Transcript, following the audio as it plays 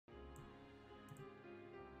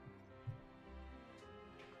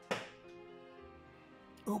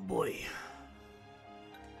Oh boy.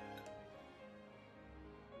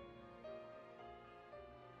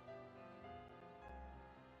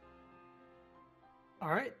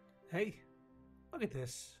 Alright, hey, look at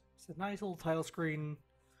this. It's a nice little title screen.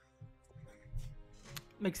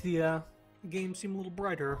 Makes the game seem a little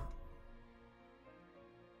brighter.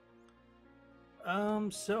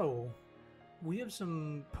 So we have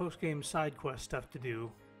some post-game side quest stuff to do.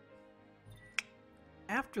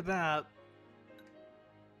 After that,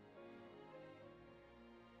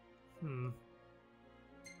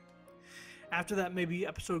 after that, maybe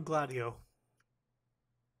episode Gladio.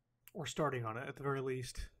 Or starting on it at the very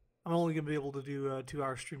least. I'm only gonna be able to do a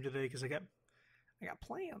 2-hour stream today because I got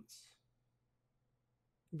plans.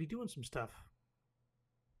 I'll be doing some stuff.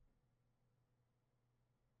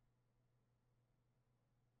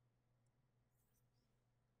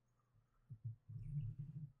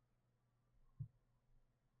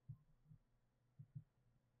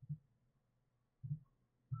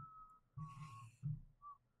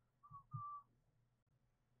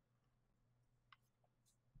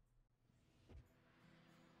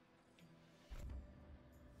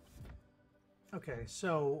 Okay,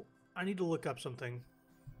 so I need to look up something.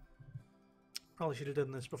 Probably should have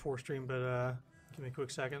done this before stream, but give me a quick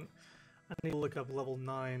second. I need to look up level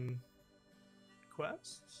 9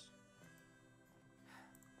 quests.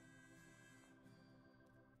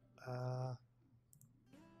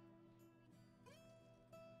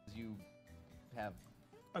 You have...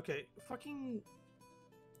 Okay, fucking...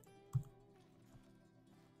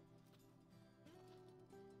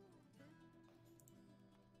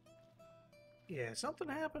 Yeah, something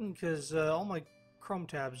happened because all my Chrome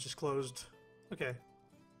tabs just closed. Okay,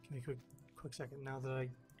 give me a quick second now that I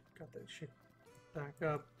got that shit back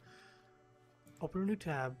up. Open a new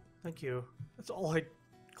tab. Thank you. That's all I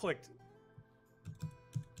clicked.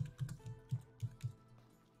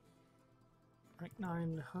 Rank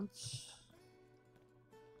 9 hunts.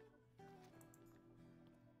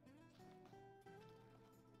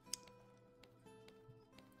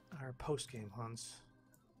 Our post-game hunts.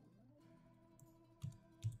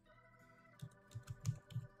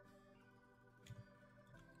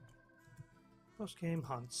 Post-game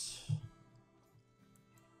hunts.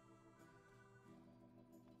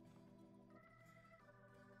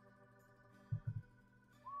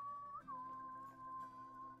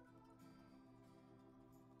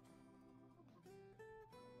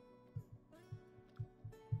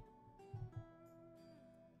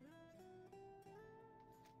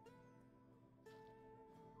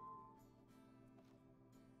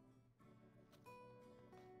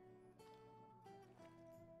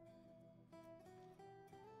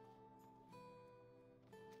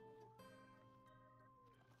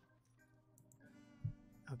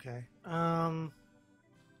 Okay. I'm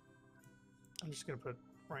just gonna put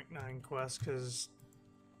rank 9 quests because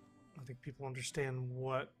I think people understand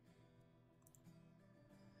what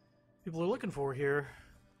people are looking for here.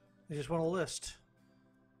 They just want a list.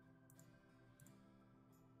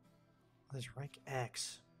 There's rank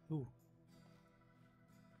X. Ooh.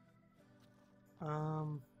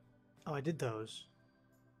 Oh, I did those.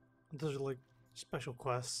 Those are like special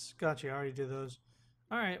quests. Gotcha, I already did those.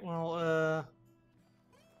 Alright, well,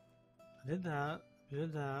 I did that. I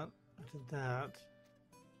did that. I did that.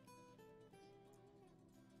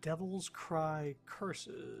 Devil's Cry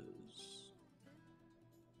Curses.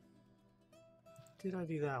 Did I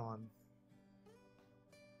do that one?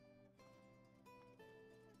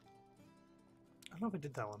 I don't know if I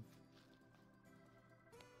did that one.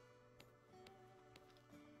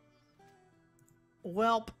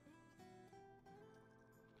 Welp.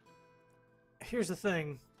 Here's the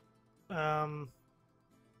thing.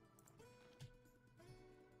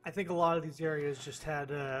 I think a lot of these areas just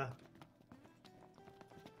had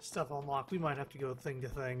stuff unlocked. We might have to go thing to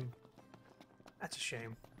thing. That's a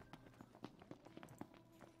shame.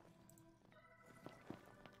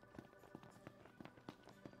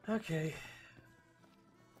 Okay.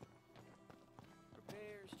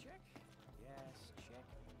 Repairs check. Gas check.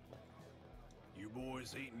 You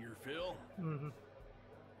boys eating your fill? Mm-hmm.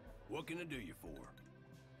 What can I do you for?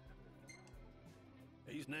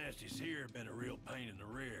 These nasties here have been a real pain in the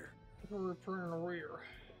rear. Return in the rear.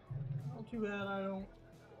 Not too bad, I don't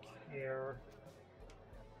care.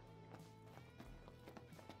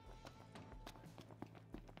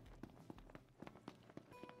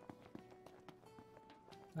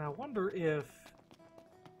 Now, I wonder if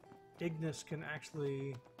Ignis can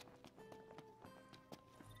actually...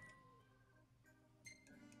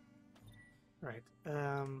 Right,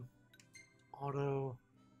 auto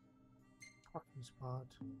parking spot.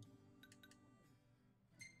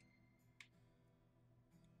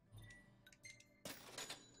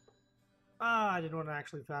 Ah, I didn't want to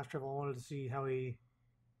actually fast travel. I wanted to see how he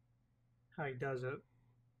does it.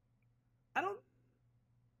 I don't.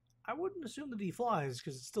 I wouldn't assume that he flies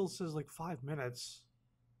because it still says like 5 minutes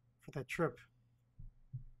for that trip.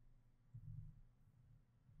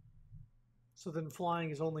 So then flying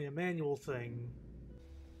is only a manual thing.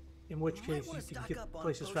 In which case you can get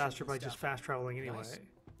places faster by just fast traveling anyway. Nice.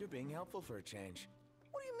 You're being helpful for a change.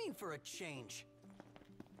 What do you mean for a change?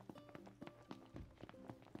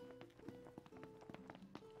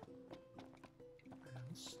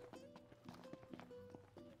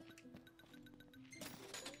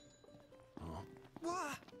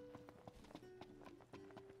 Wah!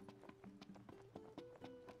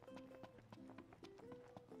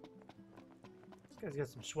 This guy's got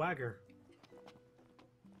some swagger.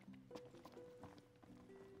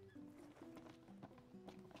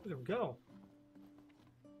 Look at him go.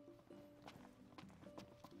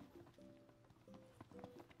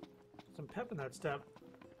 Some pep in that step.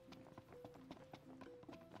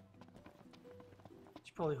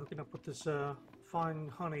 He's probably hooking up with this fine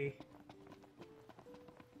honey.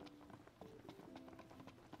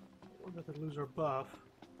 We're about to lose our buff.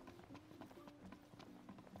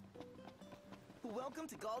 Welcome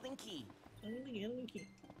to Golden Key. Man,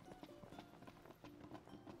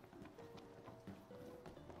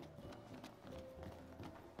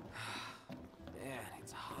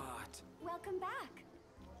 it's hot. Welcome back.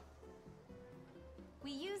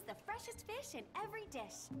 We use the freshest fish in every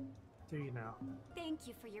dish. Do you now? Thank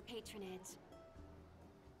you for your patronage.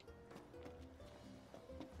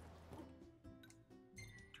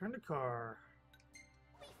 Turn the car.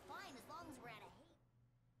 We'll be fine as long as we're at a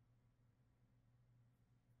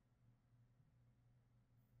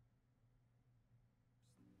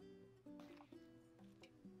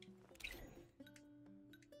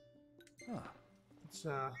Let's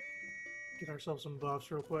get ourselves some buffs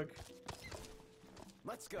real quick.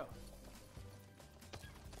 Let's go.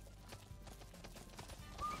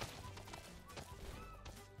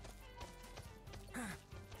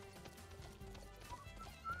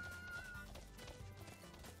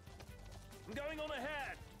 I'm going on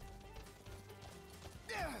ahead.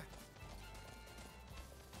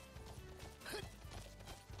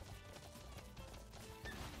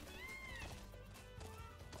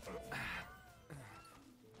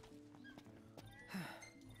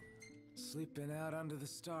 Sleeping out under the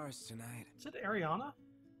stars tonight. Is it Ariana?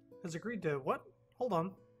 Has agreed to what? Hold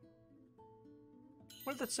on.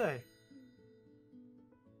 What did that say?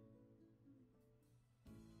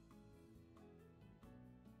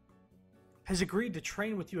 Has agreed to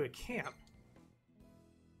train with you at camp.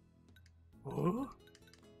 Oh?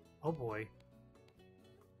 Oh boy.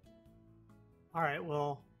 Alright,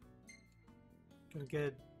 well. Gonna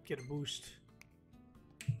get a boost.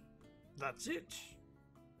 That's it.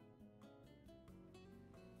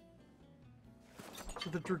 So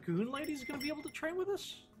the Dragoon lady's gonna be able to train with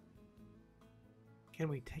us? Can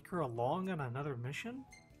we take her along on another mission?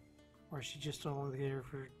 Or is she just only there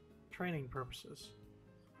for training purposes?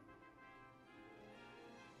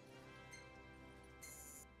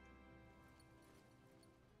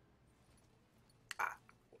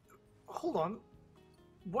 Hold on.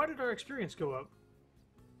 Why did our experience go up?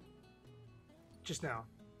 Just now.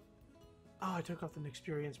 Oh, I took off an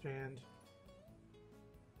experience band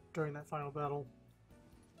during that final battle.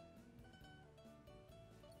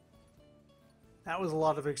 That was a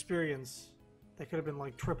lot of experience. That could have been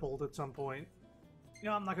like tripled at some point. You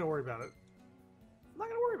know, I'm not gonna worry about it. I'm not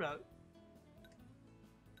gonna worry about it.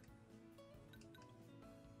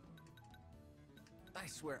 I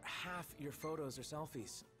swear, half your photos are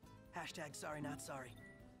selfies. Hashtag sorry not sorry.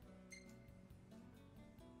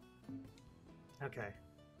 Okay.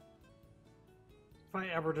 If I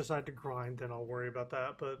ever decide to grind, then I'll worry about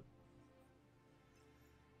that, but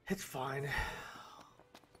it's fine.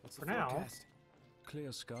 What's For the now. forecast?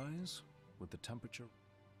 Clear skies with the temperature.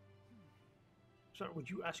 So, would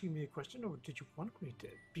you asking me a question, or did you want me to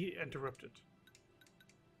be interrupted?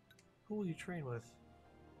 Who will you train with?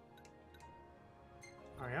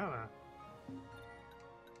 Ariana.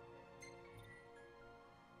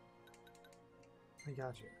 I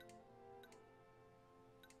got you.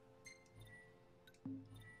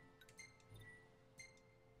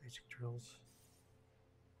 Basic drills.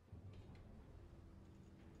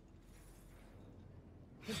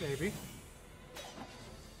 Hey, baby.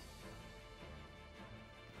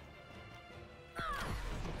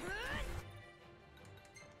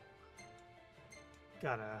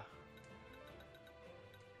 Gotta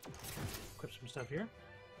equip some stuff here.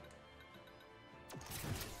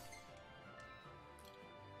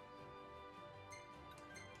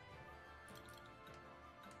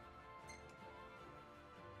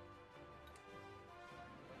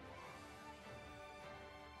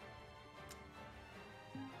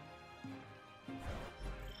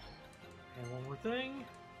 thing.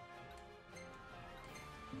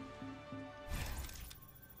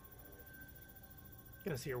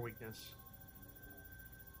 Gonna see her weakness.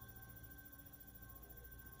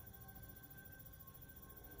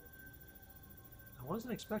 I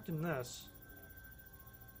wasn't expecting this.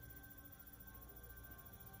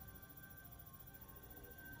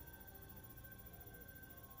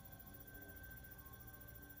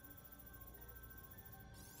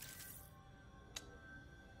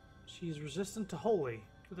 She's resistant to holy.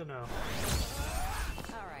 Good to know.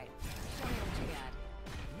 All right, show me what you got.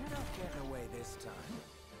 You're not getting away this time.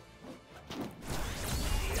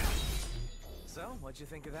 So, what'd you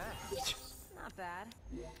think of that? Not bad.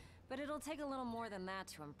 But it'll take a little more than that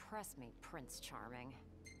to impress me, Prince Charming.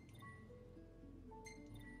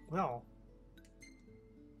 Well,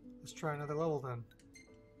 let's try another level then.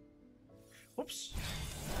 Whoops.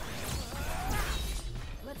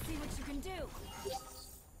 Let's see what you can do.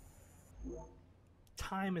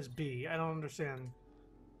 Time is B. I don't understand.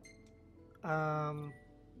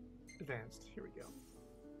 Advanced. Here we go.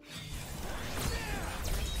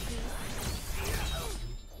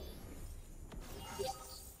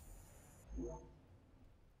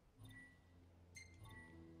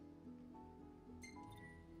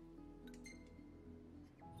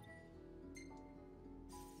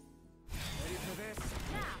 Ready for this?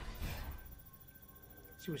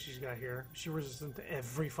 See what she's got here. Is she resistant to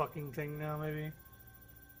every fucking thing now, maybe?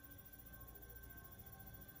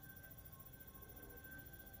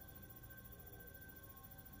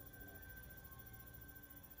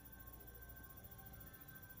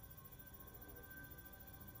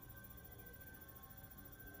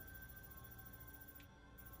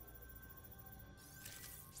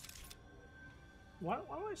 Why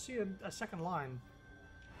do I see a second line?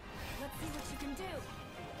 Let's see what you can do.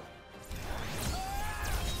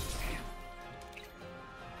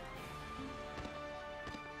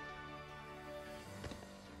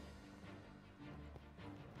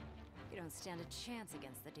 You don't stand a chance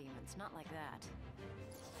against the demons, not like that.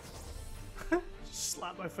 Just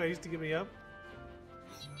slap my face to get me up.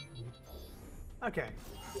 Okay.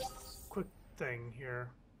 Quick thing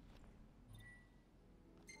here.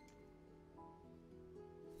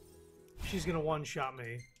 She's gonna one-shot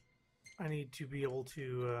me. I need to be able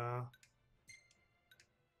to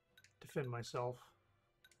defend myself.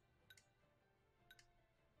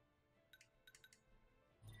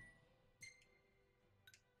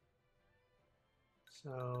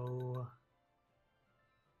 So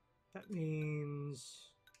that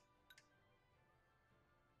means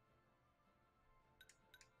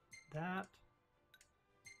that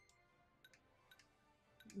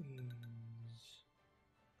means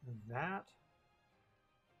that.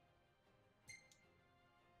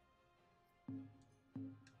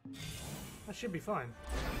 That should be fine.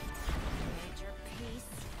 Major piece.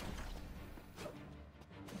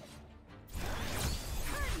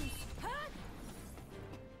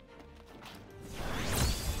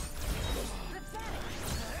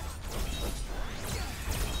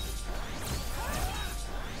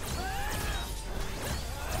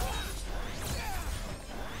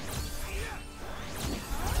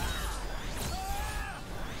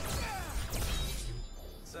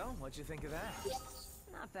 So, what'd you think of that?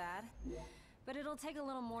 Not bad. But it'll take a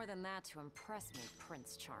little more than that to impress me,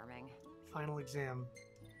 Prince Charming. Final exam.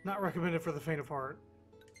 Not recommended for the faint of heart.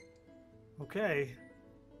 Okay.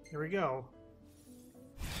 Here we go.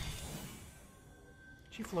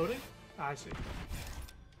 She floating? Ah, I see.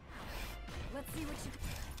 Let's see what you can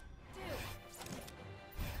do.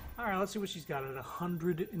 Alright, let's see what she's got at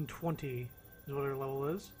 120 is what her level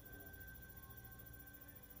is.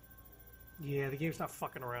 Yeah, the game's not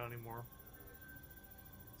fucking around anymore.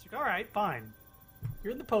 It's like, alright, fine.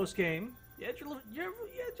 You're in the post game. You had your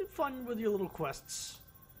fun with your little quests.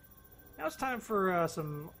 Now it's time for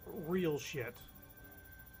some real shit.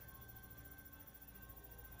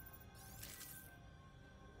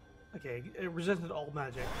 Okay, resistant to all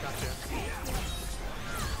magic. Gotcha.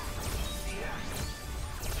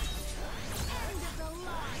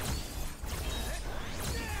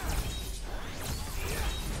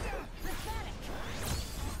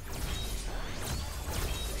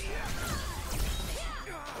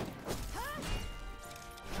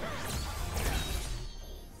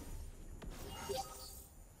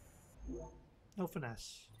 No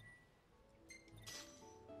finesse.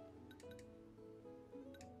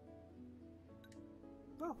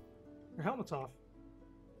 Oh, your helmet's off.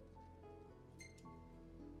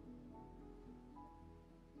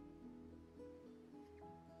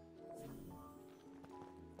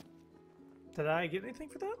 Did I get anything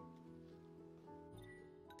for that?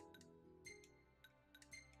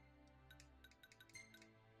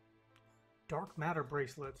 Dark matter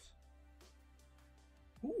bracelets.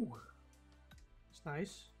 Ooh. It's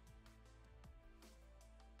nice.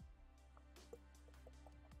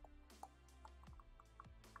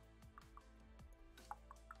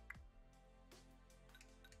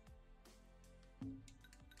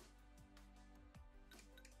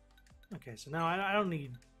 Okay, so now I don't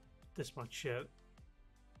need this much shit.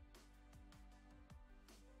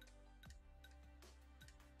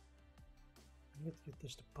 I have to get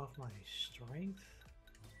this to buff my strength.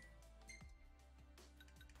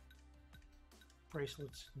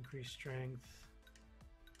 Bracelets increase strength.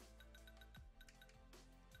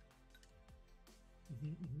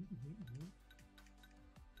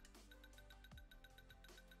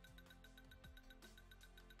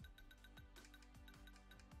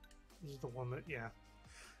 This is the one that, yeah,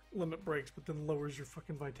 limit breaks, but then lowers your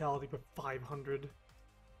fucking vitality by 500.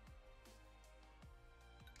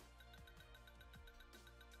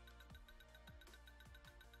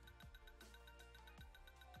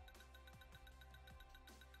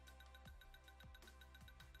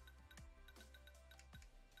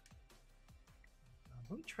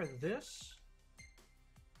 Let me try this.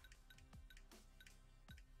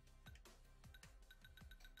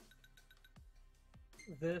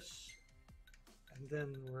 This, and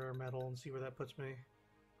then rare metal, and see where that puts me.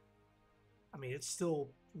 I mean, it's still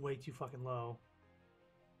way too fucking low.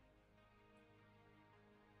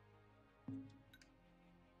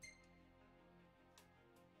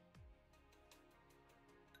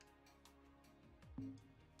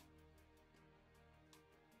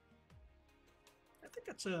 I think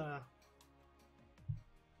it's a...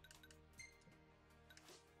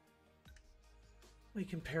 Let me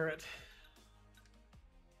compare it.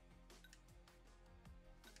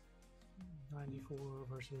 94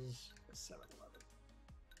 versus 711.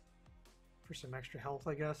 For some extra health,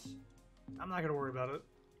 I guess. I'm not gonna worry about it.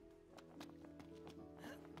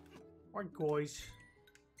 Alright, guys.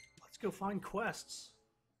 Let's go find quests.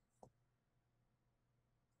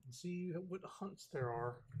 And see what hunts there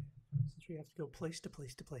are. Since we have to go place to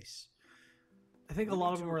place to place. I think a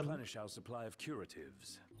lot of them are... replenish our supply of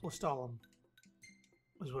curatives. We'll stall them.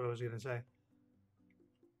 Was what I was gonna say.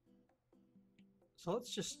 So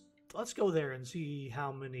let's go there and see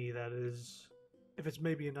how many that is. If it's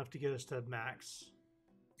maybe enough to get us to max.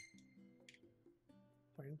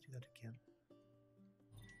 Sorry, don't do that again.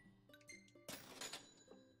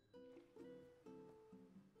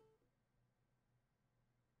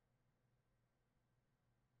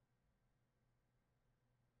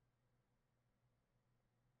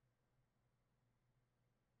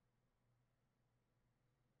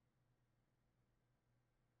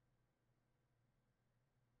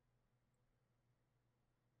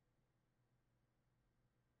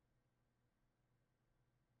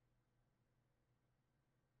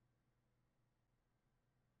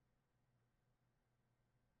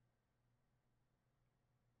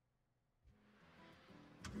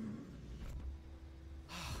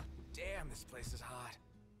 Damn, this place is hot.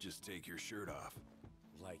 Just take your shirt off.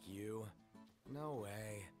 Like you? No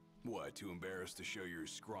way. What, too embarrassed to show your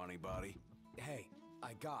scrawny body? Hey,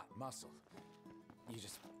 I got muscle. You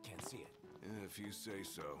just can't see it. If you say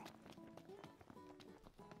so.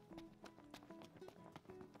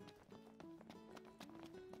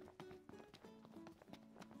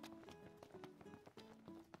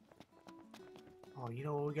 Oh, you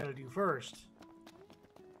know what we gotta do first?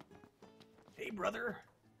 Hey, brother.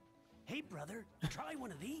 Hey, brother, try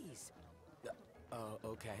one of these.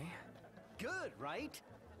 Okay. Good, right?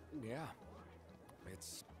 Yeah.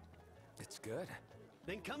 It's good.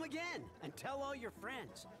 Then come again and tell all your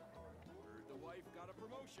friends. Heard the wife got a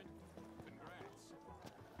promotion. Congrats.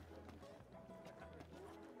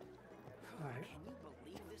 All right. Can you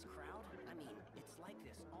believe this crowd? I mean, it's like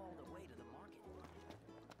this all the way to the market.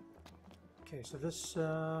 Okay, so this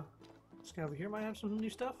guy over here might have some new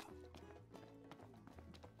stuff.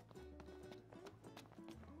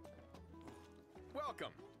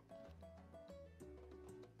 Welcome.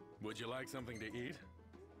 Would you like something to eat?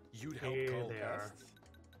 You'd help Here call they are. pests?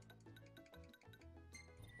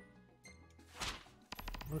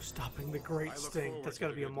 No stopping the great I look stink. forward That's to got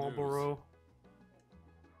to the be a good Marlboro.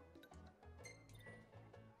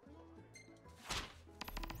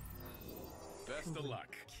 Best of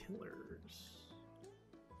luck. Killers.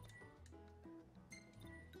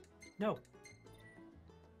 No.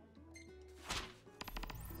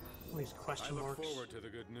 All these I question look marks. forward to the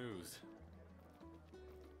good news.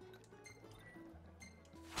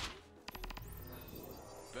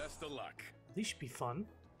 Best of luck. These should be fun.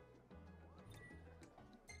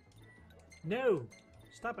 No!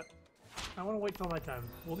 Stop it. I want to wait till nighttime.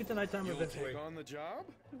 We'll get to nighttime You'll eventually. take on the job?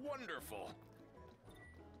 Wonderful.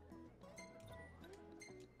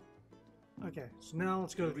 Okay, so now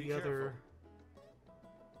let's go to Be the other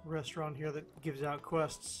restaurant here that gives out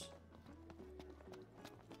quests.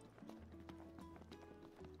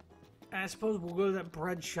 I suppose we'll go to that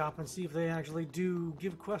bread shop and see if they actually do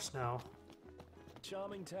give quests now.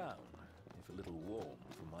 Charming town, if a little warm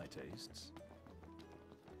for my tastes.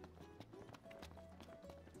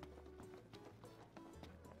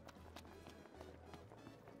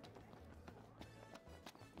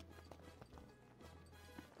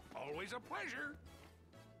 Always a pleasure.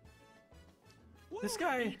 This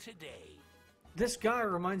guy, Today. this guy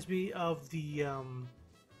reminds me of the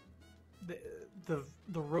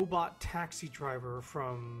robot taxi driver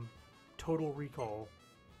from Total Recall,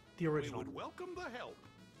 the We original. would welcome the help.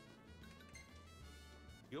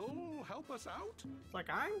 You'll help us out? It's like,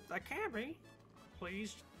 I can't be.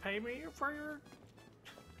 Please pay me for your.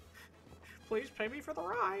 Please pay me for the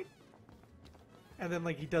ride. And then,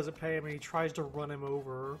 like, he doesn't pay him and he tries to run him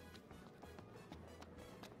over.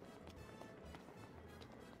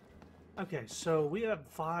 Okay, so we have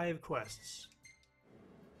 5 quests.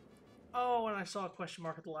 Oh, and I saw a question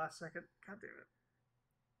mark at the last second. God damn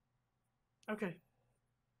it. Okay.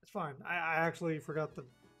 It's fine. I actually forgot that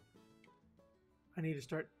I need to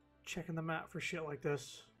start checking the map for shit like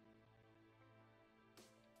this.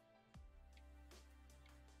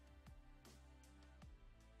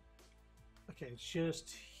 Okay, it's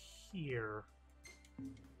just here.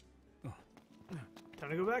 Time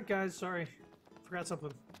to go back, guys. Sorry. Forgot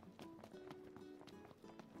something.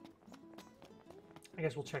 I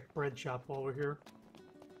guess we'll check bread shop while we're here.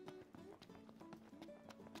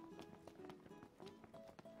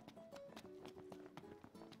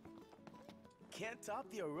 Can't top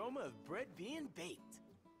the aroma of bread being baked.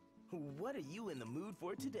 What are you in the mood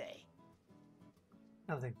for today?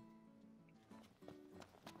 Nothing.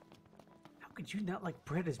 How could you not like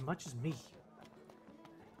bread as much as me?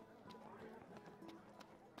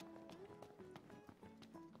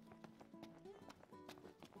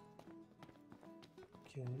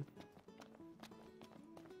 Okay.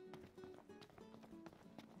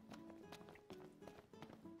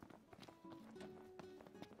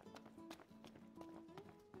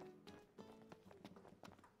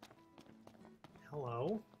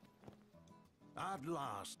 Hello? At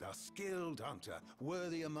last, a skilled hunter,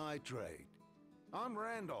 worthy of my trade. I'm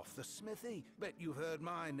Randolph, the smithy. Bet you've heard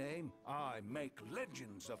my name. I make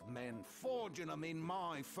legends of men, forging them in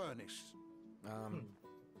my furnace.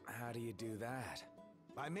 How do you do that?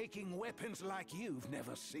 By making weapons like you've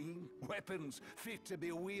never seen. Weapons fit to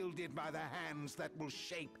be wielded by the hands that will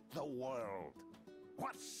shape the world.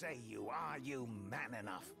 What say you? Are you man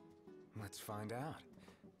enough? Let's find out.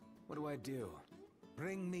 What do I do?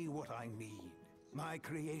 Bring me what I need. My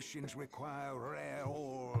creations require rare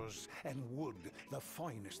ores and wood, the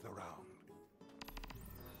finest around.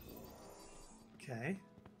 Okay.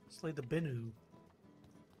 Slay the Binu.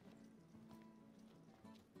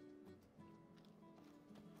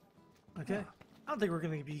 Okay. I don't think we're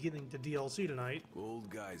going to be getting to DLC tonight. Old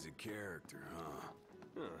guy's a character,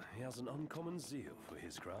 huh? He has an uncommon zeal for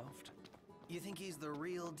his craft. You think he's the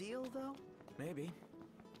real deal, though? Maybe.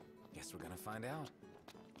 Guess we're gonna find out.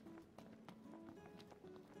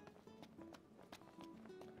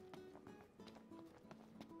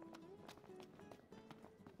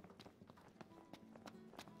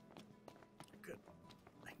 Good.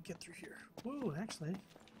 I can get through here. Woo, actually.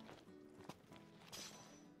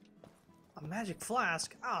 A magic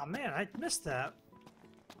flask? Ah, man, I missed that.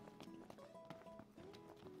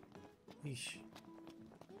 Yeesh.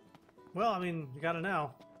 Well, I mean, you got it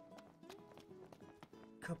now.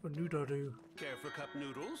 Cup of noodle. Care for cup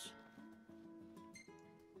noodles?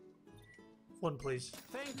 One, please.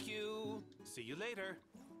 Thank you. See you later.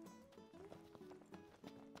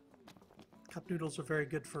 Cup noodles are very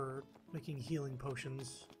good for making healing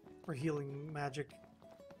potions or healing magic.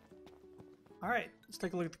 Alright, let's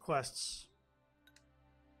take a look at the quests.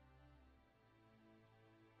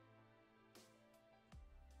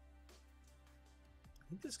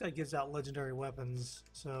 I think this guy gives out legendary weapons,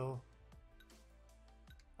 so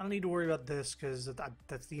I don't need to worry about this because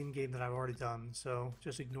that's the in-game that I've already done, so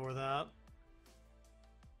just ignore that.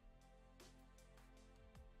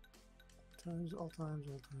 All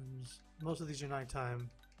times. Most of these are nighttime.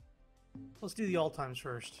 Let's do the all times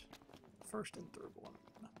first. First and third one.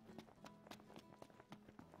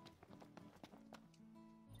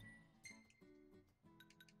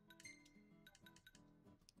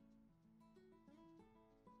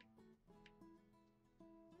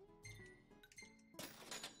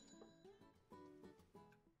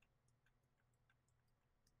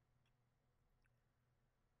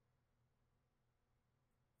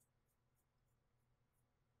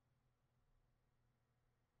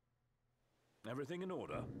 Everything in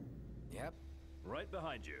order? Yep. Right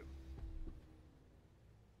behind you.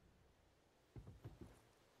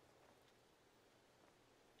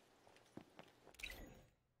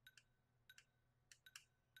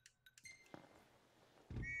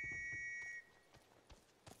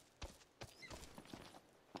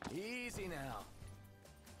 Easy now.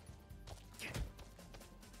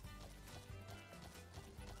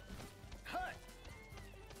 Hut!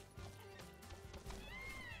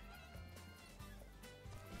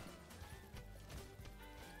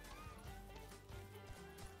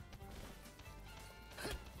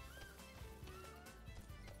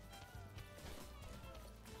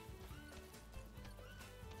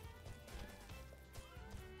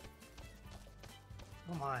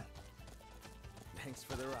 Oh my. Thanks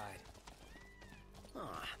for the ride.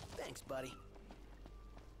 Aw, thanks, buddy.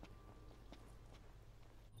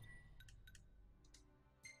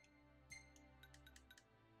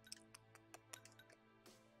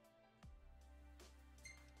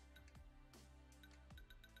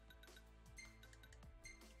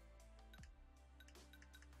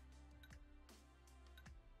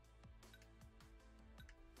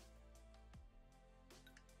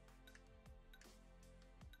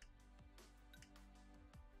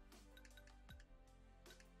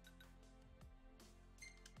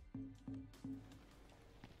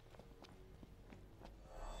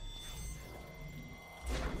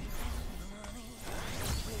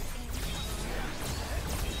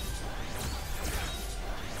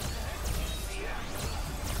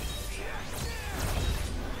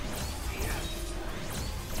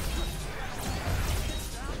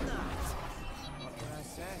 What can I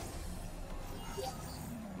say?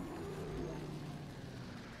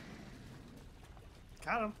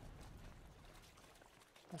 Got him.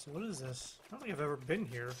 So what is this? I don't think I've ever been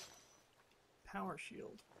here. Power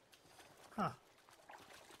shield. Huh.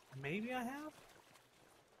 Maybe I have?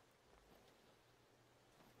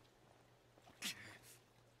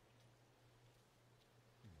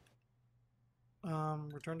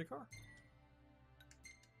 Return to car.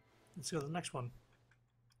 Let's go to the next one.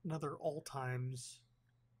 Another all times.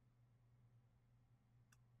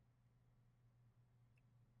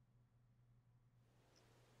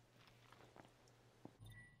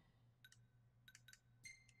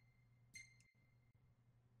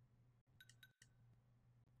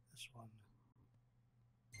 This one.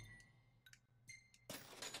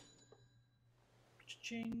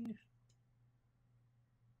 Ching.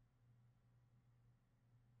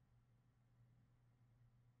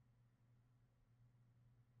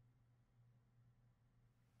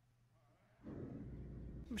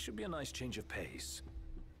 Should be a nice change of pace.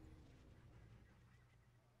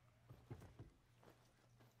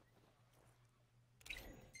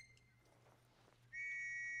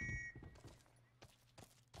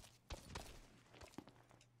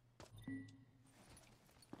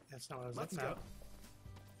 That's not what I was Let's looking go. at.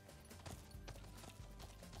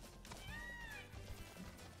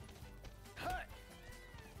 Hut!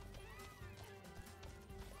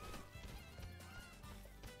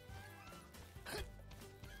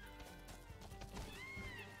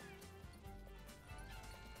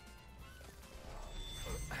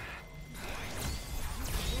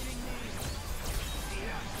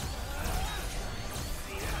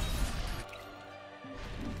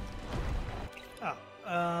 Oh,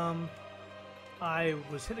 I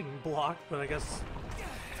was hitting block, but I guess.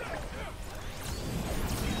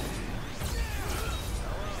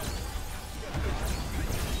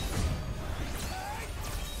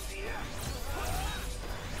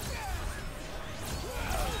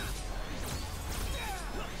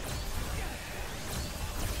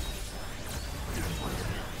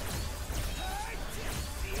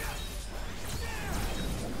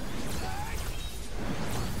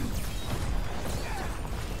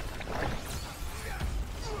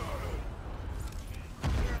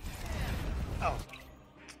 Oh.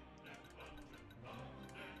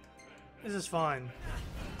 This is fine.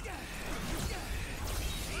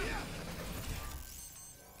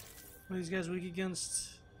 Are these guys weak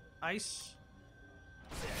against ice?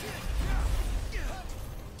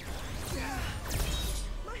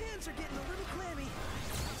 My hands are getting a little clammy.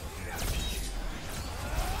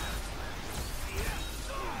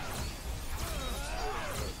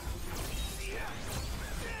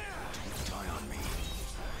 Die on me.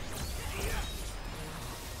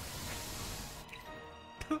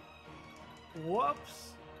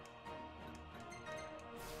 Whoops.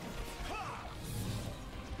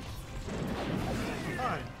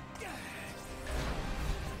 Fine.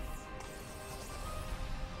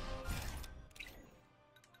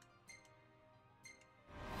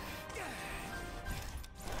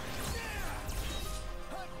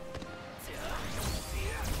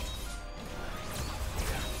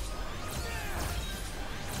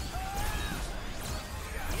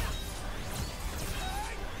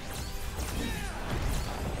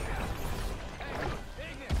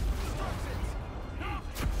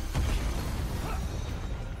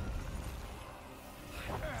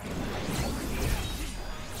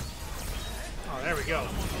 go.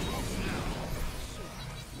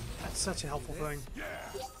 That's such a helpful thing.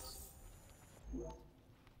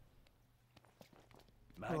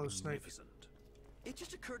 Hello, Snake. Magnificent. It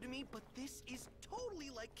just occurred to me, but this is totally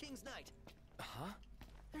like King's Knight. Huh?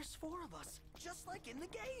 There's 4 of us, just like in the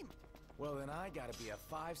game. Well, then I gotta be a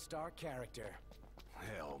 5-star character.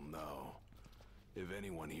 Hell no. If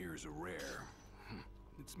anyone here's a rare,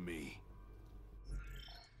 it's me.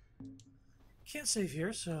 Can't save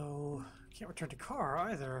here, so can't return to car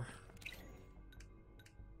either.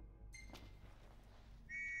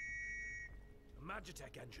 A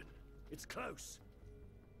Magitech engine. It's close.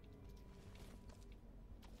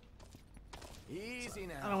 Easy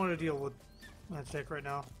now. I don't want to deal with Magitech right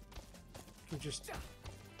now. We just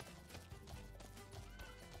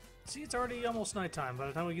see, it's already almost nighttime. By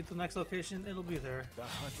the time we get to the next location, it'll be there. The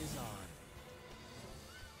hunt is on.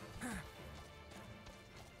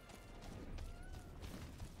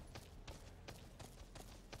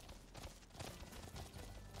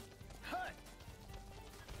 Hut!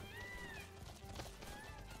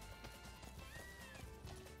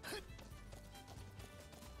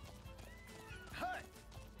 Hut!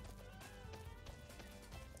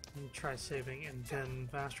 Let me try saving and then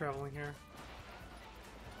fast traveling here.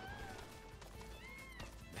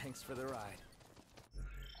 Thanks for the ride.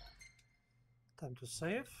 Time to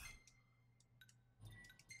save.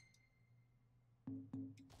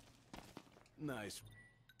 Nice.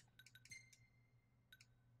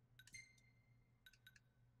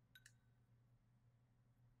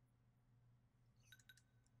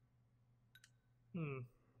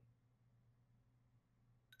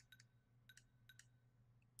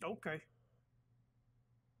 Okay.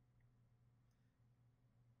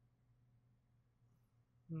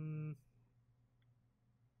 Riding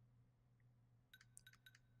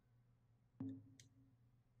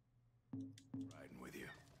with you.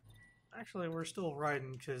 Actually, we're still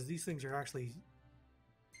riding because these things are actually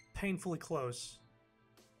painfully close.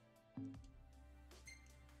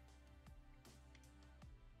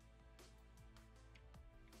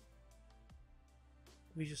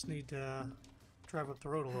 We just need to drive up the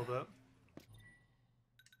road a little bit.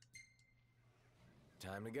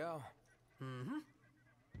 Time to go. Mm-hmm.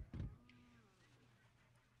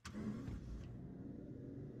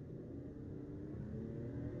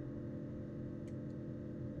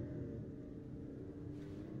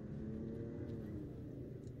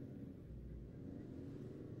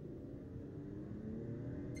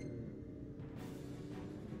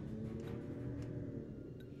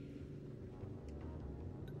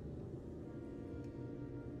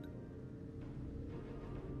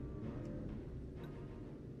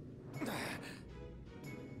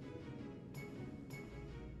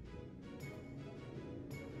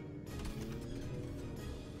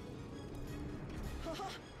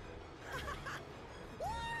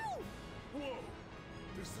 Whoa!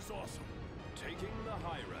 This is awesome. Taking the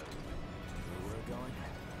high road. Where we're going,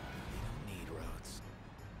 we don't need roads.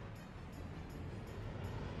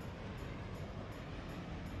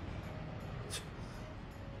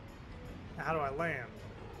 How do I land?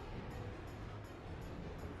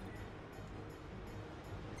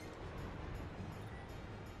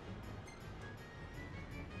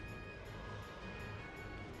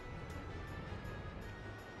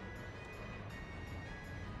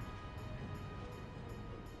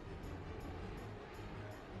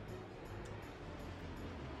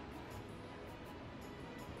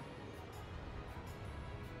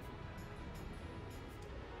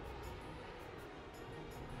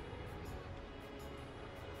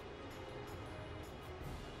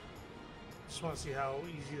 Just want to see how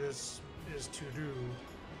easy this is to do.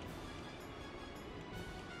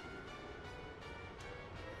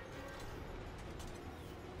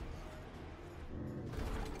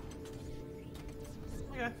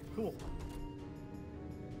 Okay, cool.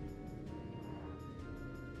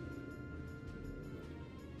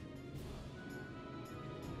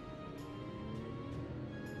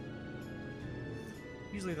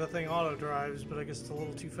 Usually the thing auto drives, but I guess it's a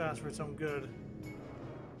little too fast for its own good.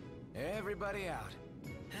 Everybody out.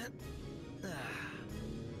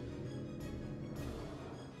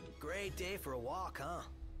 Great day for a walk, huh?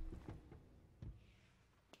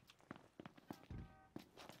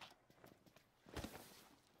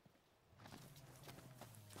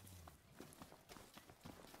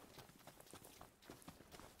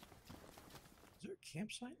 Is there a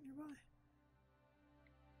campsite nearby?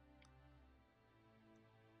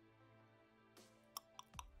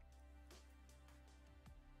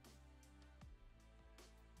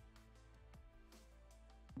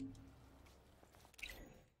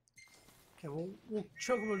 Okay, we'll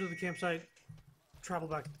choke him to the campsite, travel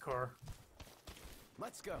back to the car.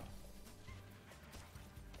 Let's go.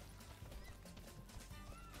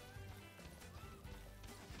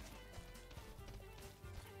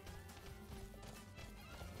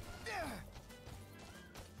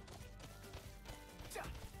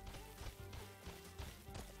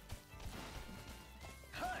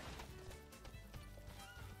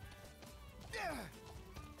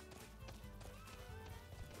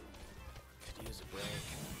 Could use a break.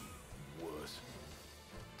 Wuss.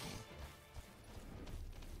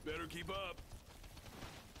 Better keep up.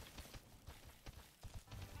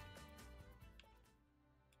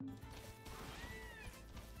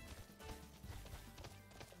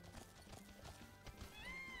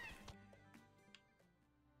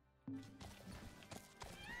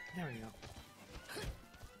 There we go.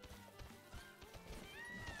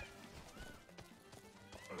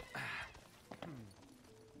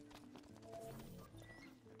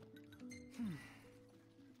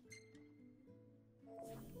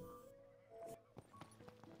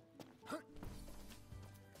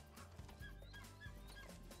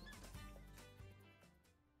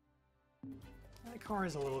 That car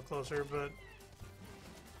is a little closer, but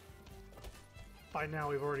by now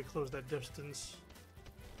we've already closed that distance.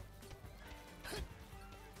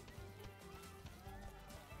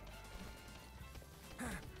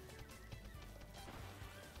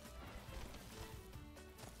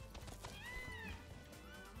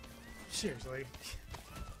 Seriously,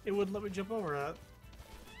 it wouldn't let me jump over that.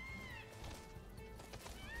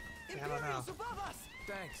 Yeah, I don't know. Imperials above us!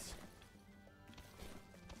 Thanks.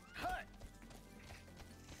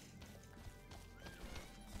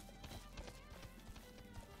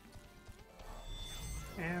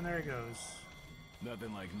 And there it goes.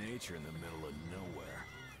 Nothing like nature in the middle of nowhere.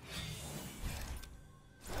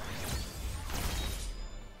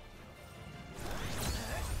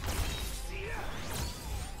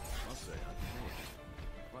 I'll say I'm cool.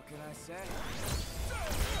 What can I say?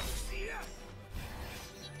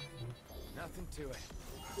 Nothing to it.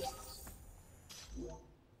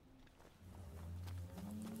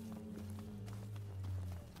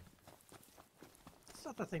 It's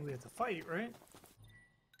not the thing we have to fight, right?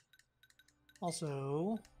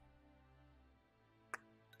 Also...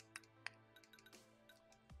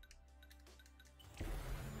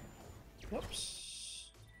 Whoops.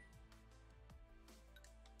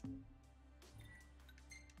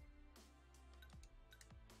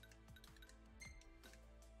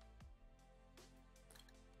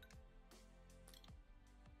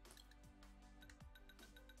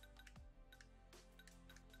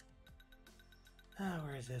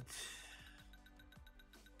 Where is it?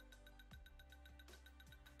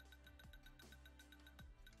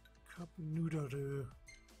 Cup noodle.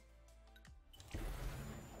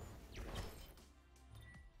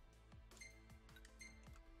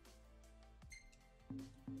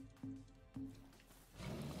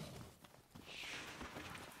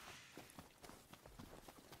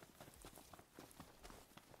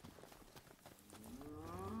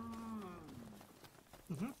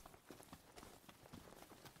 Mm-hmm.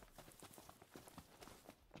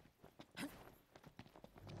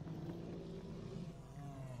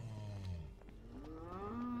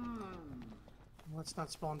 Well, it's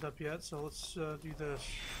not spawned up yet, so let's do this.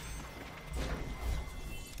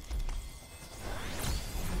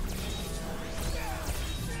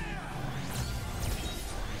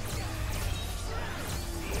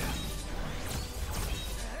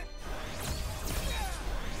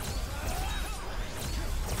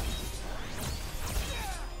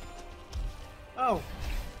 Oh!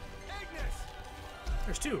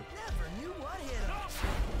 There's two. Never knew what hit him.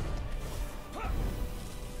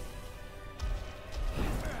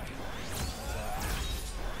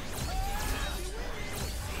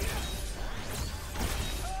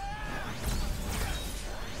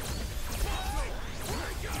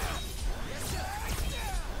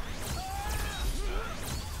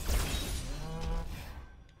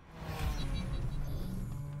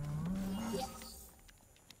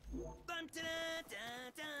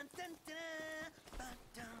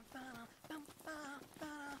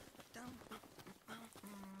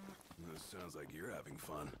 This sounds like you're having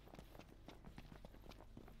fun.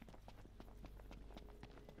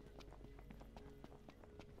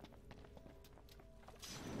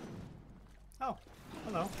 Oh,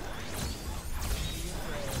 hello.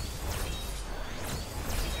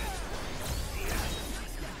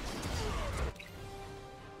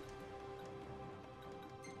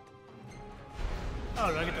 Oh,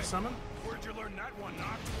 did I get to summon? Where'd you learn that one,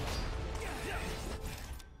 Noct?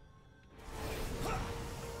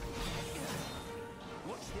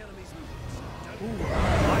 Watch the enemy's movements. Ooh,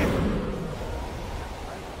 Leviathan.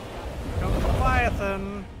 Go Leviathan.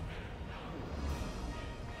 nothing.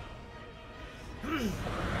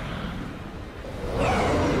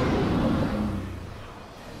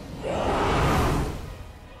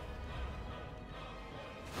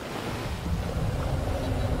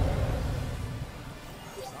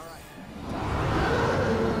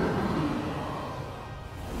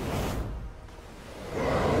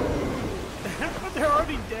 But they're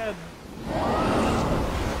already dead.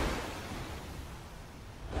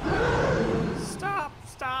 Stop,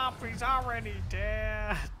 stop, he's already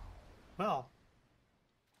dead. Well.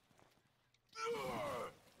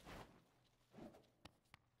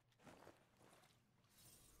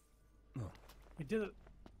 We did it.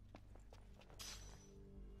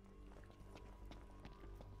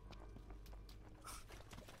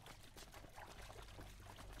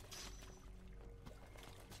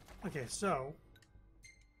 Okay, so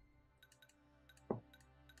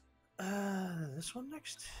this one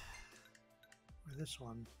next? Or this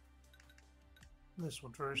one? This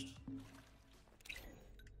one first.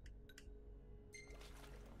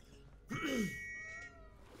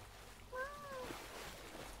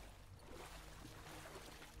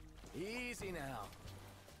 Easy now.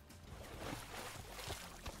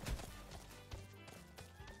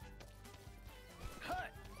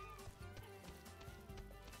 Hut.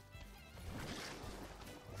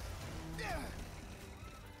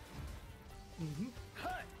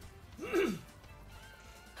 Hut.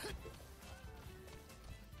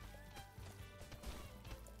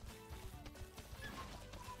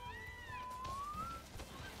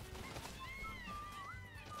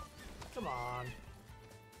 Come on.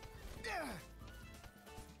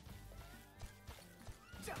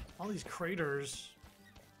 All these craters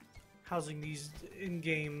housing these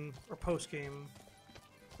in-game or post-game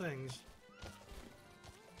things.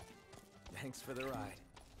 Thanks for the ride.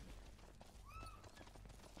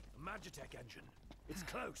 A Magitech engine. It's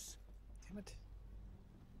close. Damn it.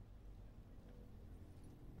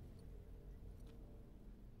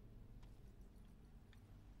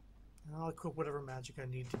 I'll equip whatever magic I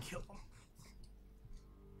need to kill them.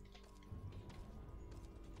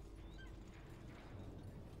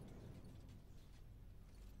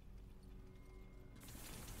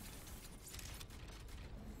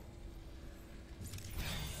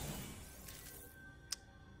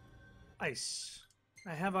 Ice.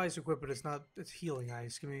 I have ice equipped, but it's not. It's healing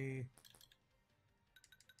ice. Give me.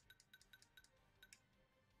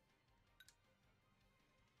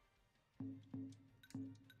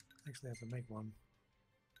 Actually, I have to make one.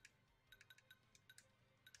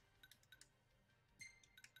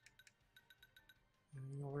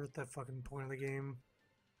 You know, we're at that fucking point of the game.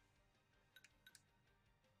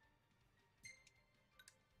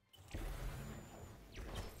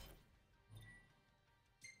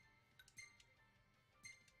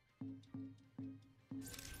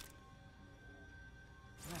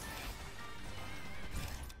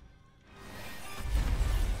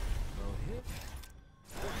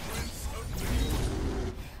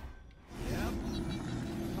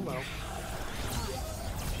 Hello.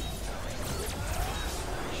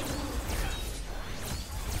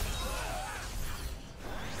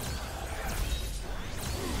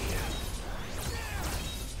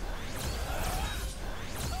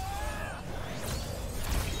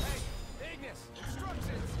 Ignis,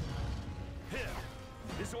 instructions. Here.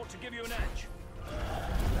 This ought to give you an edge.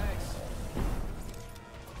 Thanks.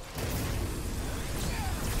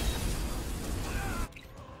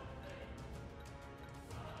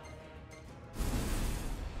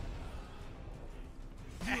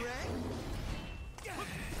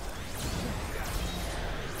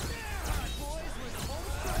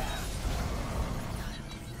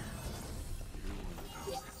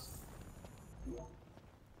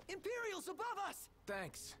 Imperials above us!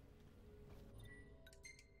 Thanks.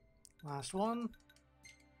 Last one.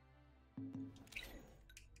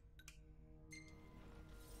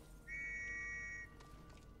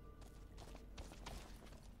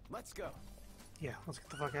 Let's go. Yeah, let's get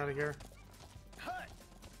the fuck out of here. Hut.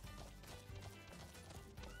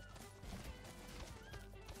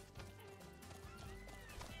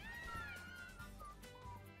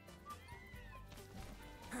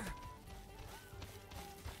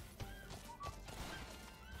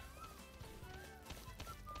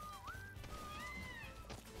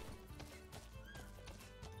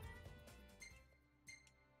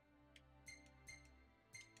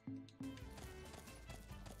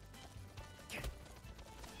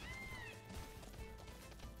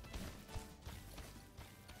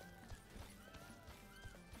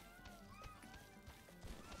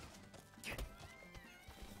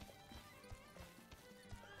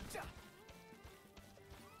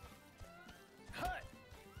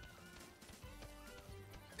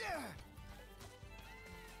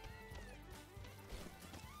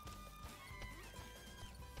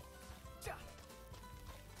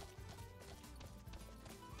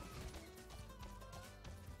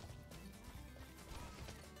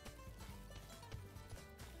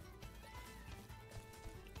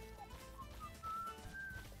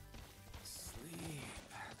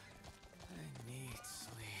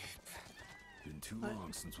 too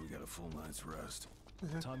long since we got a full night's rest.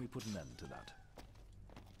 Time we put an end to that.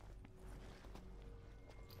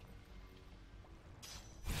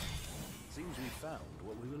 Seems we found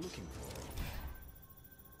what we were looking for.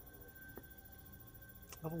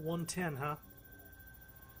 Level 110, huh?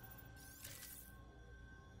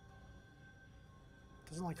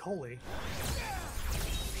 Doesn't like holy.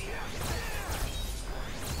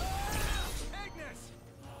 Agnes!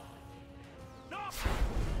 No!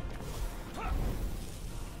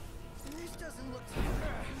 This doesn't look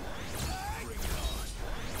Bring it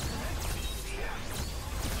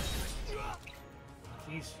on.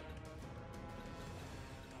 Jeez.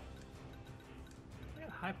 We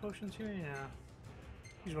got high potions here? Yeah.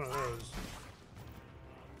 Use one of those.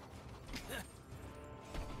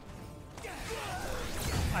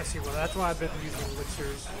 I see. Well, that's why I've been using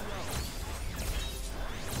elixirs.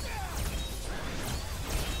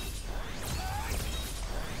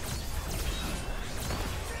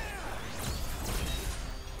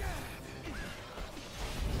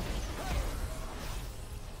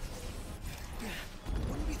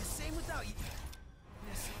 Wouldn't be the same without you.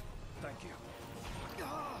 Yes. Thank you.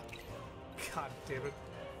 God damn it.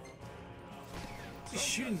 He's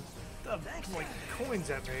shooting like coins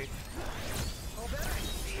at me.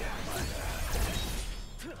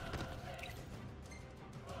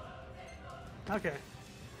 Okay.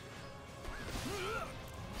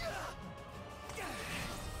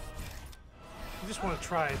 I just want to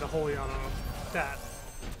try the holy on that.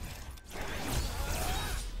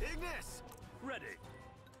 Ignis! Ready.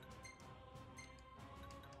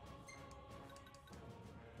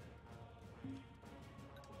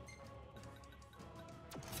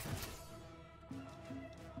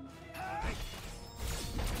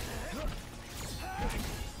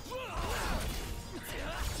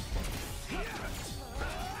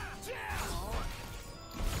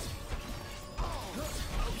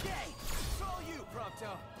 Okay, it's all you,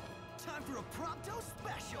 Prompto. Time for a Prompto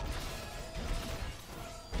special.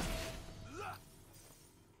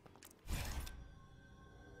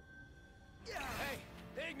 Hey,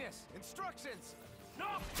 Ignis, instructions! No!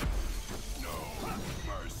 No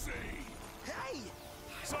mercy. Hey!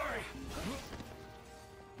 Sorry!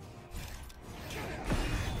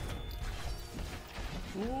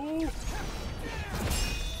 Ooh.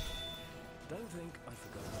 Don't think I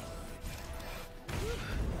forgot.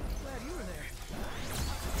 Glad you were there.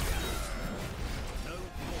 No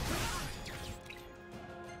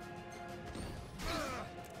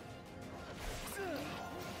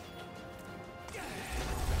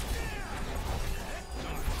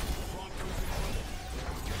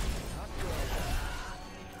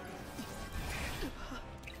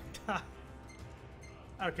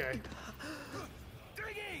Okay.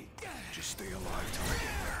 Diggy! Just stay alive till I get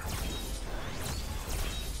there.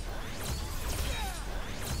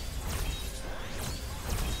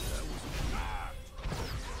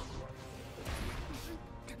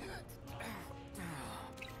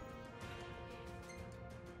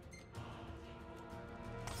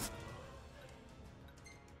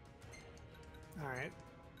 All right.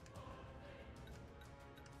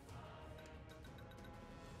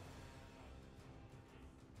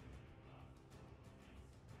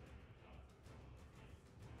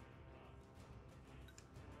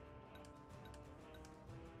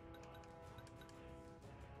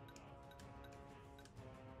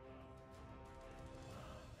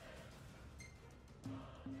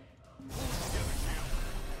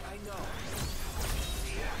 I know.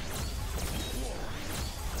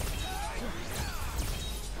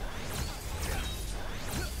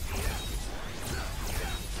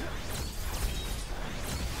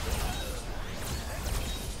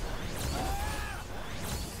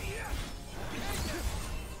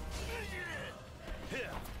 Here.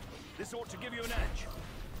 This ought to give you an edge.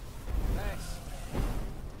 Thanks.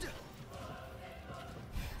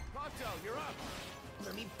 Prompto, you're up!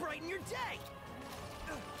 Let me brighten your day.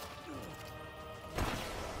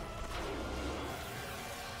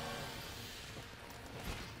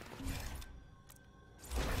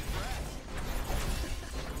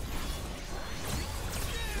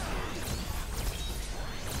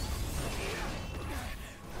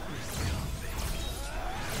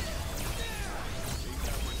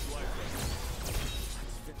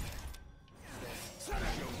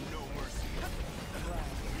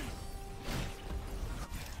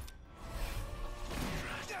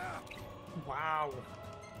 Wow.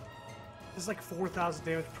 This is like 4,000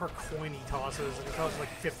 damage per coin he tosses, and he tosses like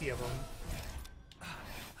 50 of them.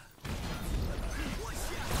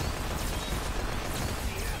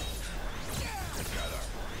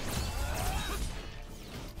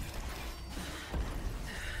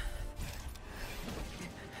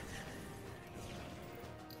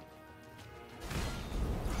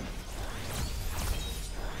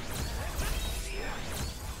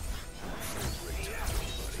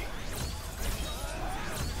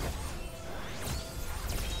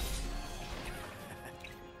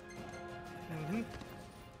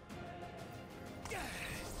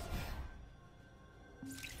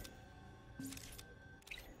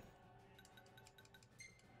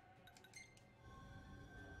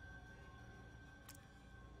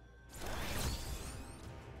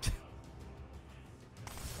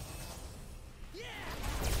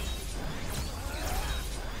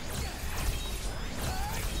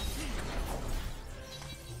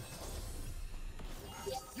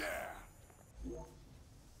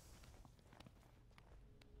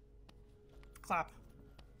 clap.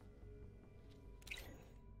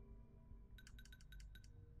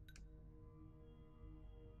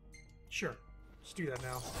 Sure. Let's do that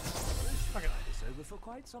now. This ride is over for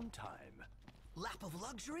quite some time. Lap of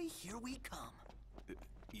luxury, here we come.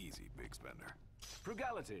 Easy, big spender.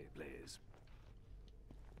 Frugality, please.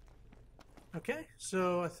 Okay,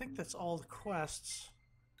 so I think that's all the quests.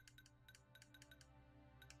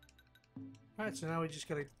 Alright, so now we just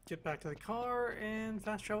gotta get back to the car and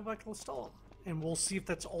fast travel back to Lestal. And we'll see if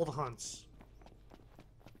that's all the hunts.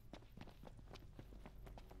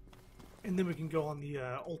 And then we can go on the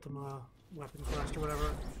Ultima weapon quest or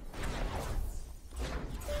whatever.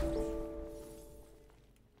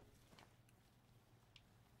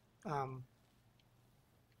 I'm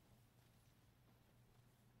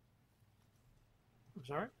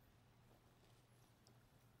sorry?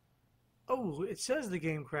 Oh, it says the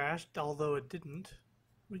game crashed, although it didn't.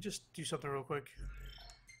 Let me just do something real quick.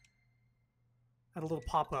 Had a little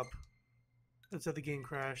pop-up that said the game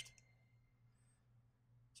crashed.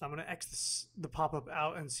 So I'm going to X the pop-up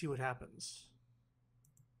out and see what happens.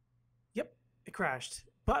 Yep, it crashed.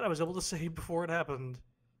 But I was able to save before it happened.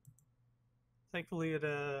 Thankfully, it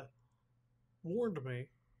warned me.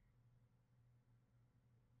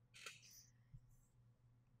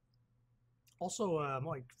 Also,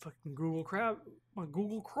 my fucking my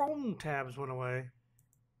Google Chrome tabs went away.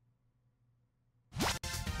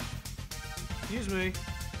 Excuse me.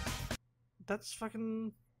 That's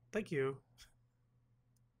fucking... Thank you.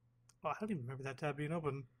 Oh, I don't even remember that tab being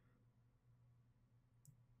open.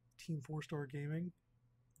 Team 4-Star Gaming.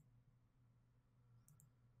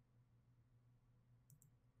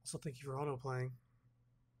 Also, thank you for auto-playing.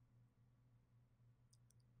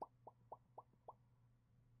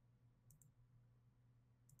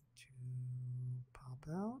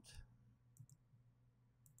 Out.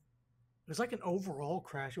 It was like an overall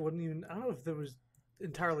crash. It wasn't even... I don't know if it was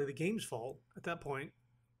entirely the game's fault at that point.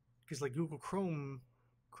 Because like Google Chrome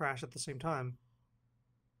crashed at the same time.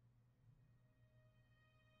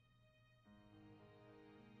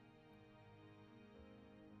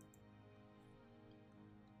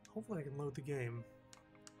 Hopefully I can load the game.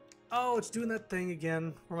 Oh, it's doing that thing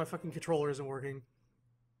again where my fucking controller isn't working.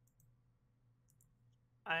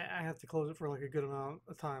 I have to close it for like a good amount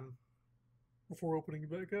of time before opening it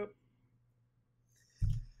back up.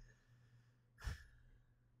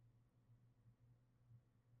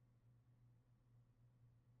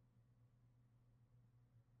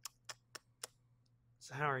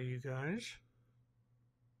 So how are you guys?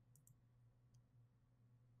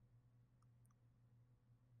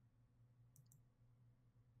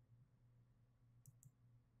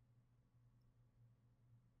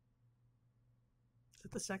 Is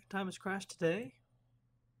it the second time it's crashed today?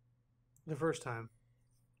 The first time.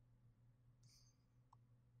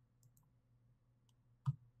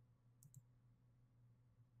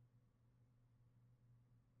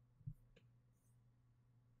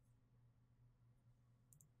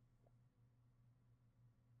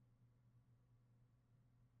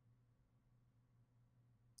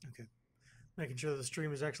 Okay. Making sure the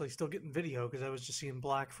stream is actually still getting video because I was just seeing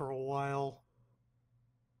black for a while.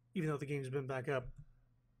 Even though the game's been back up.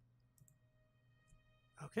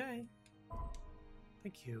 Okay.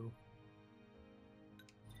 Thank you.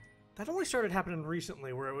 That only started happening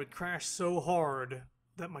recently where it would crash so hard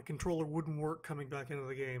that my controller wouldn't work coming back into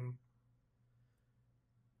the game.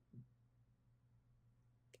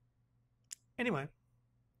 Anyway.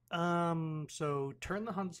 So turn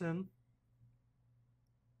the hunts in.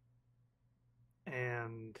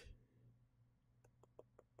 And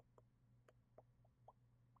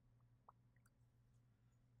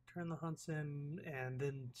turn the hunts in and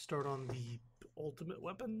then start on the ultimate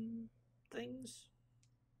weapon things,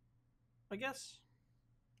 I guess.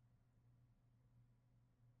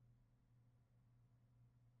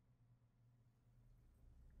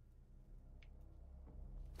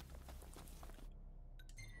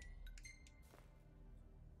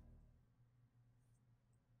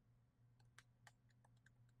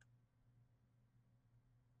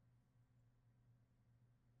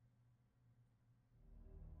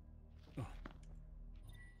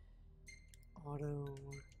 Auto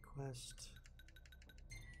quest.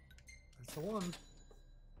 That's the one.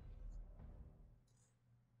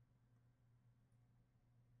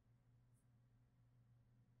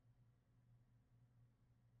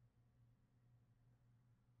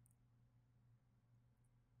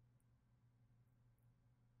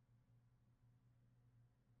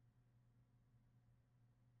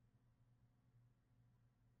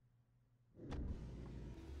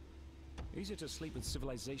 Easier to sleep with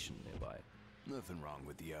civilization nearby. Nothing wrong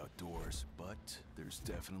with the outdoors, but there's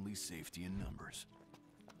definitely safety in numbers.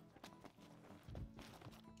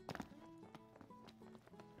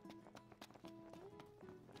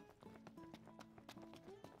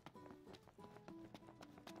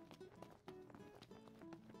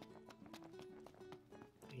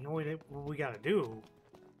 You know what we gotta do?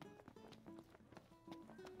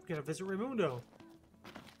 We gotta visit Raimundo.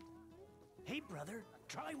 Hey, brother,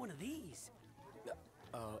 try one of these.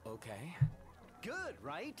 Okay. Good,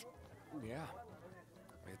 right? Yeah.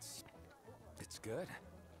 It's good.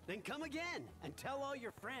 Then come again and tell all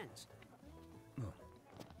your friends.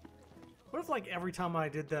 What if, like, every time I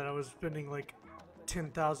did that, I was spending, like,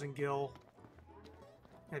 10,000 gil?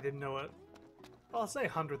 I didn't know it. Well, I'll say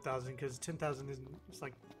 100,000, because 10,000 isn't, it's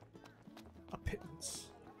like a pittance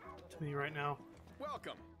to me right now.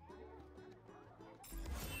 Welcome.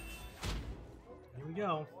 Here we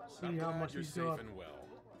go. See I'm how glad much you're these safe go up. and well.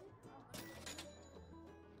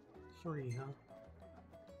 3, huh?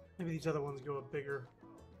 Maybe these other ones go up bigger.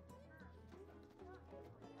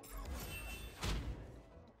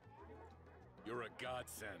 You're a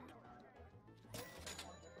godsend.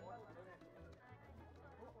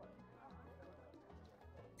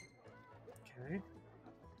 Okay.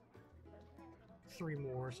 3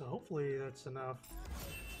 more, so hopefully that's enough.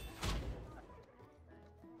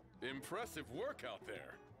 Impressive work out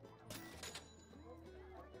there.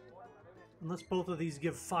 Unless both of these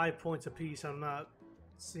give 5 points apiece, I'm not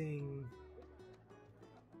seeing...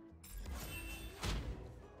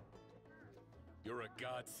 You're a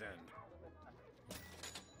godsend.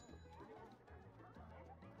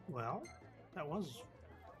 Well, that was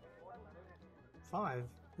 5.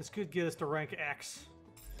 This could get us to rank X.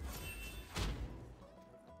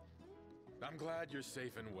 I'm glad you're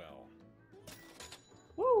safe and well.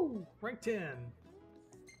 Woo! Rank 10.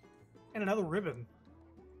 And another ribbon.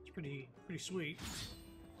 It's pretty sweet.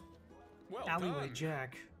 Well Alleyway done.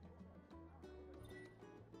 Jack.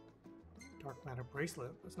 Dark matter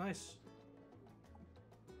bracelet. That's nice.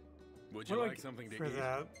 Would What you do I like get something to for eat?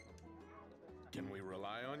 that? Can we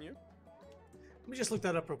rely on you? Let me just look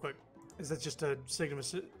that up real quick. Is that just a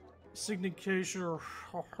signification?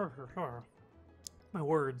 My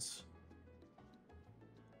words.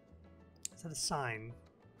 Is that a sign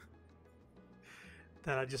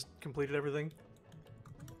that I just completed everything?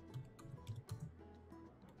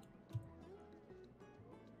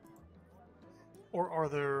 Or are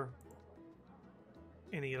there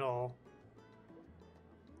any at all?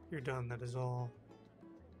 You're done, that is all.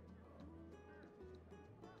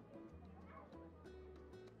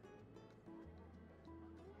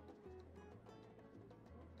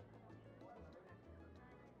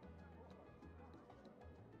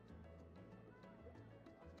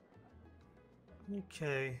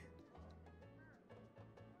 Okay.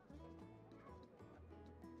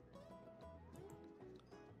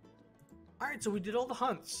 Alright, so we did all the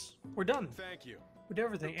hunts. We're done. Thank you. We did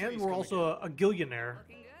everything. Please And we're come also a gillionaire.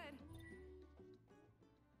 Looking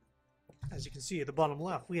good. As you can see at the bottom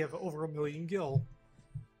left, we have over 1 million gil.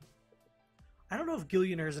 I don't know if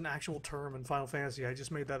gillionaire is an actual term in Final Fantasy. I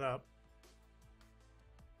just made that up.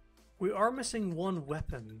 We are missing 1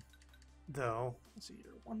 weapon, though. Let's see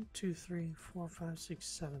here. 1, 2, 3, 4, 5, 6,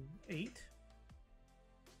 7, 8.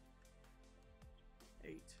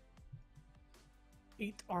 8.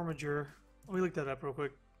 8 armature. Let me look that up real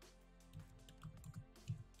quick.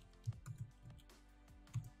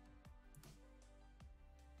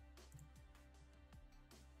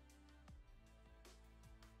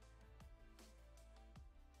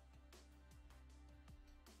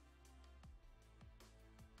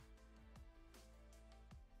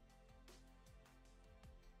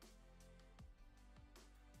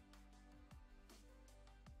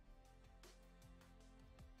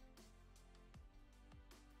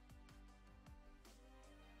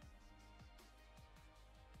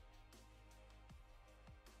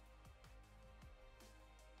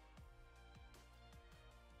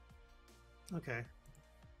 Okay.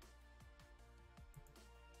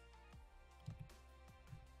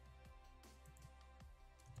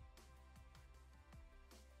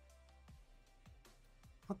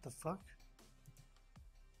 What the fuck?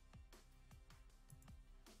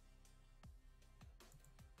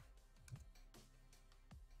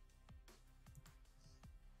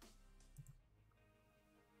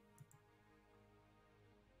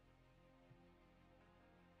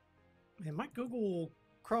 Man, my Google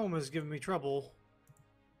Chrome is giving me trouble.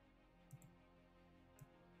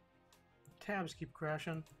 Tabs keep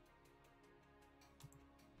crashing.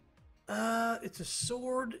 It's a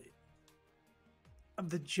sword of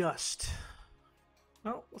the just.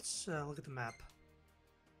 Well, let's look at the map.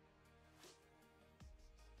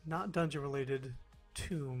 not dungeon related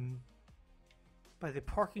tomb by the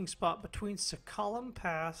parking spot between Sakalam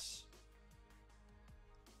Pass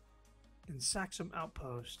and Saxum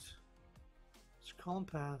Outpost. Sakalam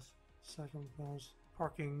Pass, Saxum Pass,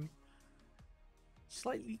 parking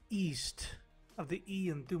slightly east of the E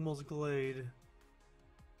in Thumel's Glade.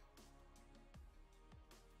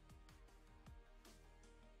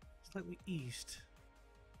 Slightly east.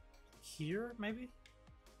 Here, maybe?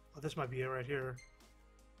 Oh, this might be it right here.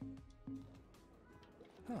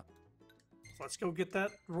 Huh. Let's go get that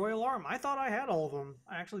Royal Arm. I thought I had all of them.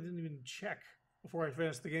 I actually didn't even check before I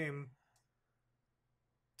finished the game.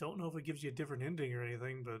 Don't know if it gives you a different ending or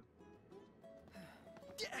anything, but...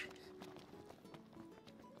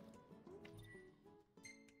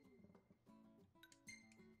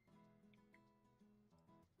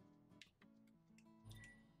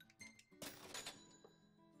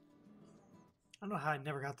 I don't know how I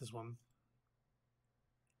never got this one.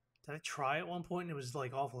 Did I try at one point and it was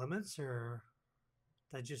like off limits, or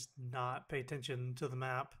did I just not pay attention to the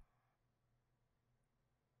map?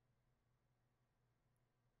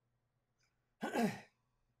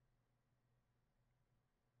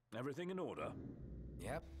 Everything in order?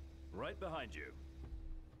 Yep. Right behind you.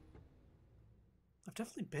 I've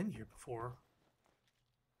definitely been here before.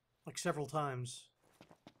 Like several times.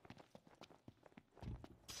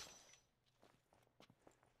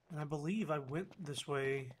 And I believe I went this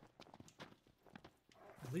way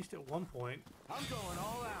at least at one point. I'm going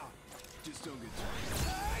all out. Just don't get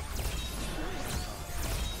tired.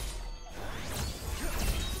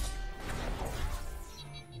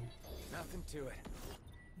 Nothing to it.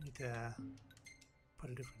 I need to put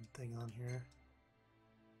a different thing on here.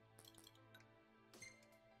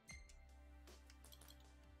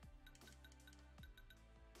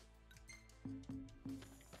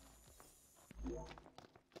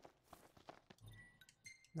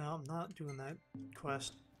 No, I'm not doing that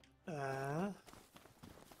quest.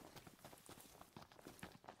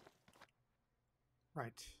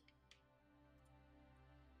 Right.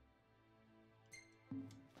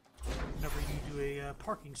 Whenever you do a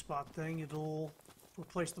parking spot thing, it'll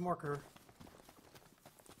replace the marker.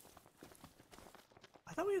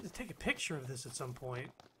 I thought we had to take a picture of this at some point.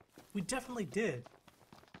 We definitely did.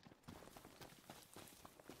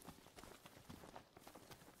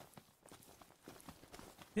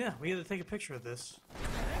 Yeah, we had to take a picture of this.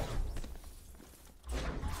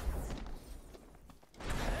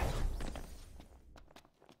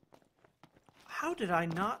 How did I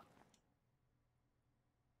not?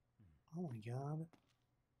 Oh my god.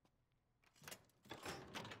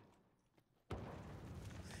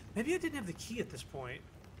 Maybe I didn't have the key at this point.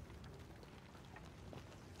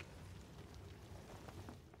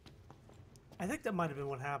 I think that might have been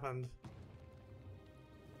what happened.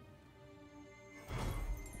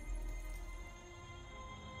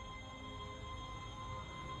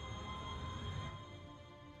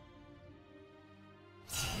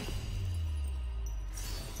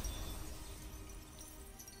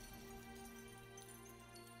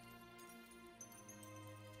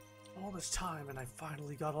 All this time, and I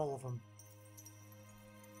finally got all of them.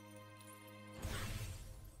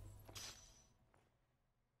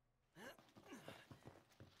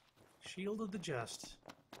 Shield of the Just.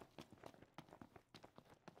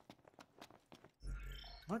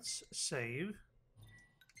 Let's save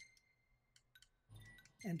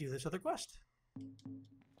and do this other quest.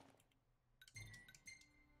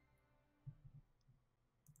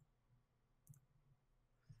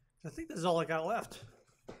 I think this is all I got left.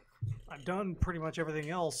 I've done pretty much everything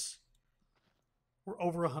else. We're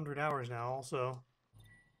over 100 hours now, also.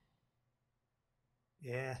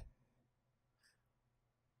 Yeah.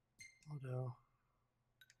 Auto.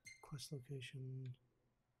 Quest location.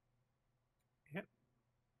 Yep.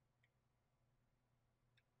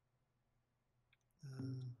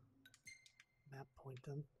 Map point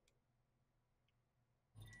done.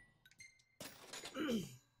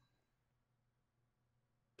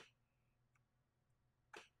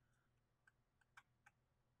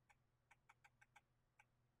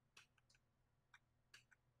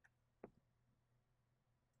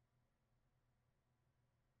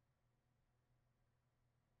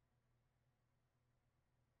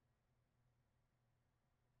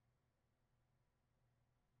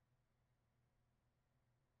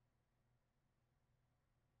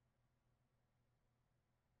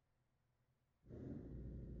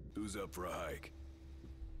 Who's up for a hike?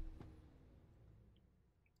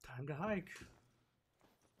 Time to hike.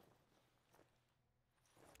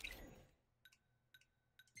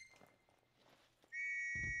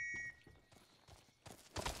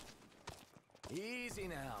 Easy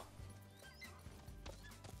now.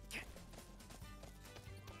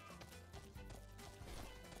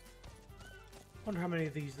 Wonder how many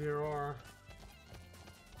of these there are.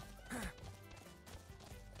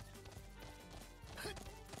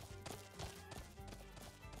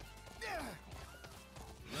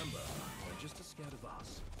 Remember, they're just a scared of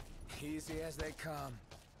us. Easy as they come.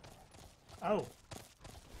 Oh.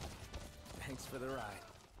 Thanks for the ride.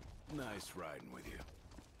 Nice riding with you.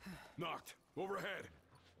 Knocked. Overhead.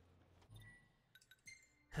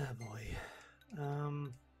 Oh boy.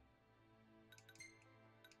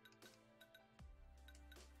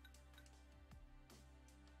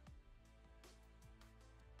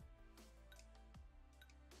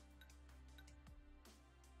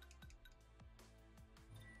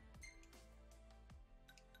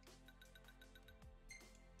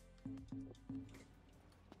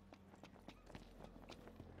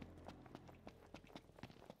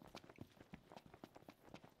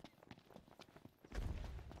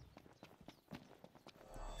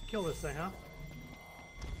 Kill this thing, huh?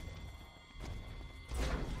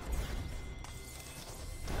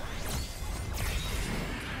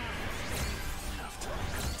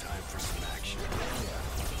 Time for some action.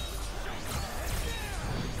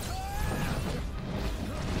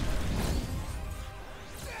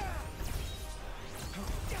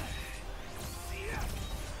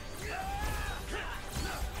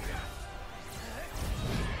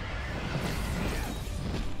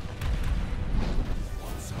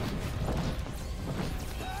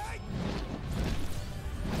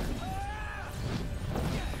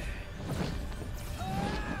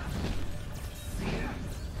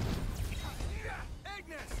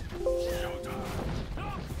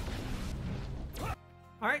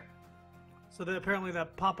 Alright. So that apparently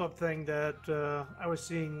that pop-up thing that I was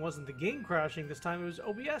seeing wasn't the game crashing this time, it was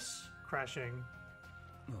OBS crashing.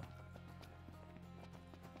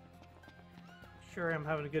 Sure, I'm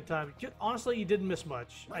having a good time. Honestly, you didn't miss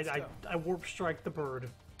much. I warp strike the bird.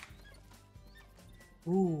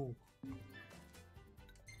 Ooh.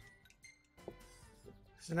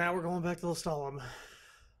 So now we're going back to Lestalem.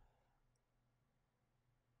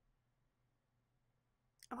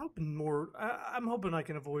 I'm hoping I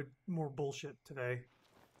can avoid more bullshit today.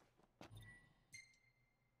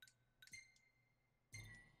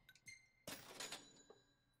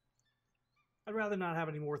 I'd rather not have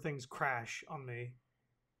any more things crash on me.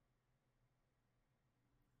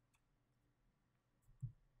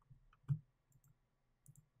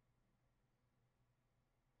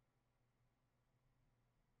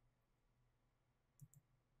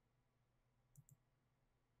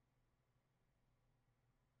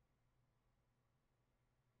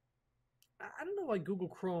 I don't know why Google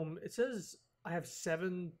Chrome, it says I have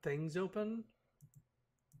 7 things open.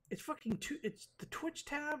 It's fucking it's the Twitch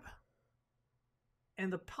tab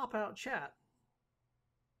and the pop-out chat.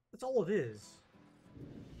 That's all it is.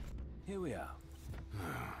 Here we are.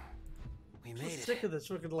 We I'm made so it. sick of this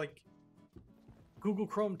fucking, like, Google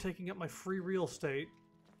Chrome taking up my free real estate.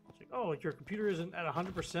 It's like, oh, your computer isn't at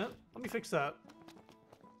 100%? Let me fix that.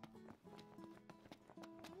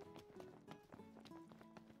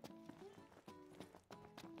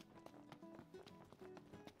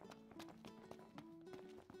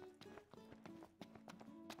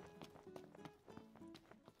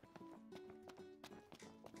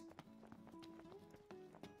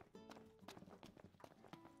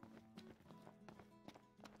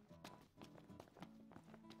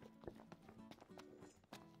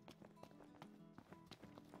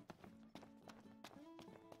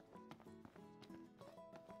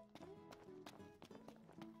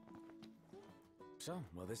 So,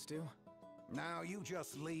 will this do? Now you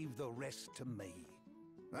just leave the rest to me.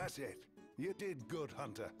 That's it. You did good,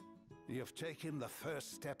 Hunter. You've taken the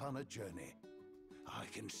first step on a journey. I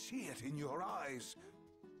can see it in your eyes.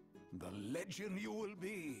 The legend you will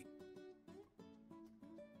be.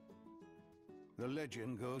 The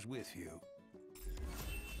legend goes with you.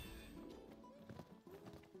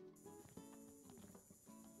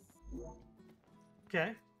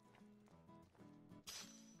 Okay.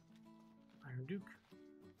 Iron Duke.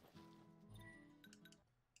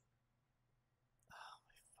 Oh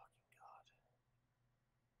my fucking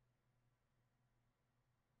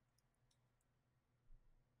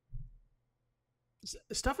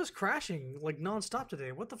god. Stuff is crashing like non-stop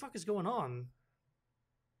today. What the fuck is going on?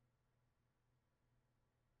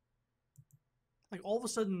 Like all of a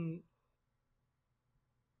sudden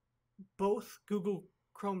both Google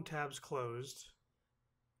Chrome tabs closed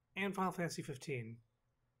and Final Fantasy 15.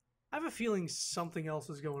 I have a feeling something else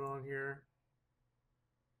is going on here.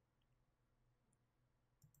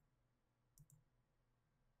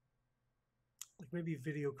 Like maybe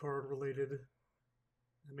video card related.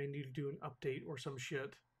 I may need to do an update or some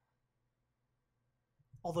shit.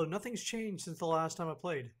 Although nothing's changed since the last time I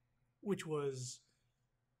played, which was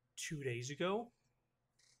 2 days ago.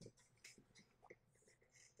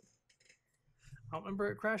 I don't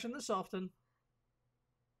remember it crashing this often.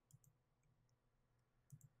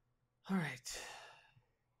 All right.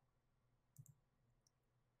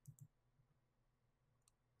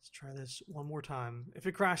 Let's try this one more time. If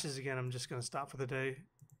it crashes again, I'm just going to stop for the day.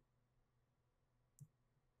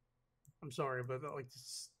 I'm sorry, but like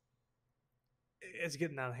it's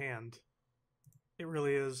getting out of hand. It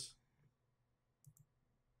really is.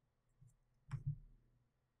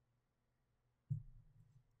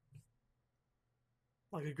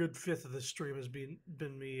 Like a good fifth of this stream has been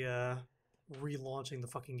me relaunching the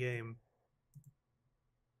fucking game.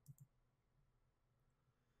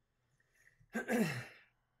 And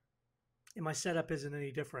my setup isn't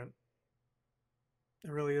any different.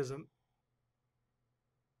 It really isn't.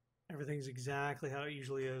 Everything's exactly how it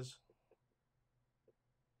usually is.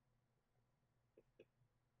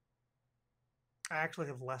 I actually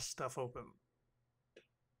have less stuff open.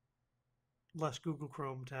 Less Google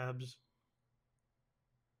Chrome tabs.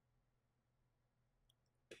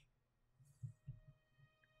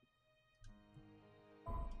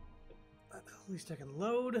 At least I can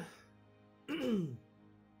load.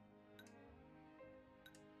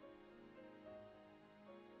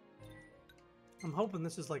 I'm hoping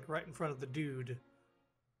this is like right in front of the dude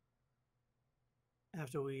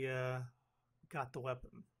after we got the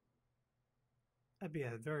weapon. That'd be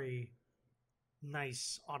a very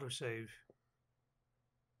nice autosave.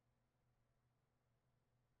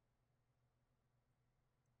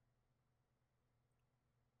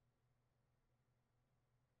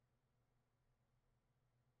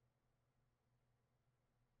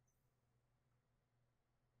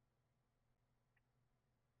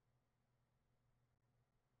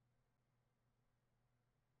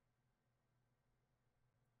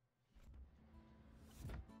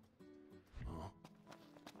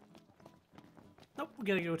 Nope, we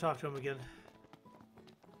gotta go talk to him again.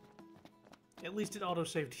 At least it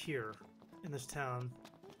auto-saved here, in this town.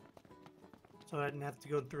 So I didn't have to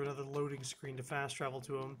go through another loading screen to fast travel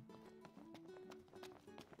to him.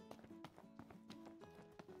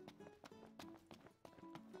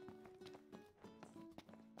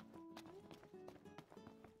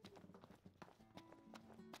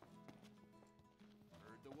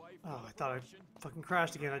 Oh, I thought I fucking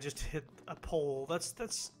crashed again. I just hit a pole.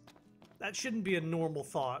 That shouldn't be a normal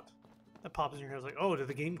thought that pops in your head. It's like, oh, did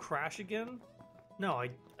the game crash again? No,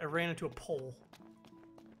 I ran into a pole.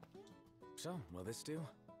 So, will this do?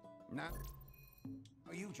 No.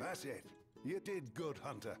 That's it. You did good,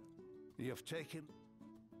 Hunter. You've taken...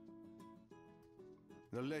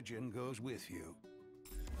 The legend goes with you.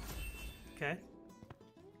 Okay.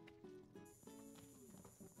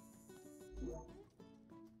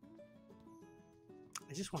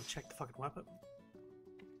 I just want to check the fucking weapon.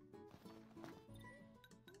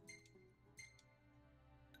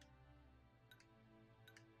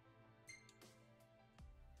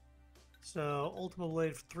 So, Ultima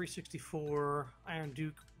Blade for 364, Iron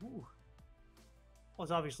Duke. Ooh. Well,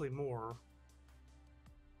 it's obviously more.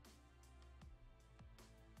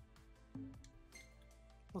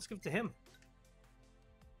 Let's give it to him.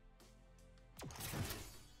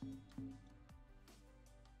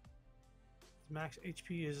 Max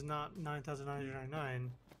HP is not 9,999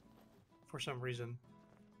 for some reason.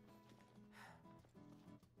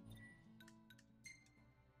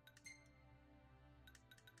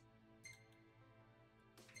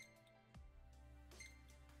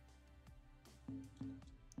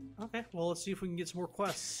 Okay, well, let's see if we can get some more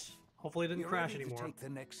quests. Hopefully it didn't crash anymore. To take the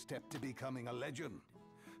next step to becoming a legend.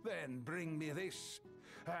 Then bring me this,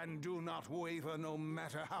 and do not waver no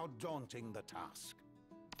matter how daunting the task.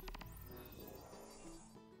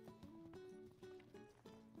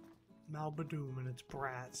 Malbadoom and its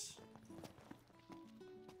brats.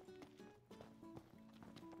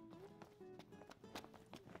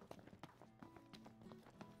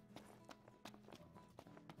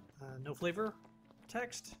 No flavor?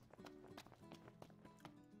 Text?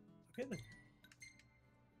 Okay then.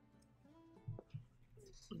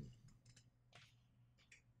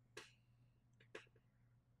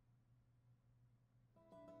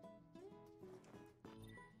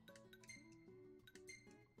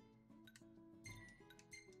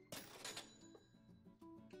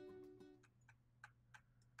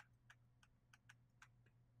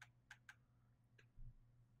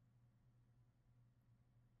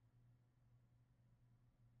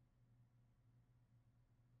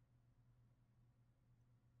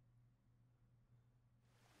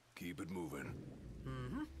 Keep it moving.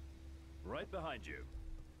 Mm-hmm. Right behind you.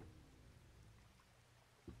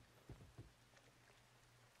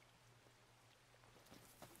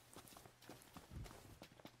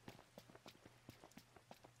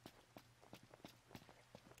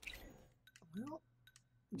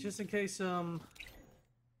 just in case the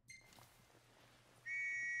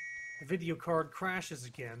video card crashes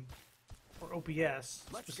again, or OPS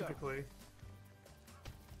specifically.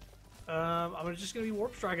 I'm just gonna be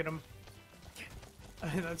warp striking him.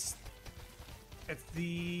 It's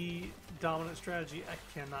the dominant strategy. I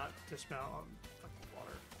cannot dismount on fucking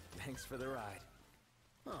water. Thanks for the ride.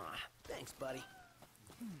 Aw, thanks, buddy.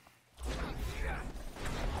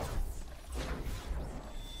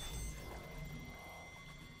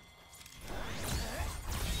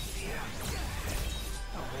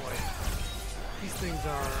 Oh boy. These things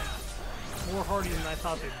are more hardy than I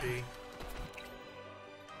thought they'd be.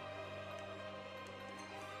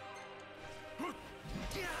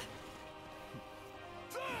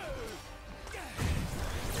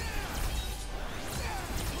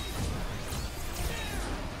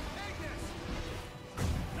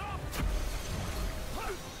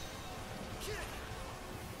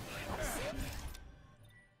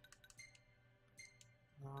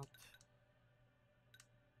 Not.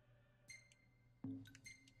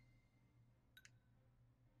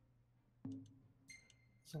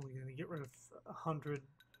 It's only going to get rid of 100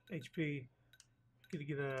 HP. Gonna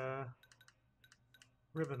get a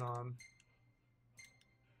ribbon on.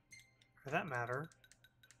 For that matter.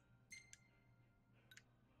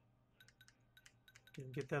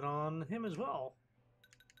 Can get that on him as well.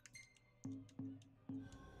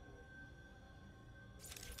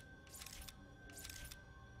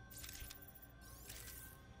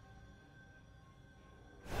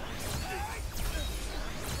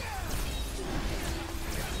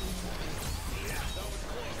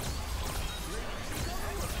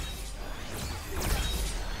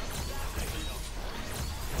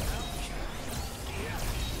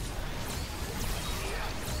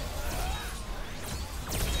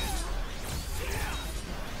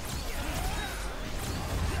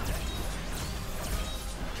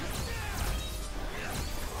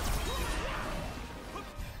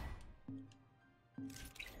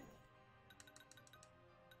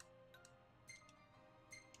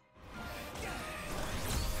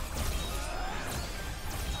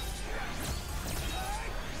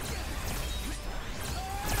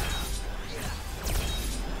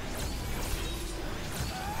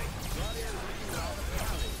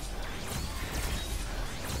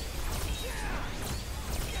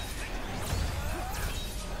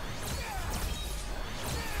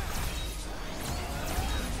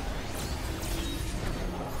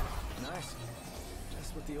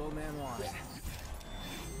 The old man wanted.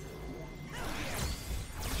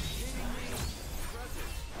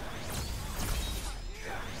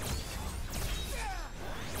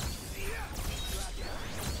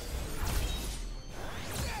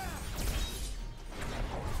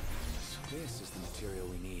 This is the material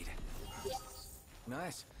we need.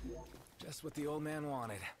 Nice. Just what the old man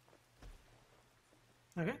wanted.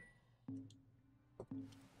 Okay.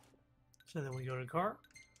 So then we go to the car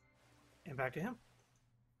and back to him.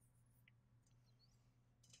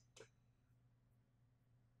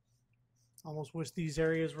 Almost wish these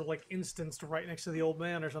areas were like instanced right next to the old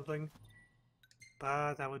man or something.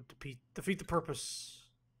 But that would defeat the purpose.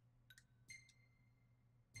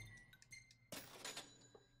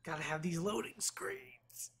 Gotta have these loading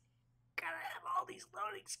screens. Gotta have all these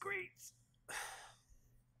loading screens.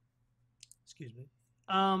 Excuse me.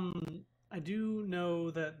 I do know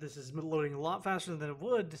that this is loading a lot faster than it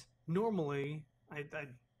would normally. I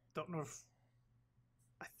don't know if...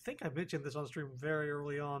 I think I mentioned this on stream very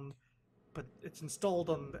early on. But it's installed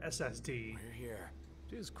on the SSD. We're here.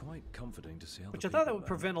 It is quite comforting to see how. Which I thought that would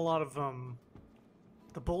prevent a lot of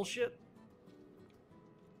the bullshit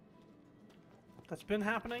that's been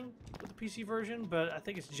happening with the PC version, but I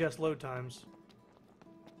think it's just load times.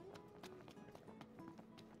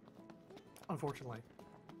 Unfortunately.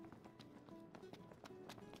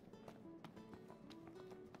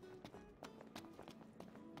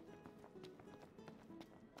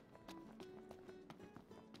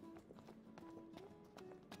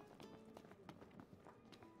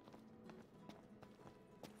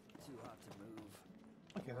 Too hot to move.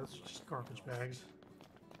 Okay, that's just garbage bags.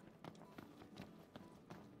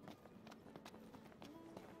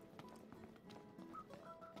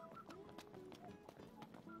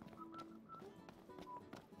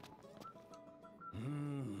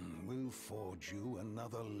 We'll forge you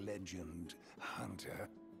another legend, Hunter.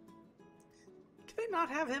 Can they not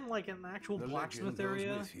have him like in the actual The blacksmith legend goes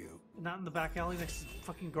area? with you. Not in the back alley next to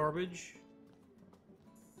fucking garbage?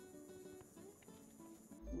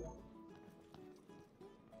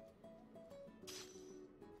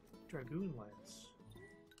 Dragoon lance.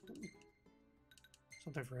 Ooh.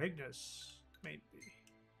 Something for Ignis, maybe.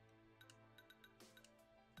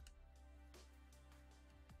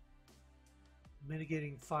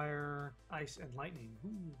 mitigating fire, ice, and lightning.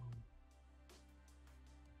 Ooh.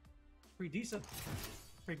 Pretty decent.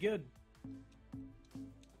 Pretty good.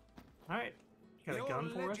 Alright. You got a gun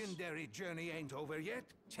for us? Your legendary journey ain't over yet.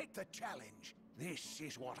 Take the challenge. This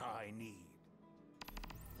is what I need.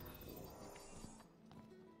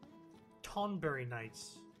 Tonberry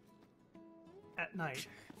Nights. At night.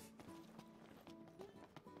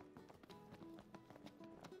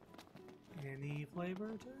 Any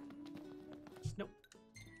flavor to it? Nope.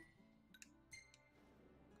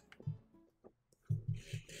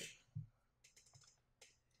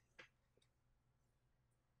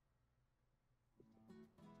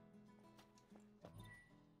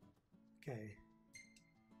 Okay.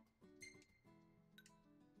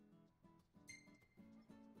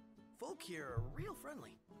 Folk here are real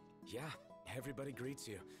friendly. Yeah, everybody greets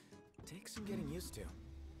you. Takes some getting used to.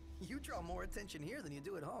 You draw more attention here than you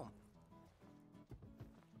do at home.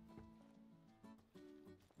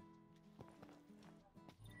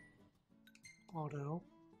 Auto.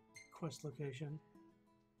 Quest location.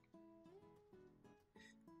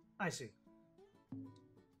 I see.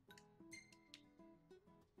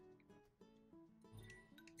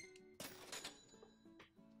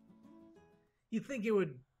 You'd think it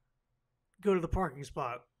would go to the parking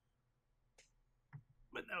spot.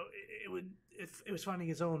 But no, it would. It was finding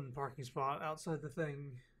its own parking spot outside the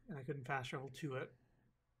thing, and I couldn't fast travel to it.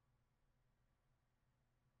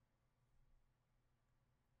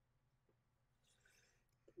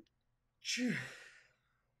 Excuse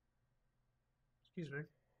me.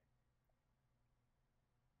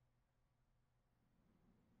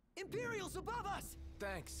 Imperials above us!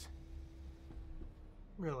 Thanks.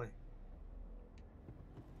 Really?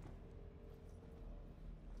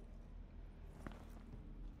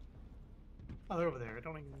 Oh, they're over there. I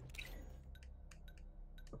don't even...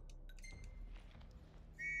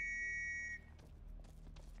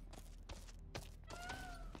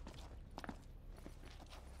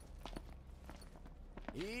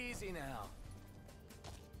 Easy now.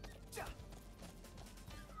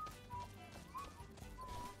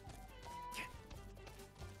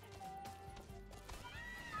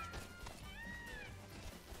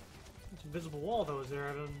 This invisible wall, though, is there?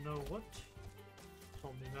 I don't know what.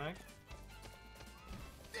 Hold me back.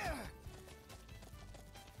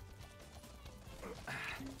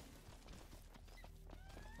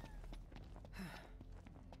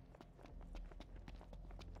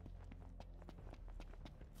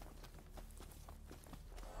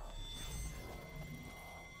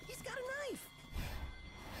 He's got a knife!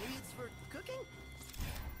 Maybe it's for cooking?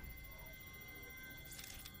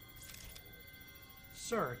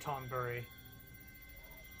 Sir Tonberry.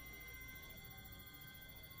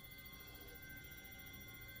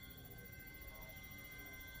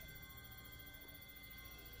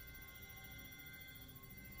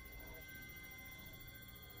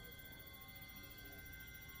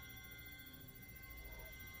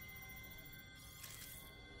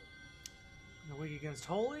 Weak against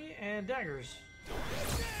holy and daggers.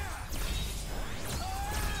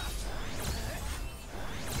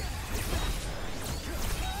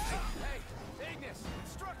 Hey, Ignis,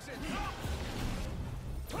 instructions!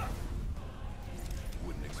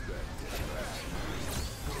 Wouldn't expect it.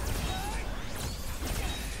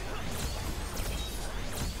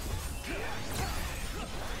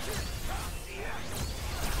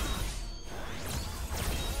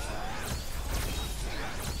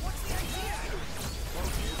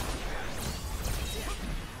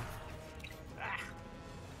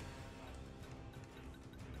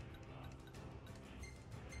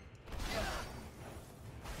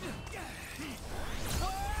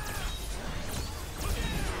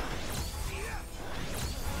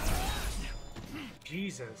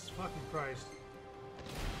 Jesus fucking Christ.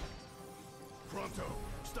 Pronto,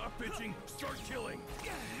 stop bitching, start killing.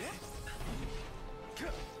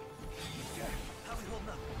 How we holding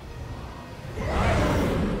up?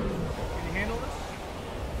 Can you handle this?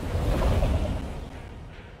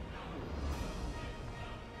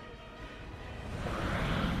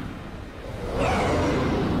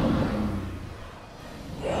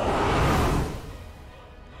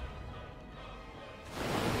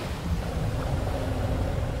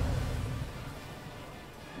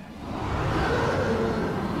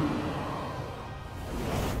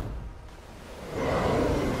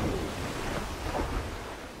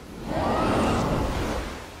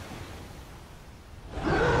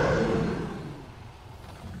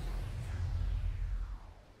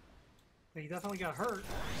 He definitely got hurt.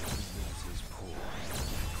 This is poor.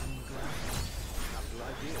 Capital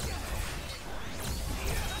idea.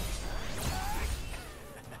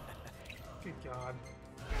 Good God.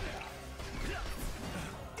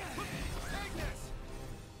 Take this!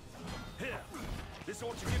 Here, this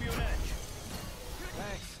ought to give you an edge.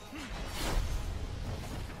 Thanks.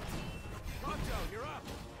 Pronto, you're up!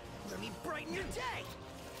 Let me brighten your day!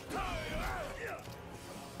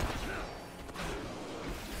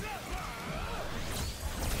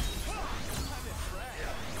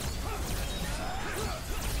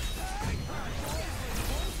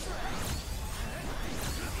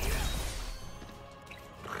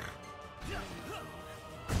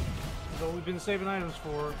 That's all we've been saving items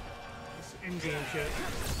for. This in-game shit.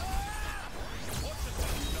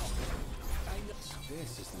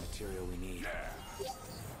 This is the material we need.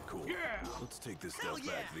 Cool. Let's take this Hell stuff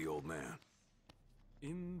back yeah. to the old man.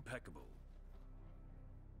 Impeccable.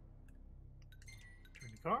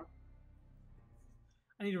 Turn the car.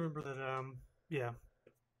 I need to remember that, yeah.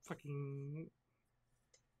 Fucking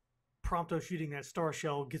Prompto shooting that star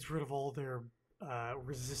shell gets rid of all their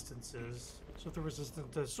resistances. So if they're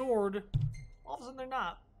resistant to sword, all of a sudden they're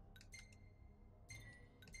not.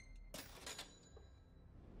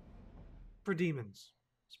 For demons,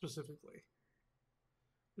 specifically.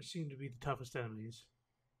 Which seem to be the toughest enemies.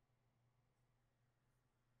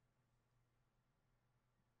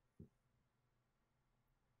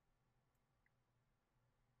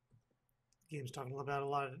 Game's talking about a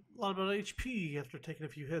lot about HP after taking a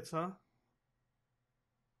few hits, huh?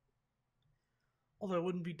 Although I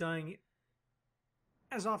wouldn't be dying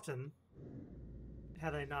as often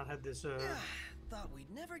had I not had this Thought we'd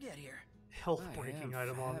never get here. health I breaking am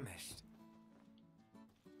item on. famished.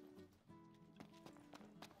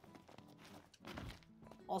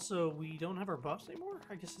 Also, we don't have our buffs anymore?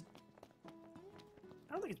 I guess I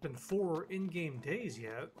don't think it's been 4 in-game days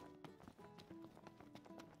yet.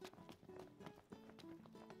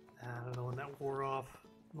 I don't know when that wore off.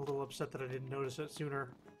 I'm a little upset that I didn't notice it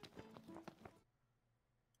sooner.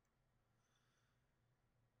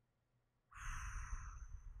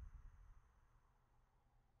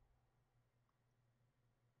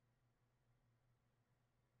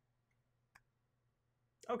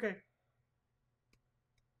 Okay.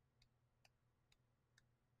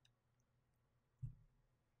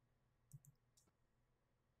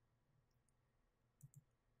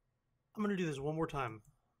 I'm gonna do this one more time.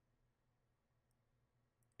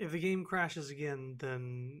 If the game crashes again,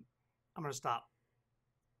 then I'm gonna stop.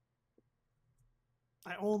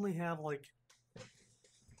 I only have like...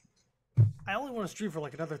 I only want to stream for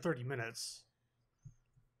like another 30 minutes.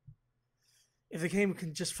 If the game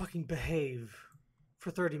can just fucking behave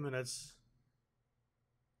for 30 minutes.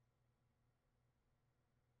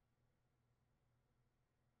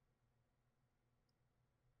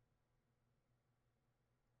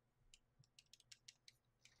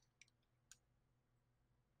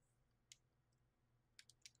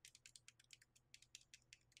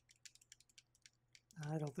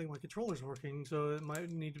 I don't think my controller's working, so it might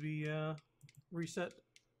need to be reset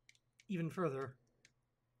even further.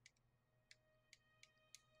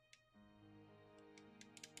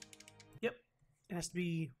 Yep, it has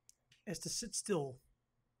to sit still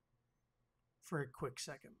for a quick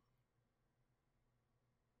second.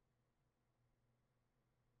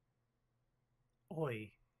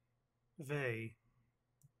 Oi, vey.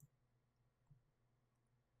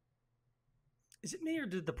 Is it me or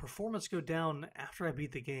did the performance go down after I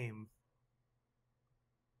beat the game?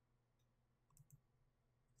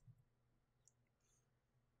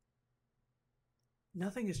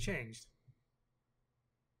 Nothing has changed.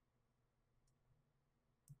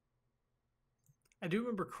 I do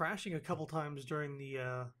remember crashing a couple times during the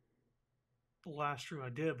last stream I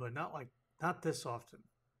did, but not this often.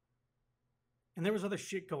 And there was other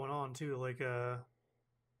shit going on too, like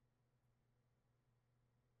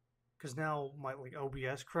because now my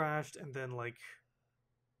OBS crashed, and then like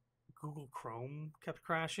Google Chrome kept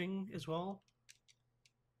crashing as well.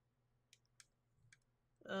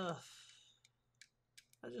 I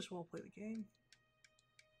just want to play the game.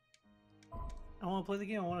 I want to play the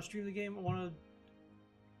game. I want to stream the game. I want to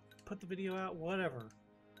put the video out. Whatever.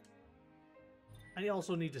 I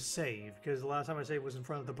also need to save, because the last time I saved was in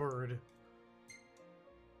front of the bird.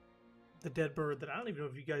 The dead bird that I don't even know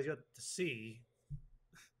if you guys got to see.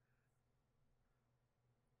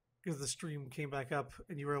 Because the stream came back up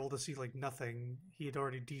and you were able to see like nothing. He had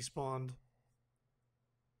already despawned.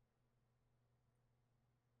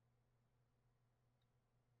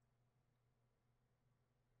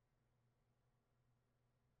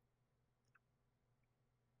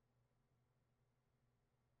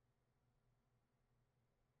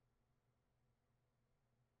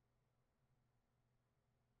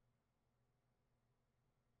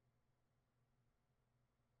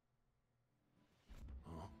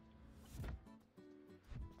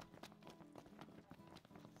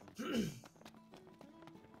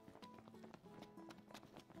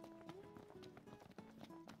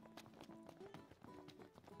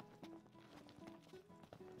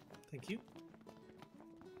 Thank you.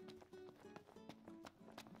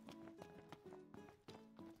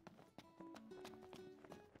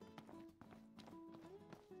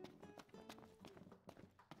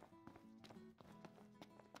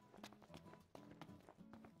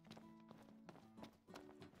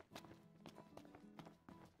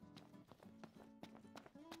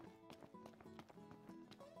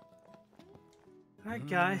 Alright,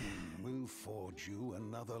 guy. We'll forge you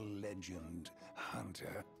another legend,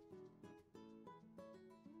 Hunter.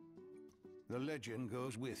 The legend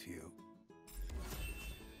goes with you.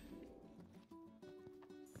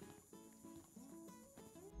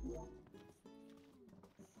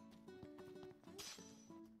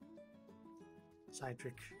 Side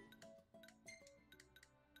trick.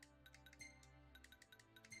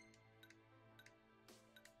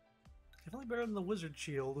 Definitely better than the wizard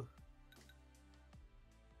shield.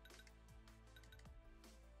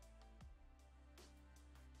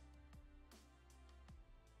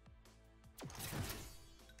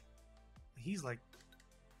 He's like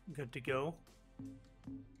good to go.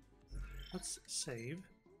 Let's save.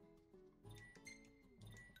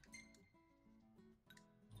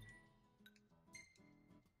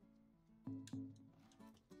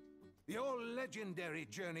 Your legendary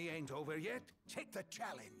journey ain't over yet. Take the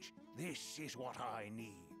challenge. This is what I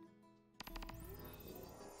need.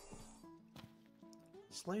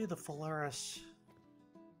 Slay the Phalaris.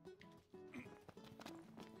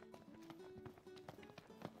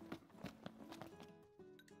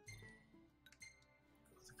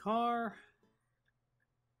 The car.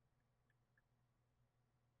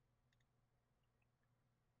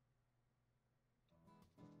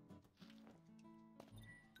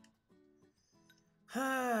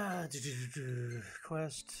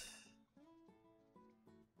 Quest.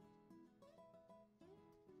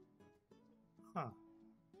 Huh.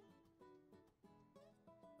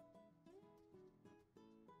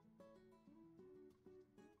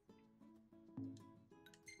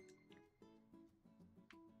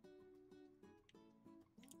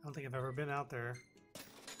 I don't think I've ever been out there.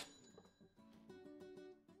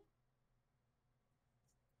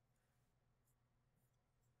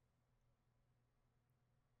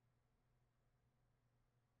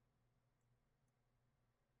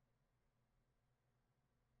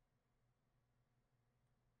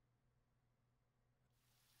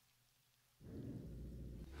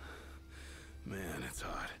 Man, it's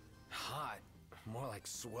hot. Hot. More like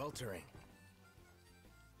sweltering.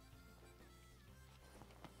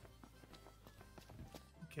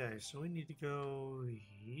 Okay, so we need to go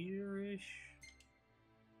here-ish.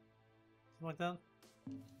 Something like that.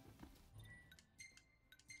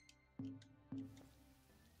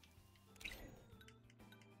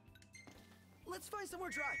 Let's find somewhere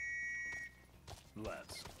dry.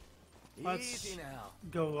 Let's Easy now.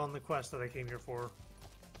 go on the quest that I came here for.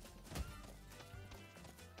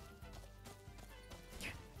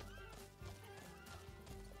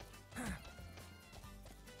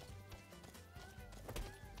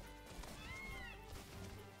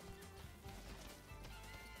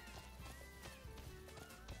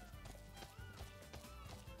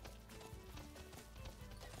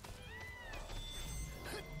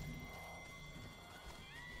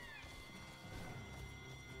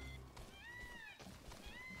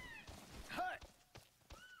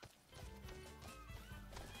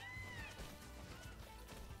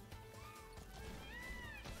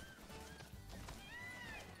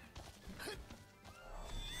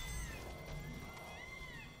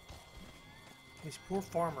 These poor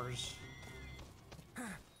farmers.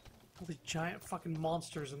 All these giant fucking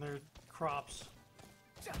monsters in their crops.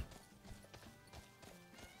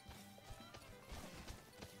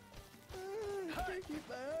 Can't keep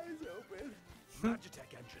my eyes open.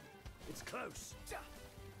 Magitech engine. It's close.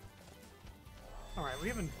 Alright, we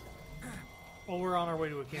haven't... Well, we're on our way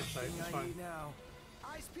to a campsite. It's I fine. need now.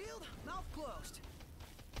 Eyes peeled, mouth closed.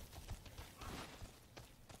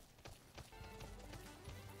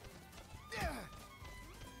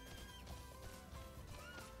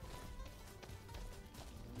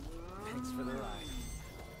 Thanks for the ride.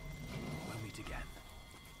 We'll meet again.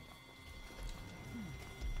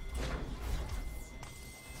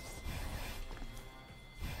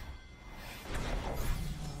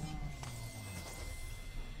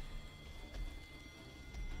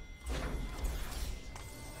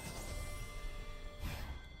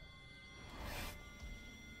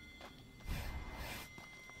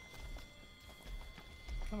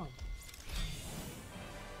 Come on.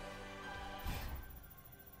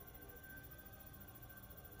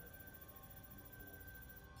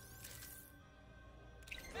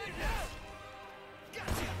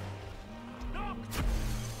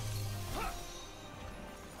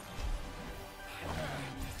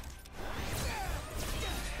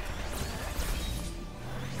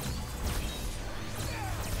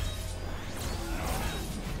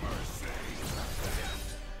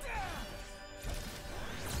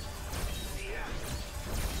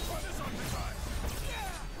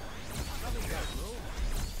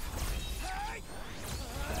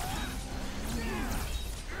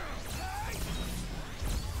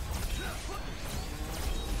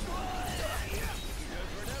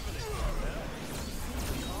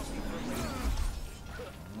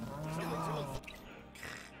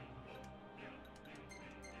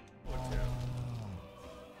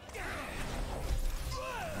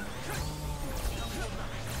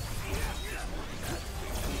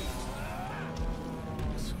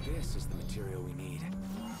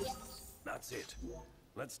 That's it.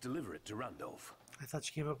 Let's deliver it to Randolph. I thought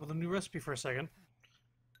you came up with a new recipe for a second.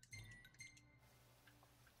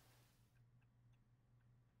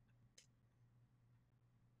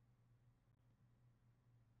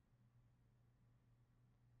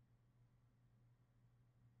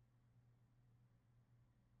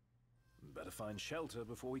 Better find shelter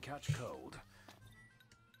before we catch cold.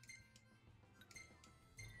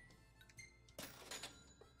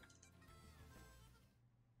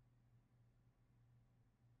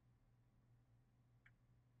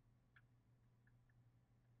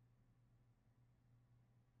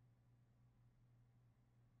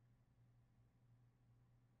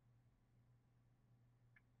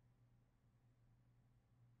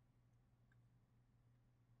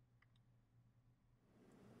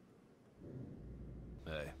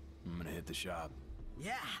 Hey, I'm gonna hit the shop.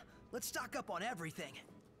 Yeah, let's stock up on everything.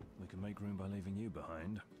 We can make room by leaving you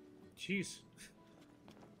behind. Jeez.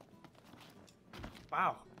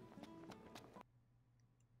 Wow.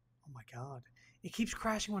 Oh my god. It keeps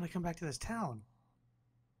crashing when I come back to this town.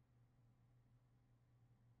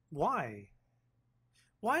 Why?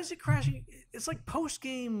 Why is it crashing? It's like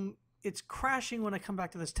post-game, it's crashing when I come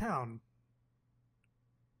back to this town.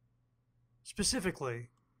 Specifically.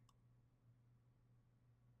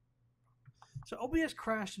 So OBS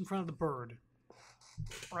crashed in front of the bird,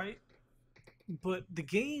 right? But the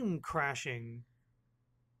game crashing,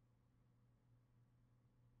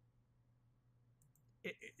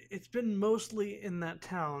 it's been mostly in that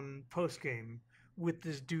town post-game with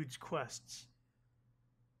this dude's quests.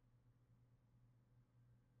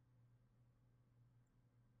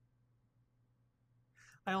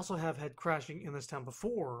 I also have had crashing in this town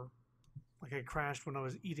before. Like I crashed when I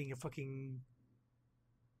was eating a fucking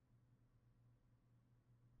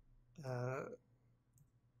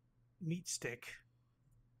meat stick.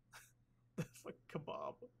 The fuck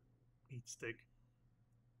kebab meat stick.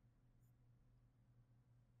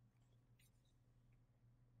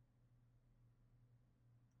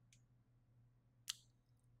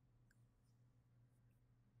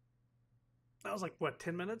 That was like what,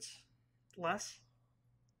 10 minutes? Less?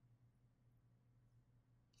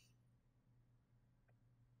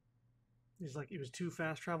 He's like, it was 2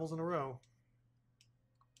 fast travels in a row.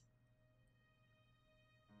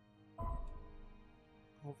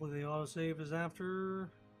 Hopefully the autosave is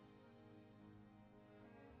after.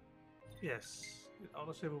 Yes.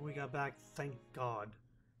 Autosave when we got back, thank God.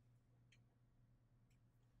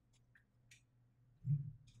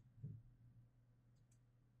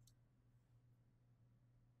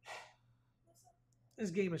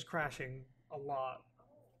 This game is crashing a lot.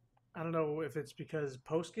 I don't know if it's because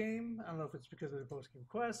post-game, I don't know if it's because of the post-game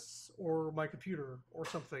quests, or my computer, or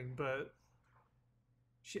something, but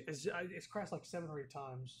shit, it's crashed like 7 or 8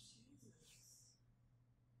 times.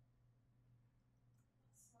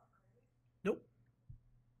 Nope.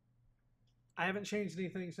 I haven't changed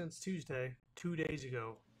anything since Tuesday, 2 days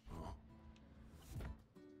ago.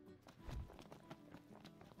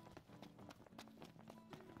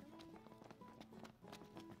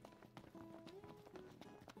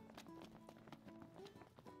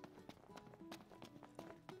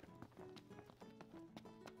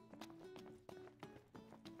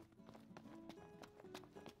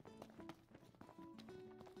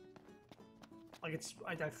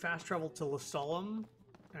 Like I fast traveled to Lasalem,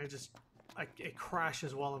 and it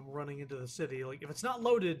crashes while I'm running into the city. Like if it's not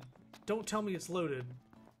loaded, don't tell me it's loaded.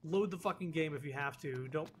 Load the fucking game if you have to.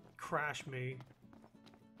 Don't crash me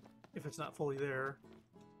if it's not fully there.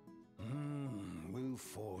 We'll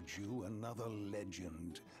forge you another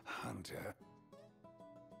legend, Hunter.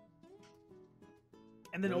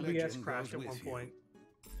 And then The OBS legend crashed goes at one with you. point.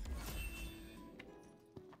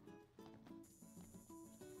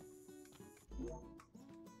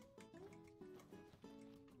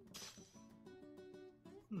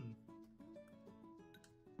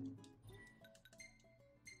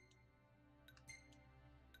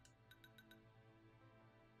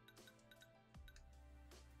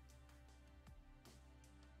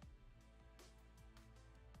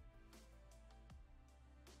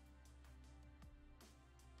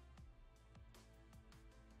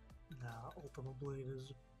 Nah, Ultimate Blade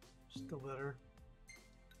is still better.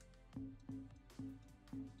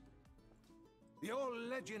 Your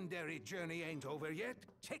legendary journey ain't over yet.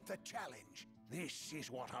 Take the challenge. This is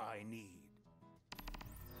what I need.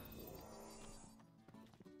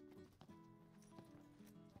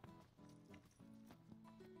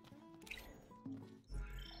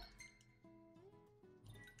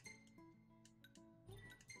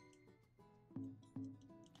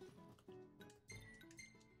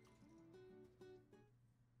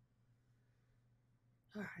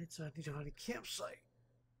 Alright, so I need to find a campsite.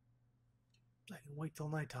 I can wait till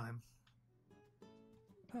nighttime.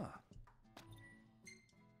 Huh.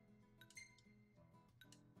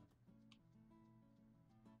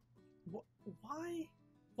 Why?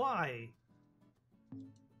 Why?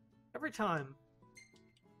 Every time.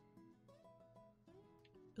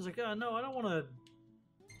 It's like, no, I don't want to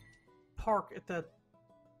park at that.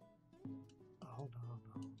 Oh, hold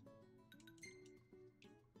on.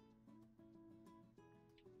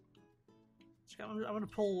 It's like, I'm going to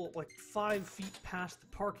pull like 5 feet past the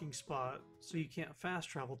parking spot so you can't fast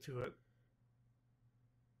travel to it.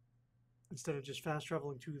 Instead of just fast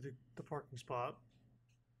traveling to the parking spot.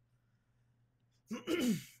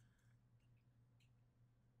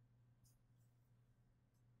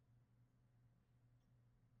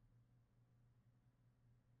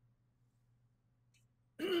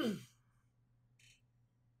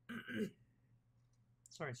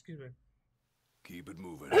 Sorry, excuse me. Keep it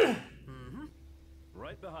moving. Mm-hmm.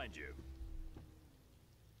 Right behind you.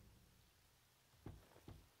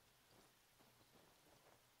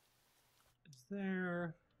 Is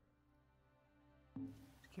there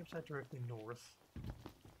campsite directly north?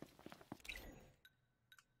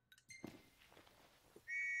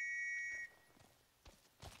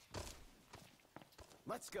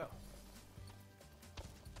 Let's go.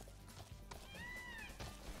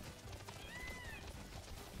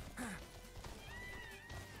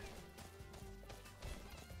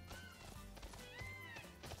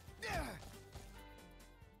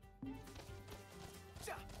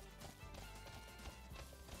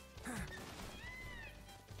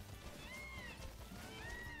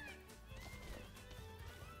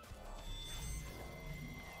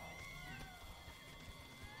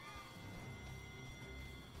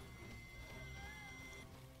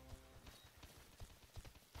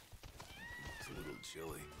 It's a little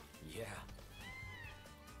chilly. Yeah.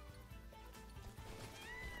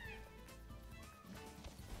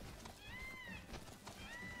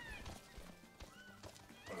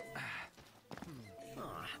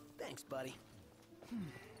 Thanks, buddy.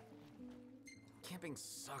 Camping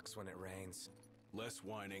sucks when it rains. Less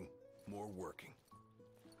whining, more working.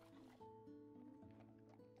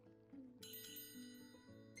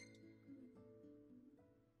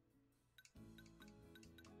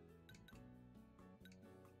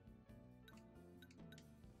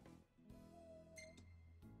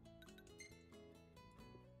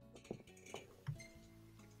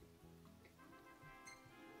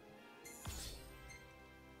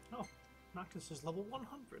 Oh, Noctis is level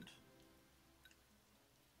 100.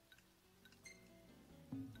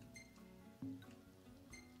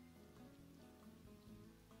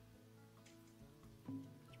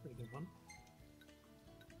 That's a pretty good one.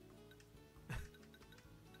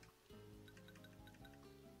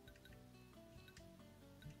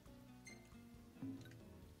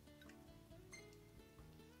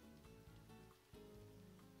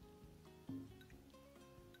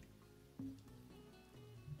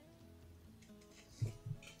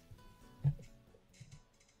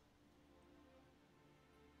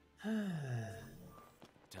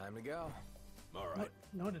 Time to go. All right.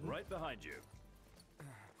 No, it didn't. Right behind you.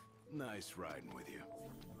 Nice riding with you.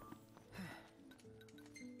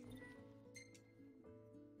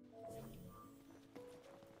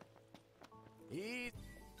 Easy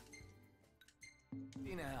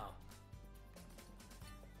now.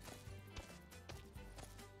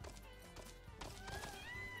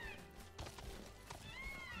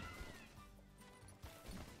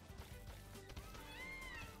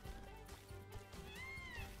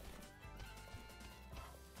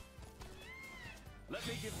 Let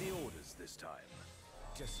me give the orders this time.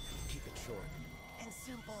 Just keep it short. And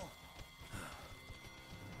simple.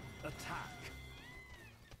 Attack.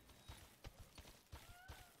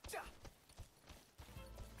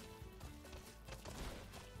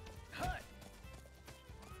 Hut!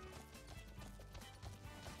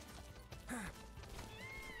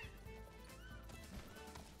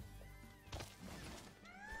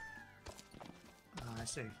 I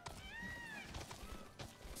see.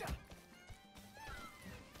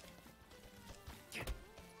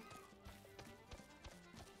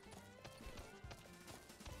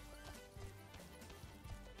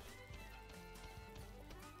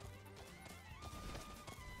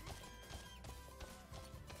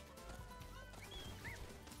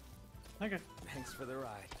 Okay. Thanks for the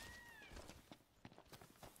ride.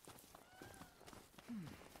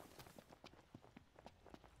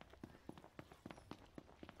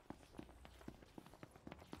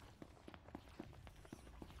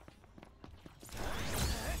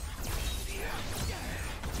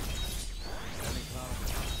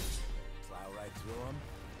 Plow right through them.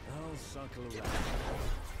 I'll suckle around. You're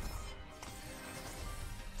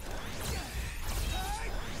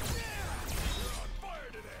on fire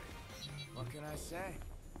today! What can I say?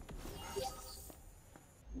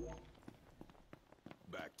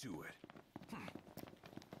 Back to it.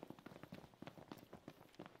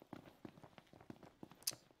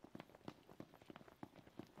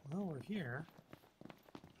 Well, we're here.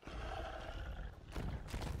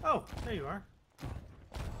 Oh, there you are.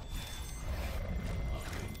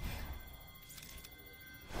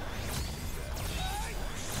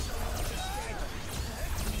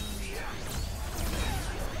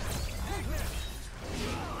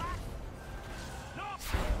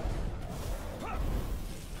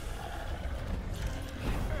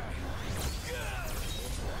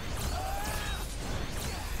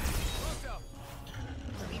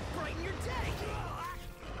 Let me brighten your day!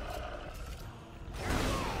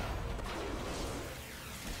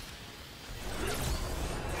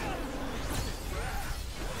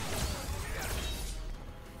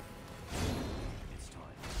 It's time.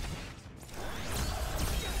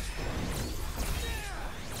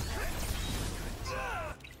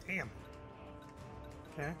 Damn.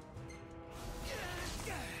 Okay.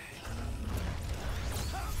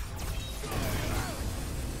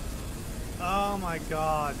 Oh my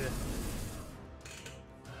god.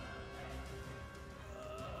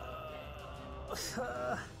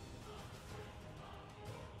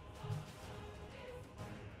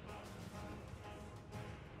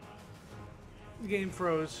 The game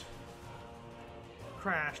froze.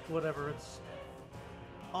 Crashed, whatever, it's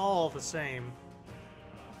all the same.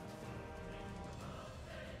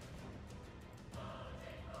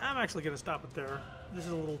 I'm actually going to stop it there. This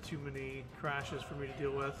is a little too many crashes for me to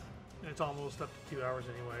deal with. And it's almost up to 2 hours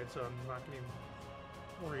anyway, so I'm not going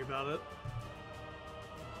to worry about it.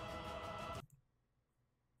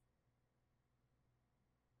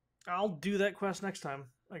 I'll do that quest next time,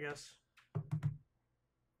 I guess.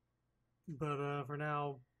 But for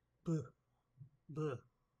now, bleh, bleh.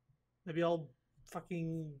 Maybe I'll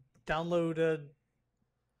fucking download a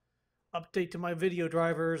update to my video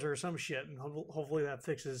drivers or some shit, and hopefully that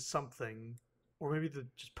fixes something. Or maybe the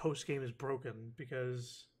just post game is broken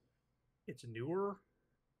because it's newer.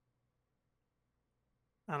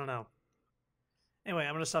 I don't know. Anyway,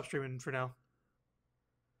 I'm gonna stop streaming for now.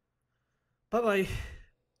 Bye bye.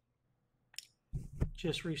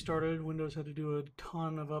 Just restarted. Windows had to do a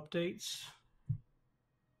ton of updates.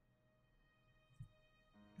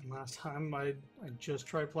 And last time I just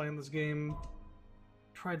tried playing this game.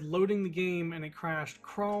 Tried loading the game and it crashed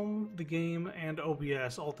Chrome, the game, and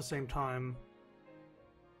OBS all at the same time.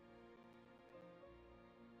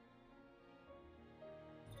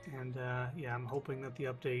 And yeah, I'm hoping that the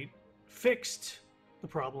update fixed the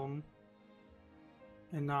problem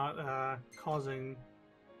and not causing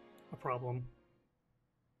a problem.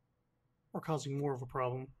 Or causing more of a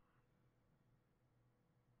problem.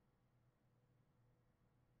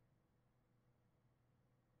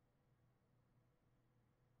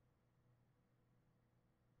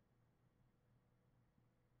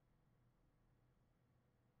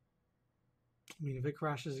 I mean, if it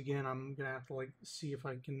crashes again, I'm gonna have to like see if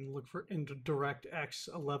I can look for into DirectX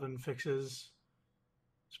 11 fixes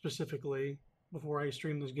specifically before I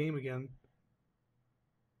stream this game again.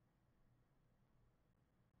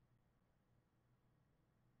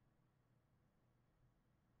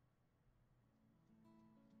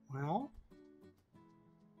 Well,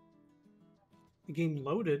 the game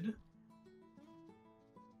loaded.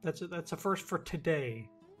 That's a first for today.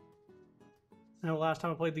 I know last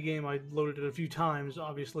time I played the game, I loaded it a few times,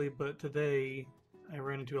 obviously, but today I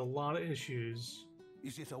ran into a lot of issues.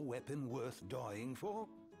 Is it a weapon worth dying for?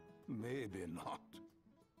 Maybe not.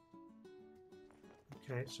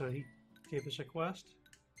 Okay, so he gave us a quest.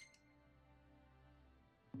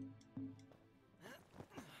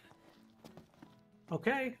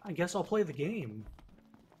 Okay, I guess I'll play the game.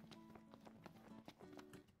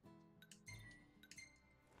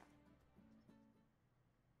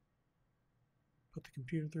 Put the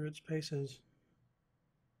computer through its paces.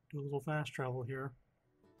 Do a little fast travel here.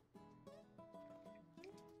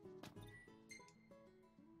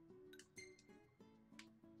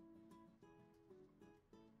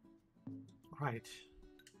 Right.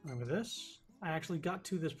 Remember this? I actually got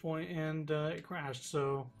to this point and it crashed,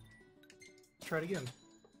 so let's try it again.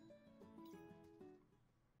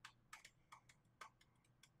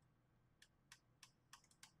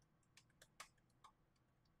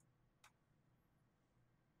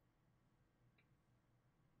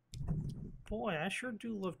 Boy, I sure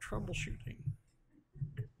do love troubleshooting.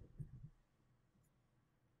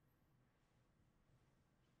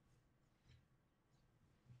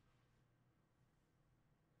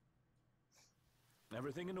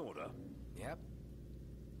 Everything in order? Yep.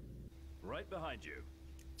 Right behind you.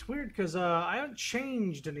 It's weird because I haven't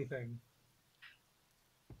changed anything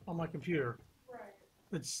on my computer.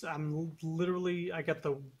 I'm literally, I got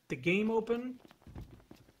the game open,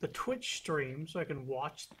 the Twitch stream, so I can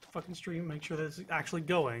watch the fucking stream, make sure that it's actually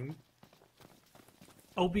going,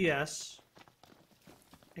 OBS,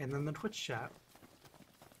 and then the Twitch chat.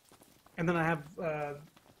 And then I have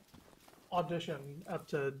Audition up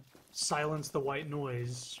to silence the white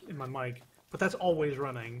noise in my mic, but that's always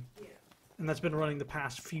running. Yeah. And that's been running the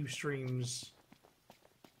past few streams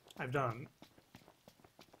I've done.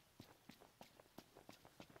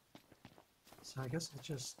 So I guess I'll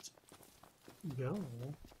just go.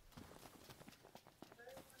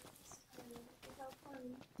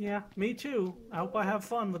 Yeah, me too. I hope I have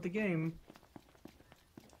fun with the game.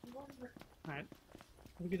 Alright.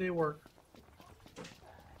 Have a good day at work.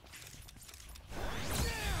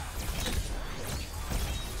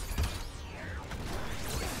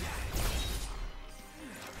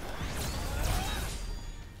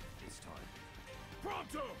 It's time.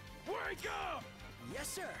 Pronto! Wake up! Yes,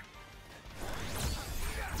 sir.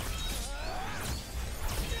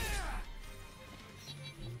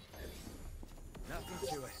 Nothing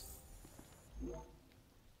to it.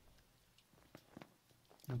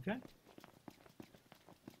 Okay.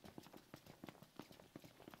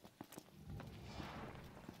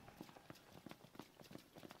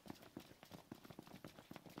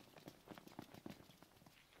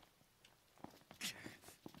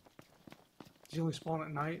 Does he only spawn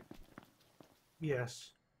at night?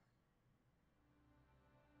 Yes.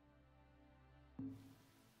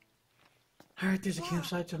 Alright, there's a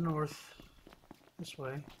campsite to the north. This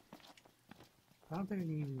way. I don't think I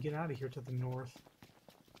can even get out of here to the north.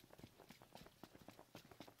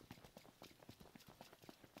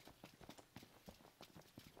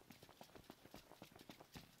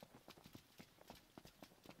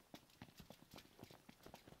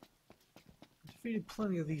 I defeated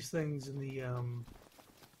plenty of these things in the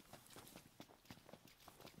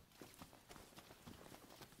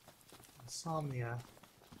Insomnia.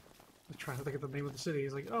 I'm trying to think of the name of the city.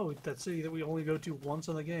 He's like, oh, that city that we only go to once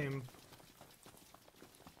in the game.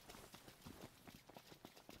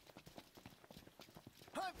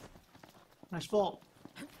 Nice vault.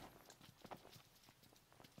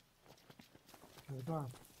 Go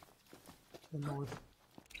to the north.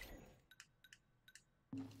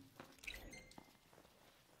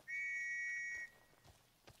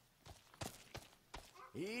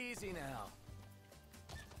 Easy now.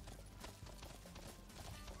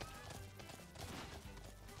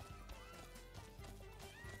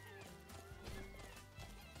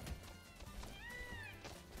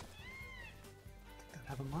 That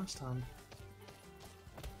happened last time.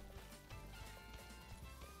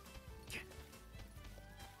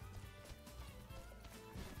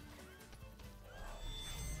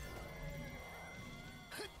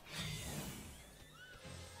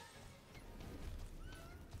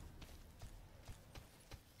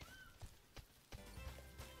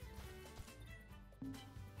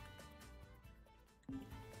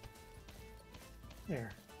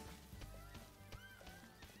 There.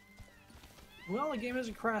 Well, the game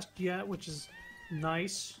hasn't crashed yet, which is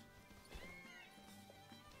nice.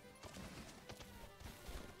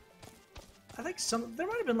 I think there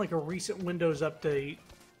might have been like a recent Windows update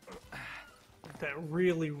that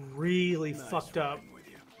really fucked up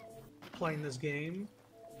playing this game.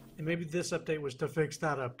 And maybe this update was to fix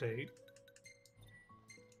that update.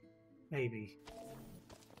 Maybe.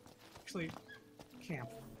 Actually, camp.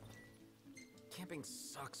 Camping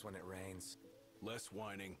sucks when it rains. Less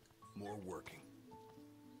whining, more working.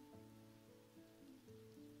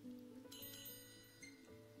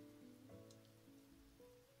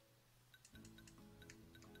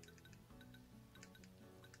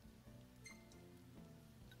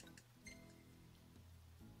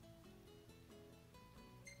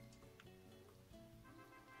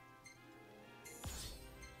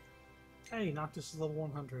 Hey, Noctis is level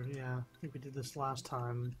 100. Yeah, I think we did this last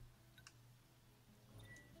time.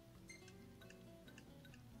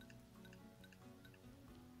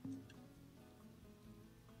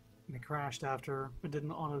 And it crashed after. It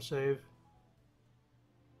didn't autosave.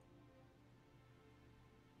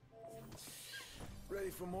 Ready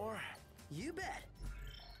for more? You bet.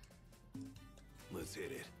 Let's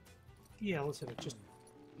hit it. Yeah, let's hit it. Just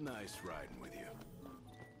Nice riding with you.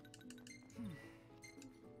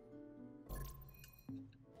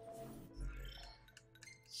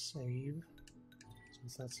 save,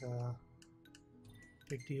 since that's a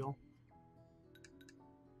big deal.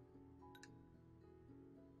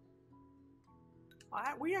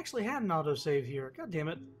 We actually had an autosave here. God damn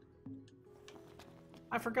it.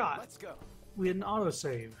 I forgot. Let's go. We had an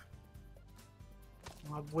autosave.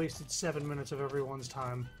 I've wasted 7 minutes of everyone's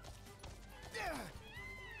time.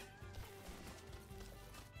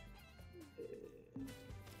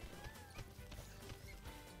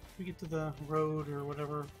 We get to the road or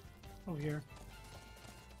whatever over here.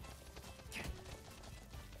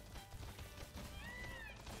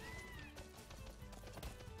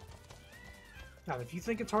 God, if you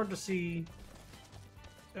think it's hard to see,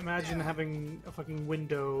 imagine having a fucking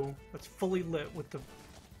window that's fully lit with the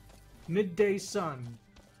midday sun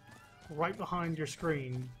right behind your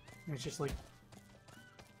screen, and it's just like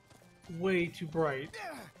way too bright.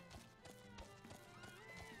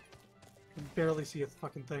 You can barely see a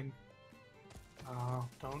fucking thing. Oh,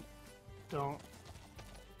 don't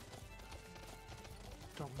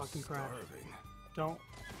fucking crash. Don't.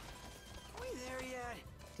 Are we there yet?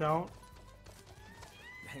 Don't.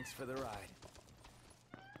 Thanks for the ride.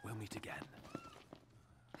 We'll meet again.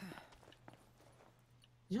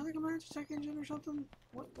 Is there like a Magitech engine or something?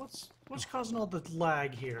 What's causing all the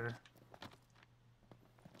lag here?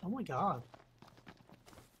 Oh my god.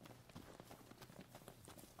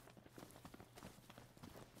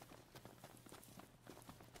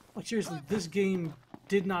 Like seriously, this game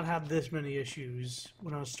did not have this many issues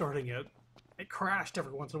when I was starting it. It crashed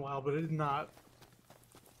every once in a while, but it did not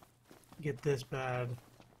get this bad.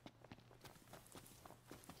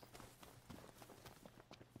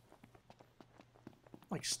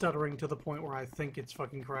 Like stuttering to the point where I think it's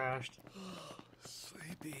fucking crashed.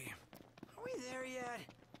 Sleepy. Are we there yet?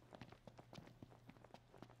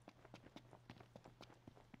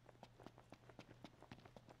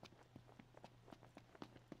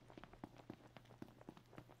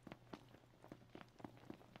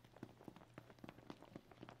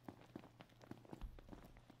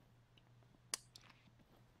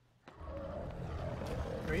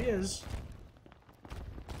 There he is.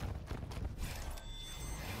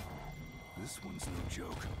 This one's no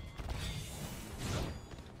joke.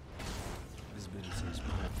 Visibility is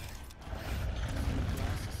poor.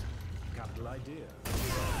 Capital idea.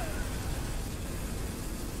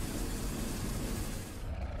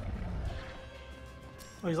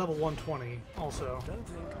 Oh, he's level 120 also. Don't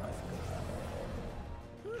think I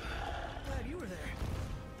forgot. Glad you were there.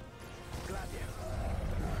 Glad you.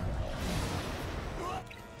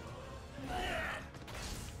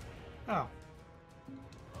 Oh.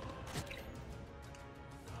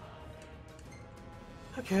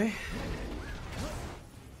 Okay.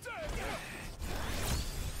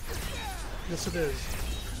 Yes, it is.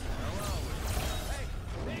 Hey,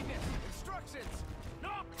 Magnus, instructions.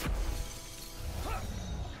 No.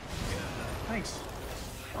 Thanks.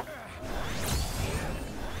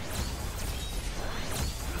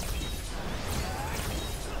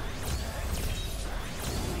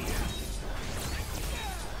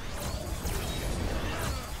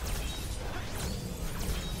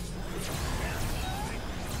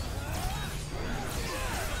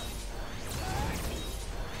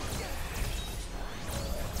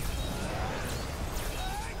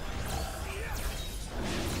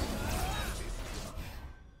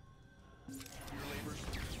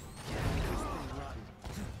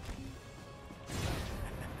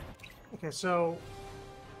 Okay, so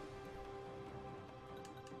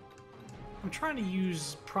I'm trying to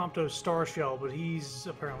use Prompto's Star Shell, but he's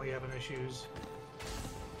apparently having issues.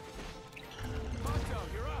 Ponto,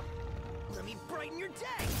 you're up. Let me brighten your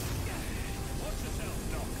day. Watch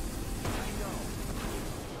yourself, Doc. I know.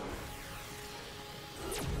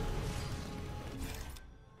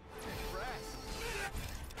 Rest.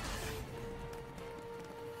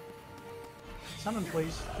 Summon,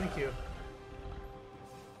 please. Thank you.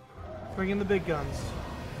 Bring in the big guns.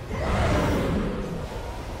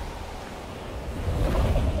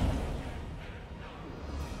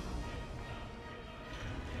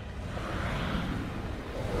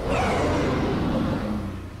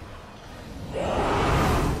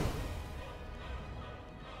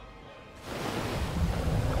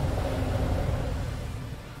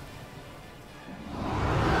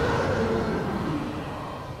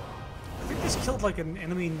 I think this killed like an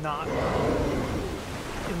enemy not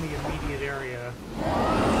in the immediate area.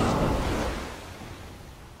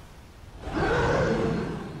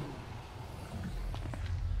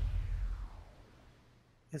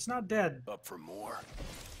 It's not dead. Up for more.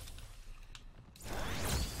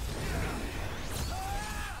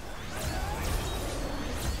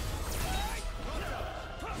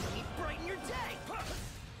 Let me brighten your day.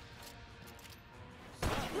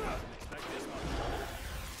 Expect this one.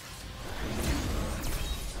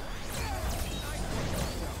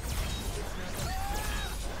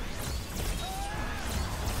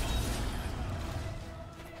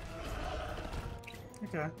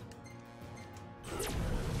 Okay.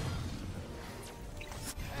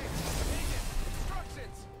 Hey, Agent,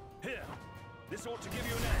 instructions! Here, this ought to give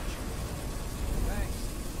you an edge. Thanks.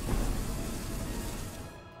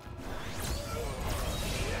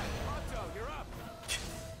 Otto, you're up!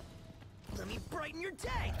 Let me brighten your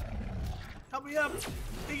day! Help me up!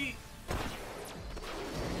 Iggy!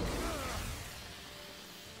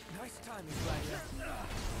 Nice timing, Ryder.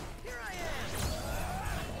 Here I am!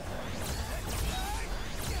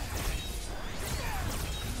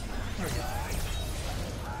 There we go.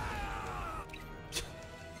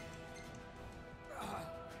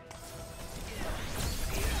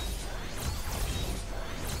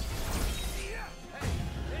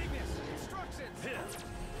 Hey, Ignis, instructions! Here,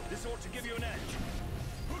 this ought to give you an edge.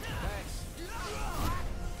 Thanks.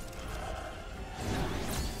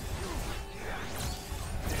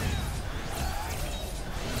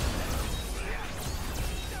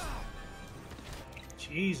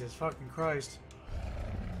 Jesus fucking Christ.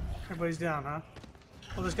 Everybody's down, huh?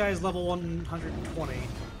 Well, this guy is level 120. Otto,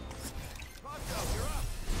 you're up!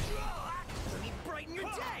 Let me brighten your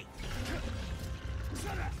day!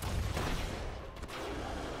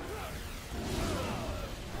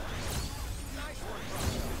 Nice one,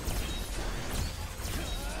 Otto.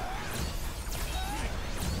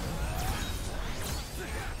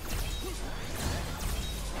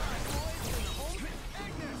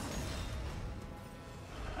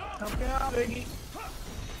 Help me out, Iggy!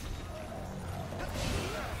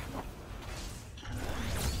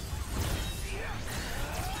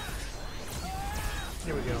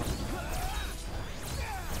 Here we go.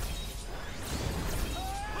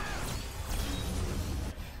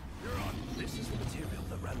 This is the material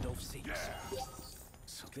that Randolph seeks.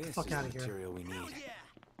 So this Fuck is outta the here. material we need. Yeah!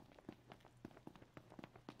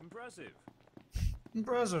 Impressive.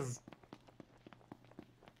 Impressive.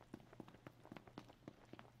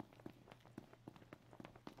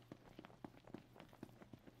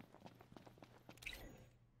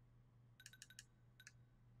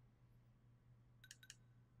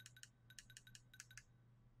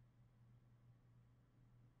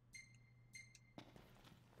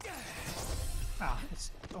 Ah, it's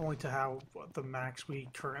only to how what the max we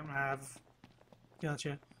currently have.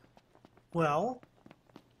 Gotcha. Well,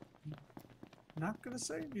 not gonna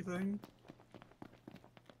say anything.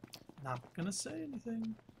 Not gonna say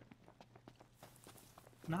anything.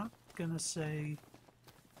 Not gonna say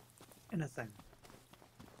anything.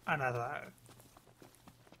 Another.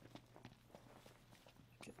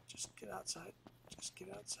 Okay, just get outside. Just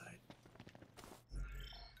get outside.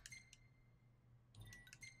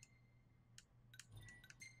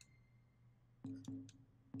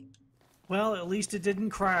 Well, at least it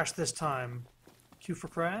didn't crash this time. Q for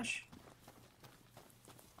crash?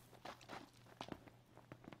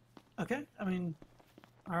 Okay, I mean,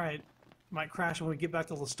 alright. Might crash when we get back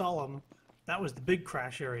to Lestalem. That was the big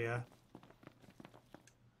crash area.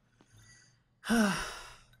 I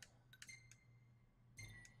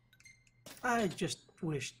just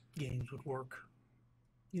wish games would work.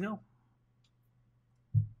 You know?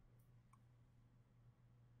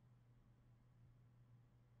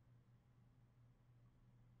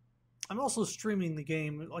 I'm also streaming the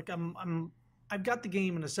game. Like I've got the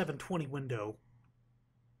game in a 720 window.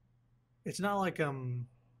 It's not like I'm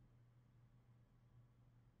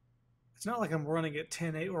running at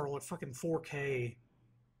 1080 or like fucking 4K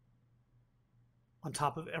on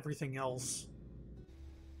top of everything else.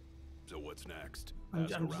 So what's next? I've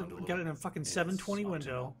got it in a fucking 720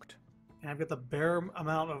 window, and I've got the bare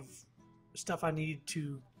amount of stuff I need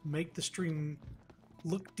to make the stream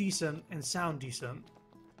look decent and sound decent.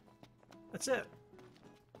 That's it.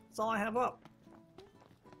 That's all I have up.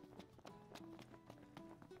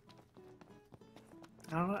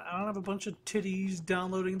 I don't have a bunch of titties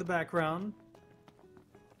downloading in the background.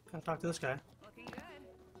 Gotta talk to this guy. Looking good.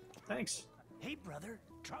 Thanks. Hey, brother,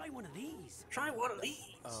 try one of these. Try one of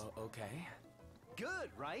these. Oh, okay.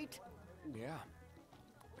 Good, right? Yeah.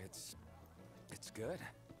 It's good.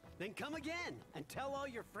 Then come again and tell all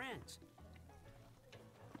your friends.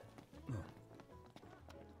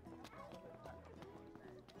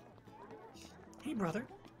 Hey, brother.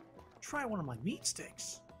 Try one of my meat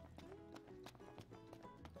sticks.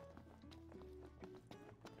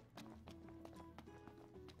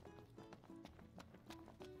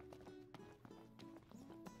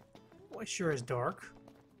 Boy, sure is dark.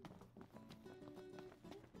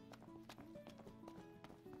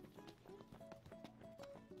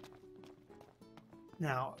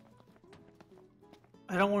 Now,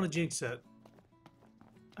 I don't want to jinx it.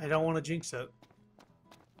 I don't want to jinx it.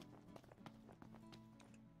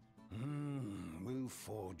 We'll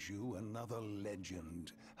forge you another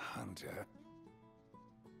legend, Hunter.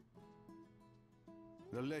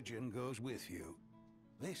 The legend goes with you.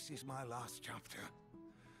 This is my last chapter.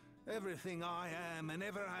 Everything I am and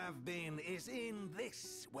ever have been is in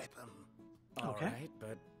this weapon. All right,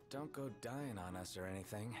 but don't go dying on us or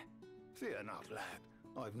anything. Fear not, lad.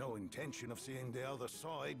 I've no intention of seeing the other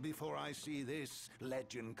side before I see this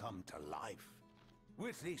legend come to life.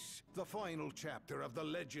 With this, the final chapter of the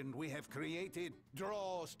legend we have created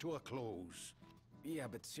draws to a close. Yeah,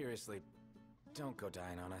 but seriously, don't go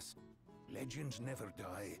dying on us. Legends never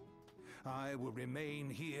die. I will remain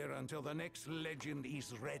here until the next legend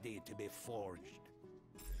is ready to be forged.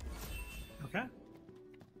 Okay.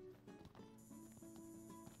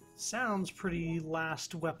 Sounds pretty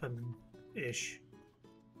last weapon-ish.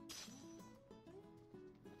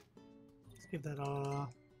 Let's give that to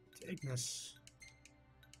Ignis.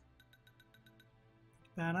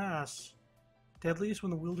 Badass. Deadliest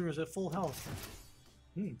when the wielder is at full health.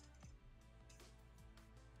 Hmm.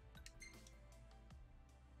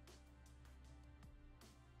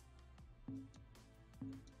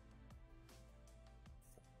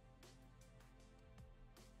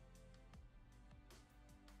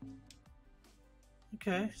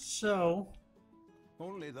 Okay, so...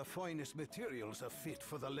 Only the finest materials are fit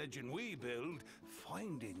for the legend we build.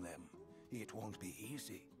 Finding them, it won't be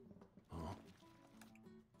easy. Huh?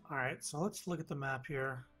 Alright, so let's look at the map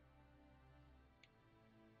here.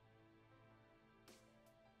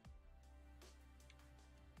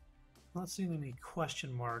 Not seeing any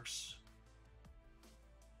question marks.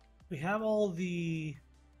 We have all the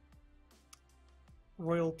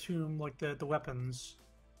Royal Tomb, like the weapons.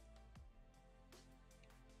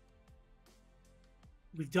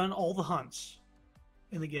 We've done all the hunts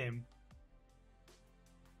in the game.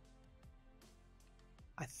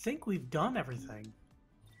 I think we've done everything.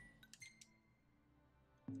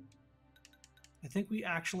 I think we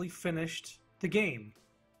actually finished the game.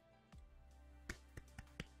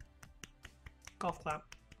 Golf clap.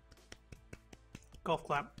 Golf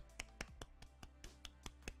clap.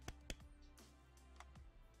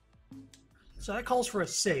 So that calls for a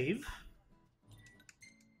save.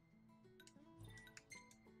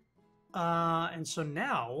 And so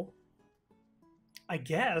now, I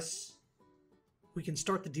guess, we can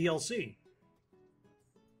start the DLC.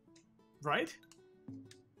 Right?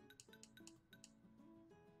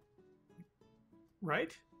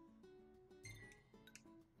 Right?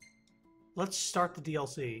 Let's start the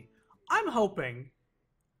DLC. I'm hoping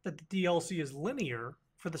that the DLC is linear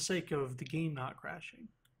for the sake of the game not crashing.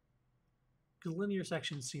 Because linear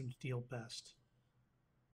sections seem to deal best.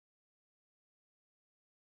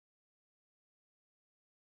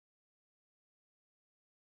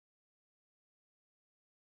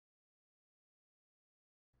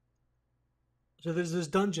 So there's this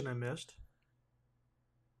dungeon I missed.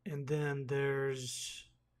 And then there's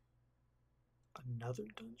another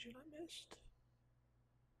dungeon I missed.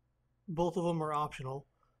 Both of them are optional.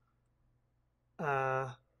 And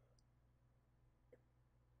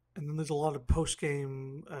then there's a lot of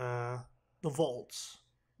post-game, the vaults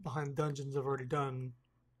behind dungeons I've already done.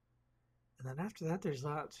 And then after that, there's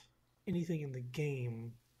not anything in the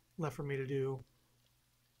game left for me to do.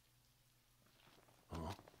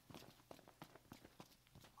 Huh?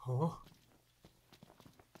 Huh?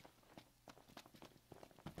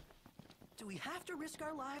 Do we have to risk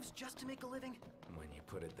our lives just to make a living? When you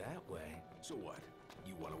put it that way. So what?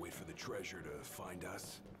 You want to wait for the treasure to find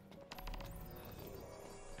us?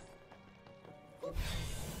 Fight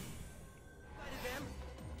again?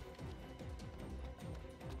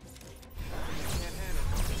 Can't handle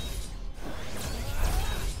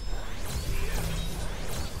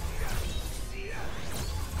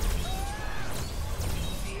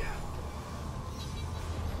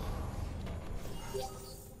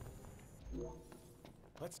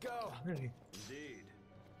Let's go. Really? Indeed.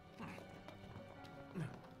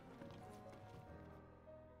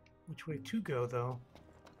 Which way to go, though?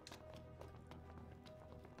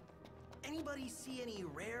 Anybody see any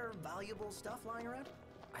rare, valuable stuff lying around?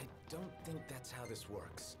 I don't think that's how this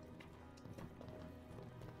works.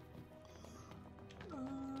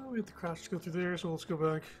 We have the crouch to go through there, so let's go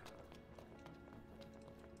back.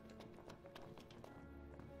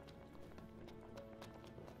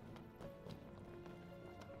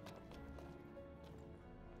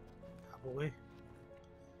 Probably.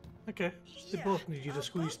 Okay, they Yeah, both need you to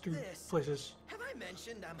squeeze about through this. places. Have I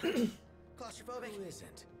mentioned I'm claustrophobic? Who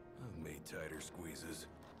isn't? I've made tighter squeezes.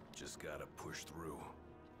 Just gotta push through.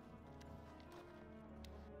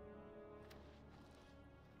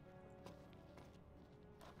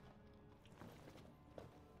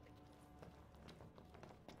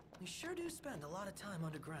 You sure do spend a lot of time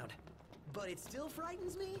underground. But it still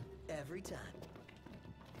frightens me every time.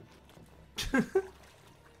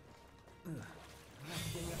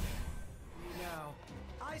 Now,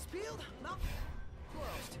 eyes peeled, mouth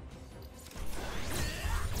closed.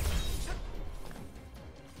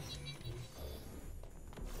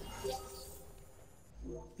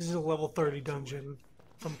 This is a level 30 dungeon.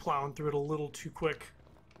 I'm plowing through it a little too quick.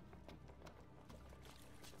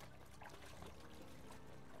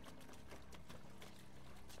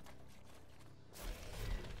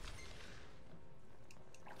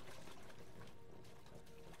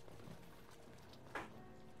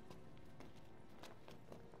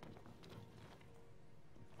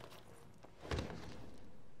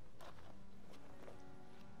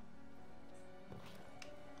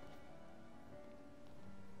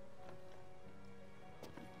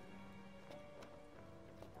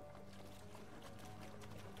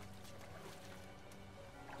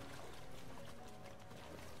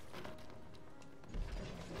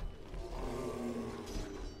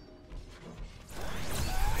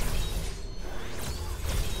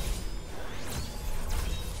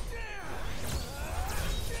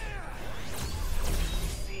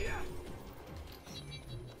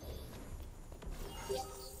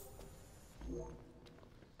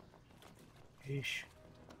 Yeesh.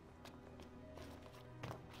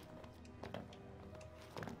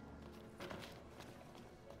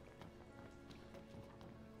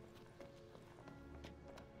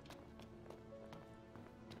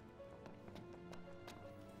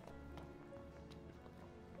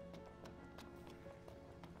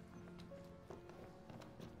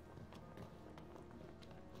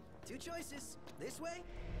 Two choices. This way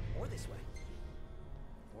or this way.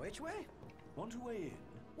 Which way? Want to weigh in?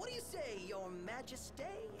 What do you say, Your Majesty?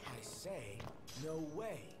 I say, no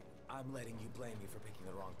way. I'm letting you blame me for picking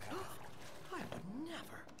the wrong path. I would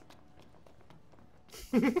never.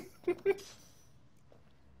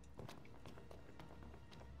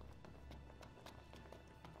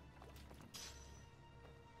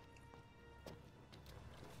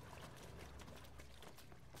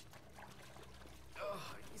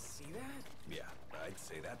 Oh, you see that? Yeah, I'd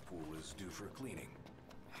say that pool is due for cleaning.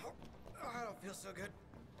 Oh, I don't feel so good.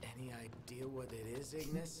 Any idea what it is,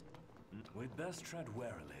 Ignis? We'd best tread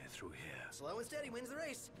warily through here. Slow and steady wins the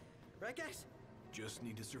race. Right, guys? Just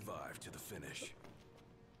need to survive to the finish.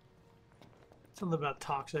 Something about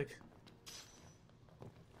toxic.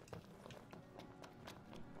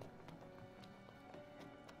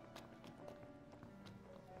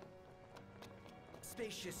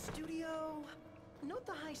 Spacious studio. Note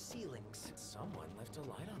the high ceilings. Someone left a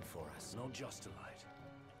light on for us. Not just a light.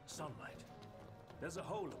 Sunlight. There's a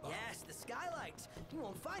hole above. Yes, the skylight. You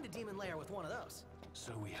won't find a demon lair with one of those.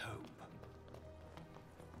 So we hope.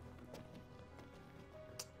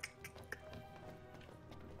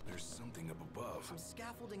 There's something up above. Some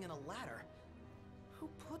scaffolding and a ladder. Who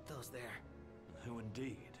put those there? Who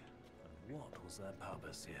indeed? And what was their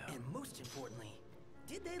purpose here? And most importantly,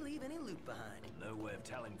 did they leave any loot behind? No way of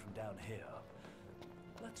telling from down here.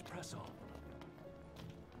 Let's press on.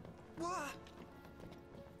 What?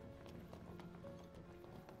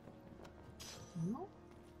 No.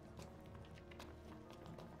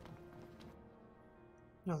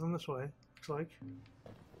 Nothing this way, looks like.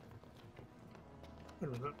 Wait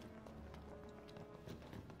a minute.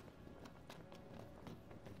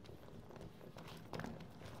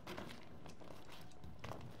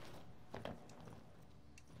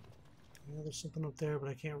 Yeah, there's something up there, but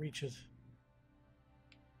I can't reach it.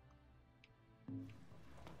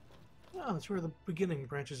 Oh, that's where the beginning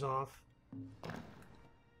branches off.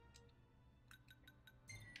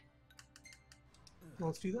 Well,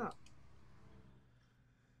 let's do that.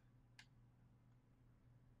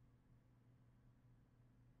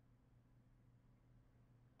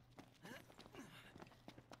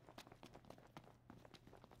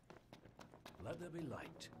 Let there be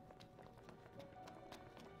light.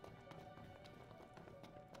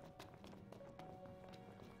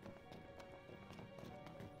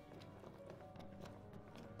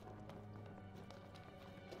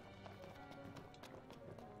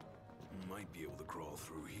 Might be able to crawl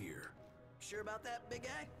through here. Sure about that, big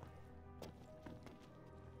guy?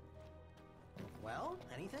 Well,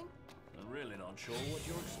 anything? I'm really not sure what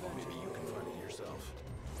you're expecting. Maybe you can find it yourself.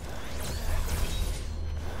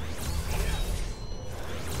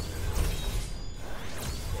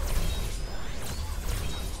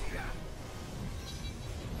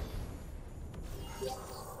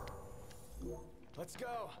 Let's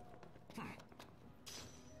go.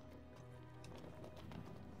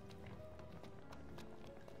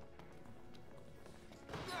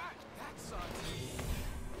 That sucks.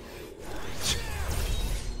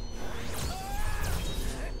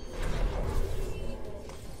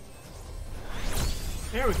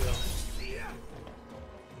 There we go.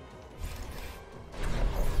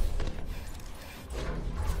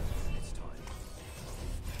 It's time.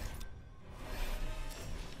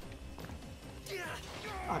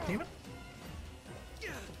 Ah, damn it.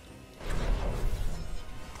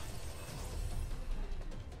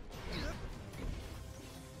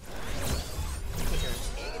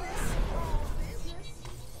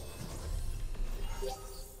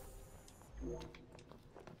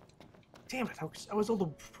 Damn it, I was able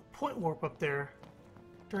to point warp up there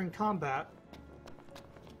during combat.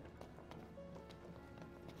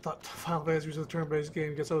 Thought Final Fantasy was a turn-based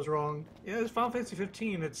game, guess I was wrong. Yeah, it's Final Fantasy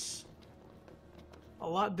 15, it's a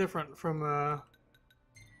lot different from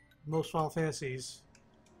most Final Fantasies.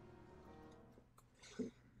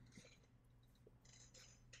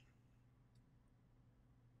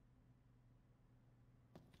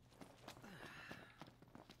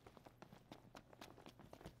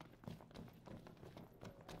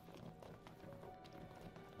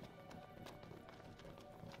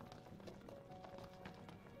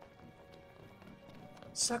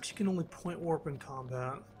 Sucks you can only point warp in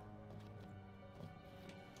combat.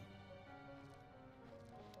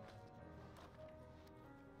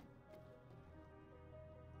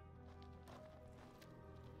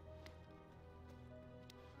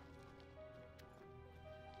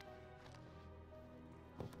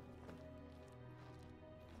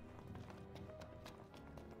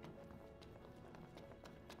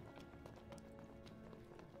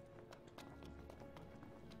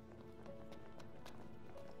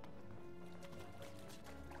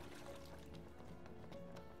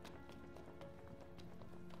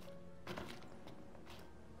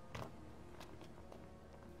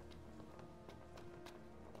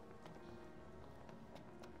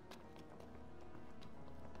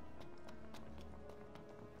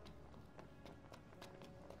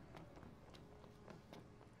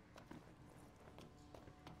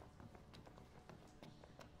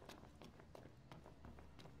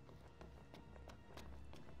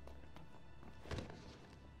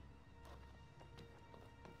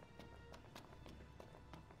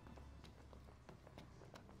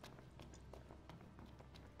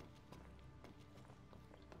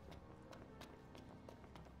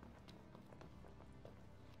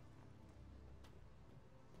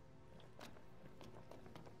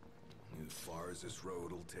 As far as this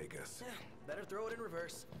road will take us. Yeah, better throw it in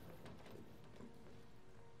reverse.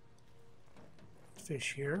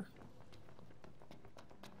 Fish here.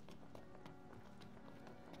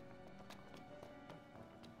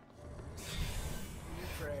 Your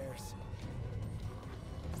prayers.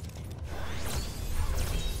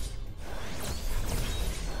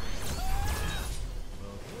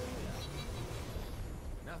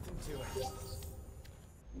 Nothing to it.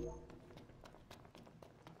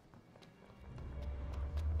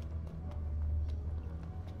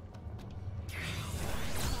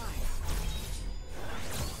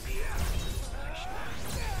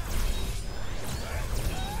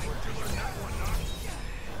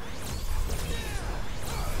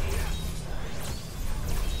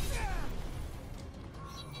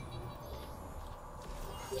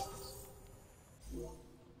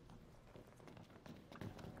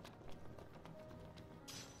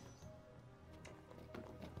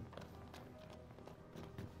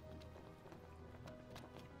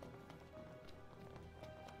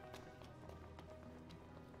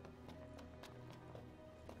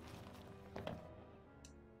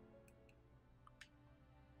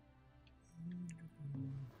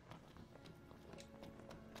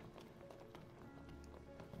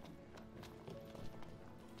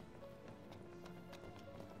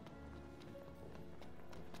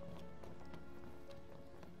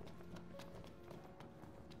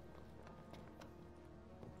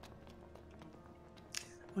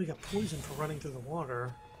 Oh, you got poison for running through the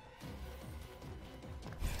water.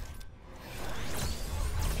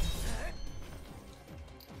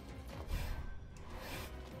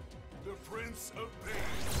 The Prince of Pain.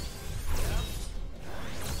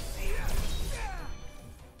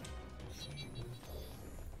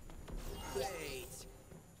 Wait.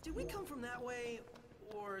 Did we come from that way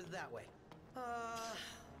or that way?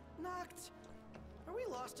 Knocked. Are we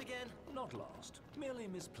lost again? Not lost, merely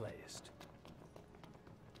misplaced.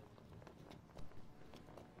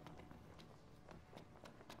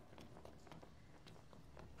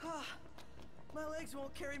 My legs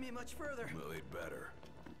won't carry me much further. Well, they'd better.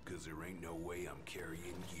 Because there ain't no way I'm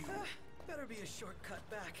carrying you. Better be a shortcut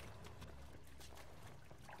back.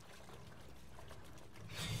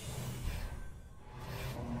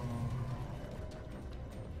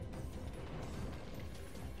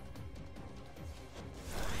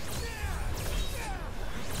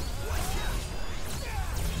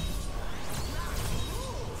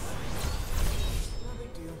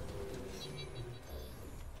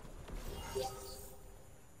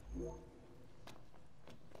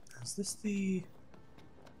 Is this the...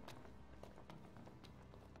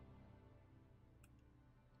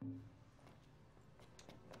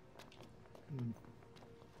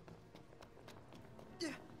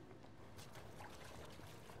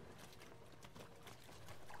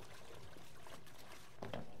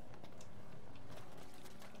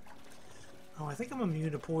 Oh, I think I'm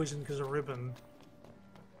immune to poison because of ribbon.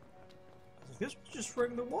 This was just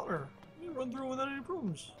regular water. You run through without any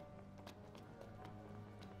problems.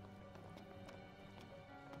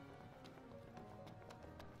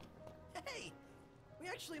 Hey! We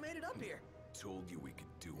actually made it up here. Told you we could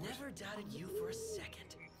do it. Never doubted you for a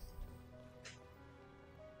second.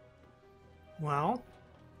 Well...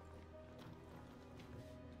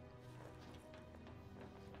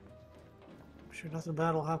 I'm sure nothing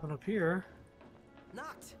bad will happen up here.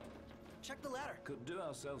 Knocked. Check the ladder. Could do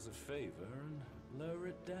ourselves a favor and lower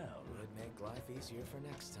it down. Would make life easier for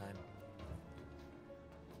next time.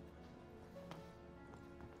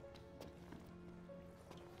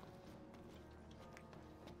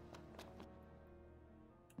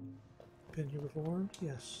 Been here before?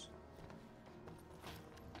 Yes.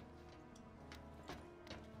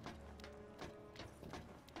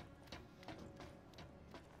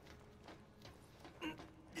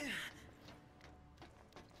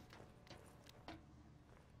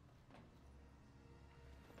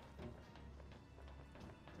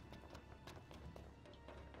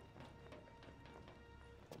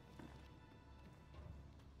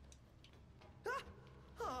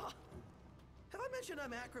 Oh. Have I mentioned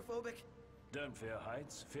I'm acrophobic? Don't fear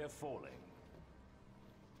heights, fear falling.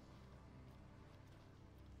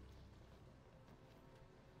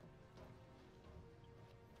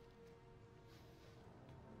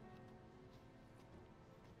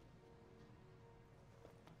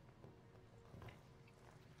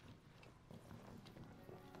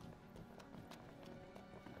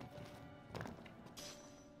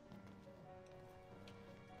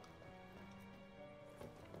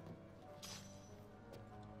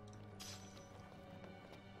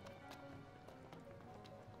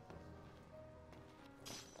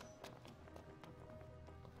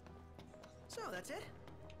 So, that's it?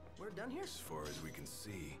 We're done here? As far as we can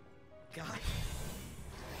see. God.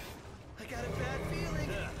 I got a bad feeling.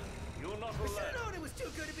 You're not I should alone. have known it was too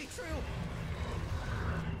good to be true.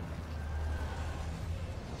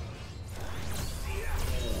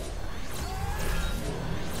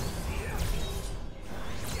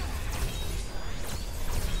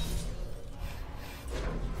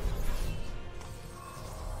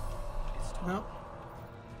 Nope.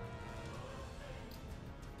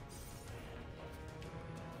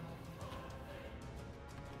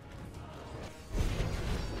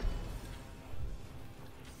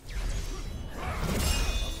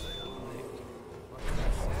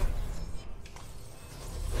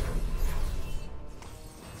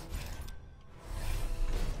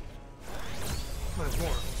 There's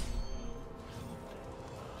more.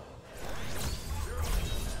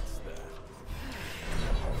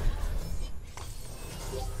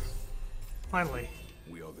 Finally.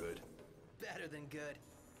 We all good? Better than good.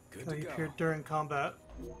 Good So to you go. appeared during combat.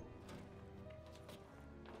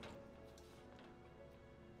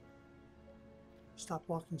 Stop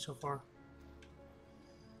walking so far.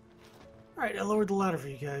 Alright, I lowered the ladder for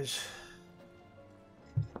you guys.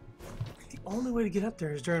 The only way to get up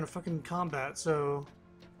there is during a fucking combat, so...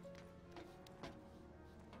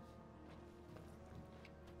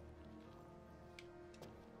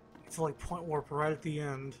 It's like point warp right at the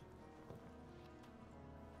end.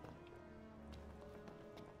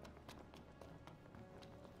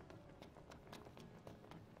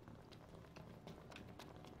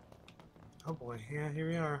 Oh boy, yeah, here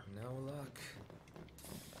we are. No luck.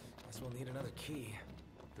 Guess we'll need another key.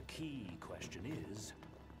 The key question is,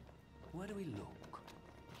 where do we look?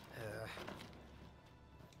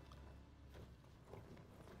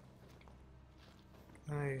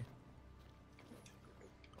 Hey.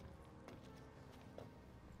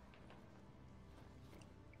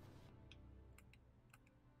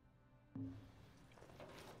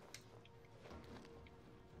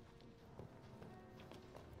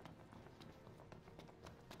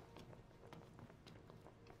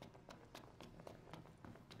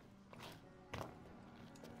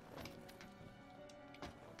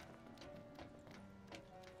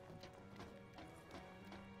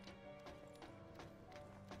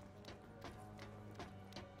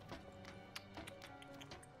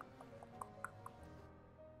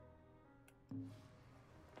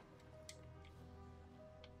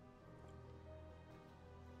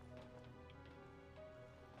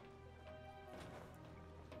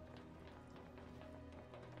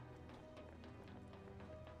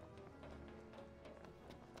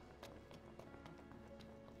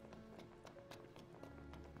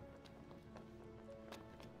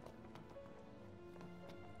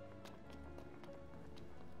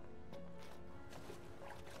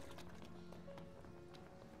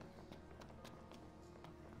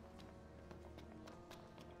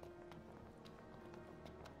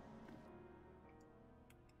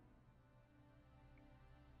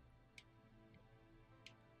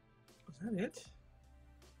 that it?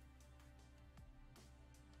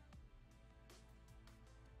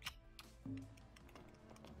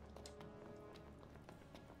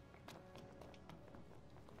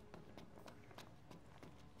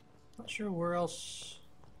 Not sure where else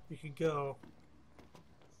we could go.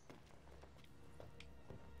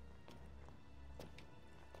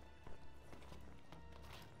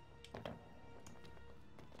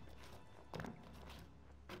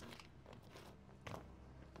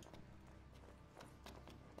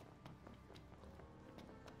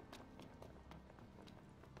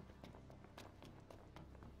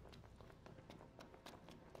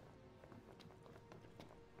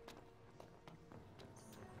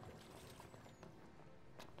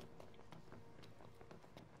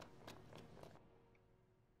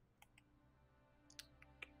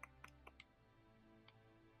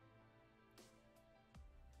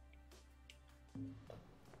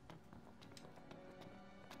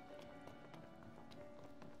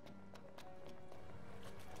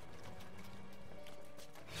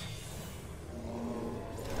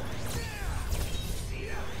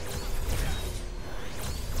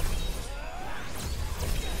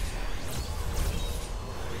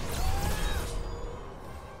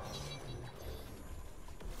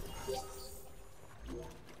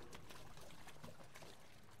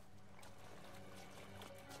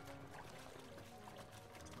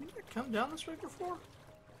 Did I come down this way before?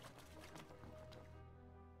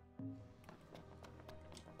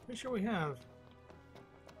 Pretty sure we have.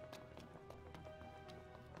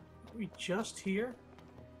 Are we just here?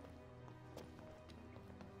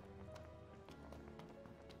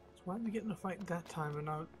 So why did we get in a fight that time and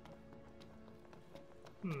not...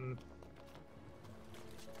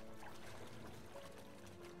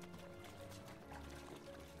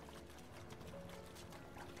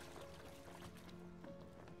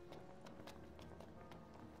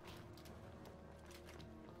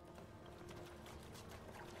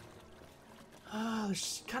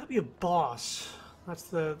 There's gotta be a boss. That's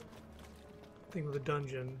the thing with the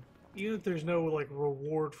dungeon. Even if there's no, like,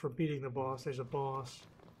 reward for beating the boss, there's a boss.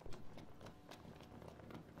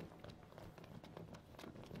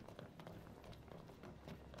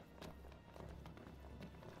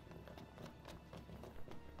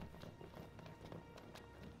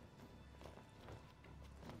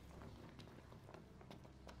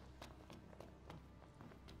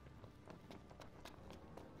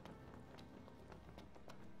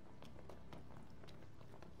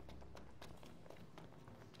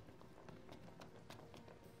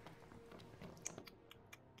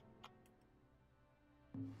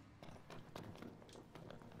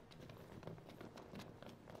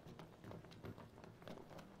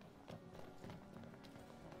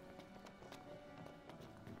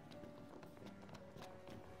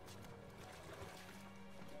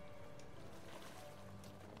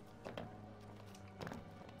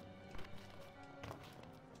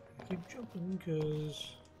 Keep jumping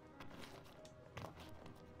because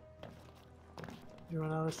you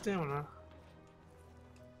run out of stamina.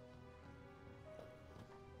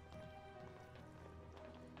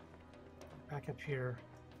 Back up here.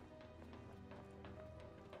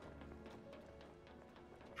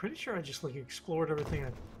 Pretty sure I just like explored everything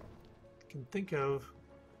I can think of.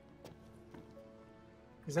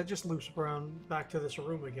 Because that just loops around back to this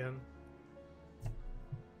room again.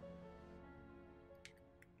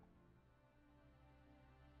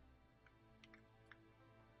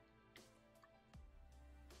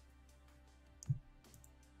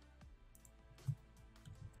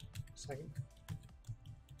 Second.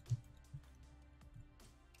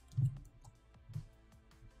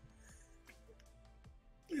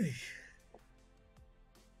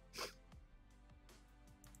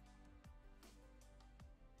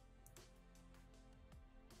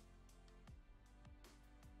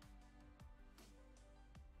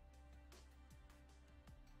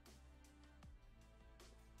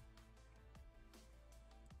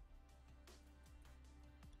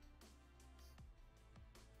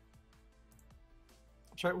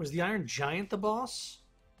 Sorry, was the Iron Giant the boss?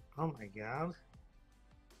 Oh my god.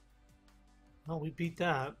 Well, we beat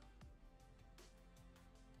that.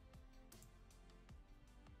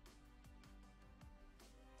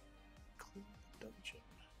 Clear the dungeon.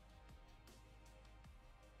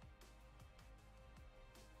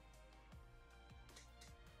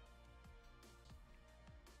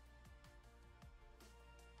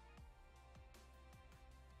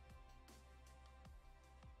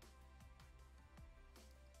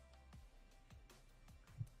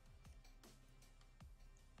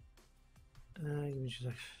 Give me just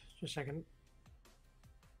a second.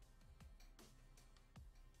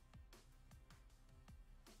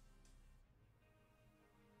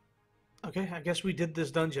 Okay, I guess we did this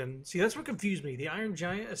dungeon. See, that's what confused me. The Iron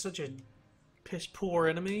Giant is such a piss-poor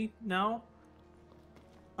enemy now.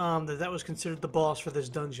 That was considered the boss for this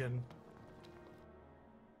dungeon.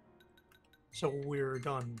 So we're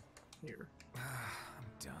done here. I'm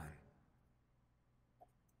done.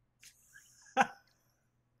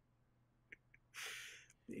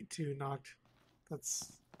 Me too, knocked.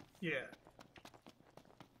 That's... yeah.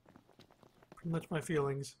 Pretty much my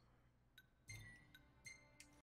feelings.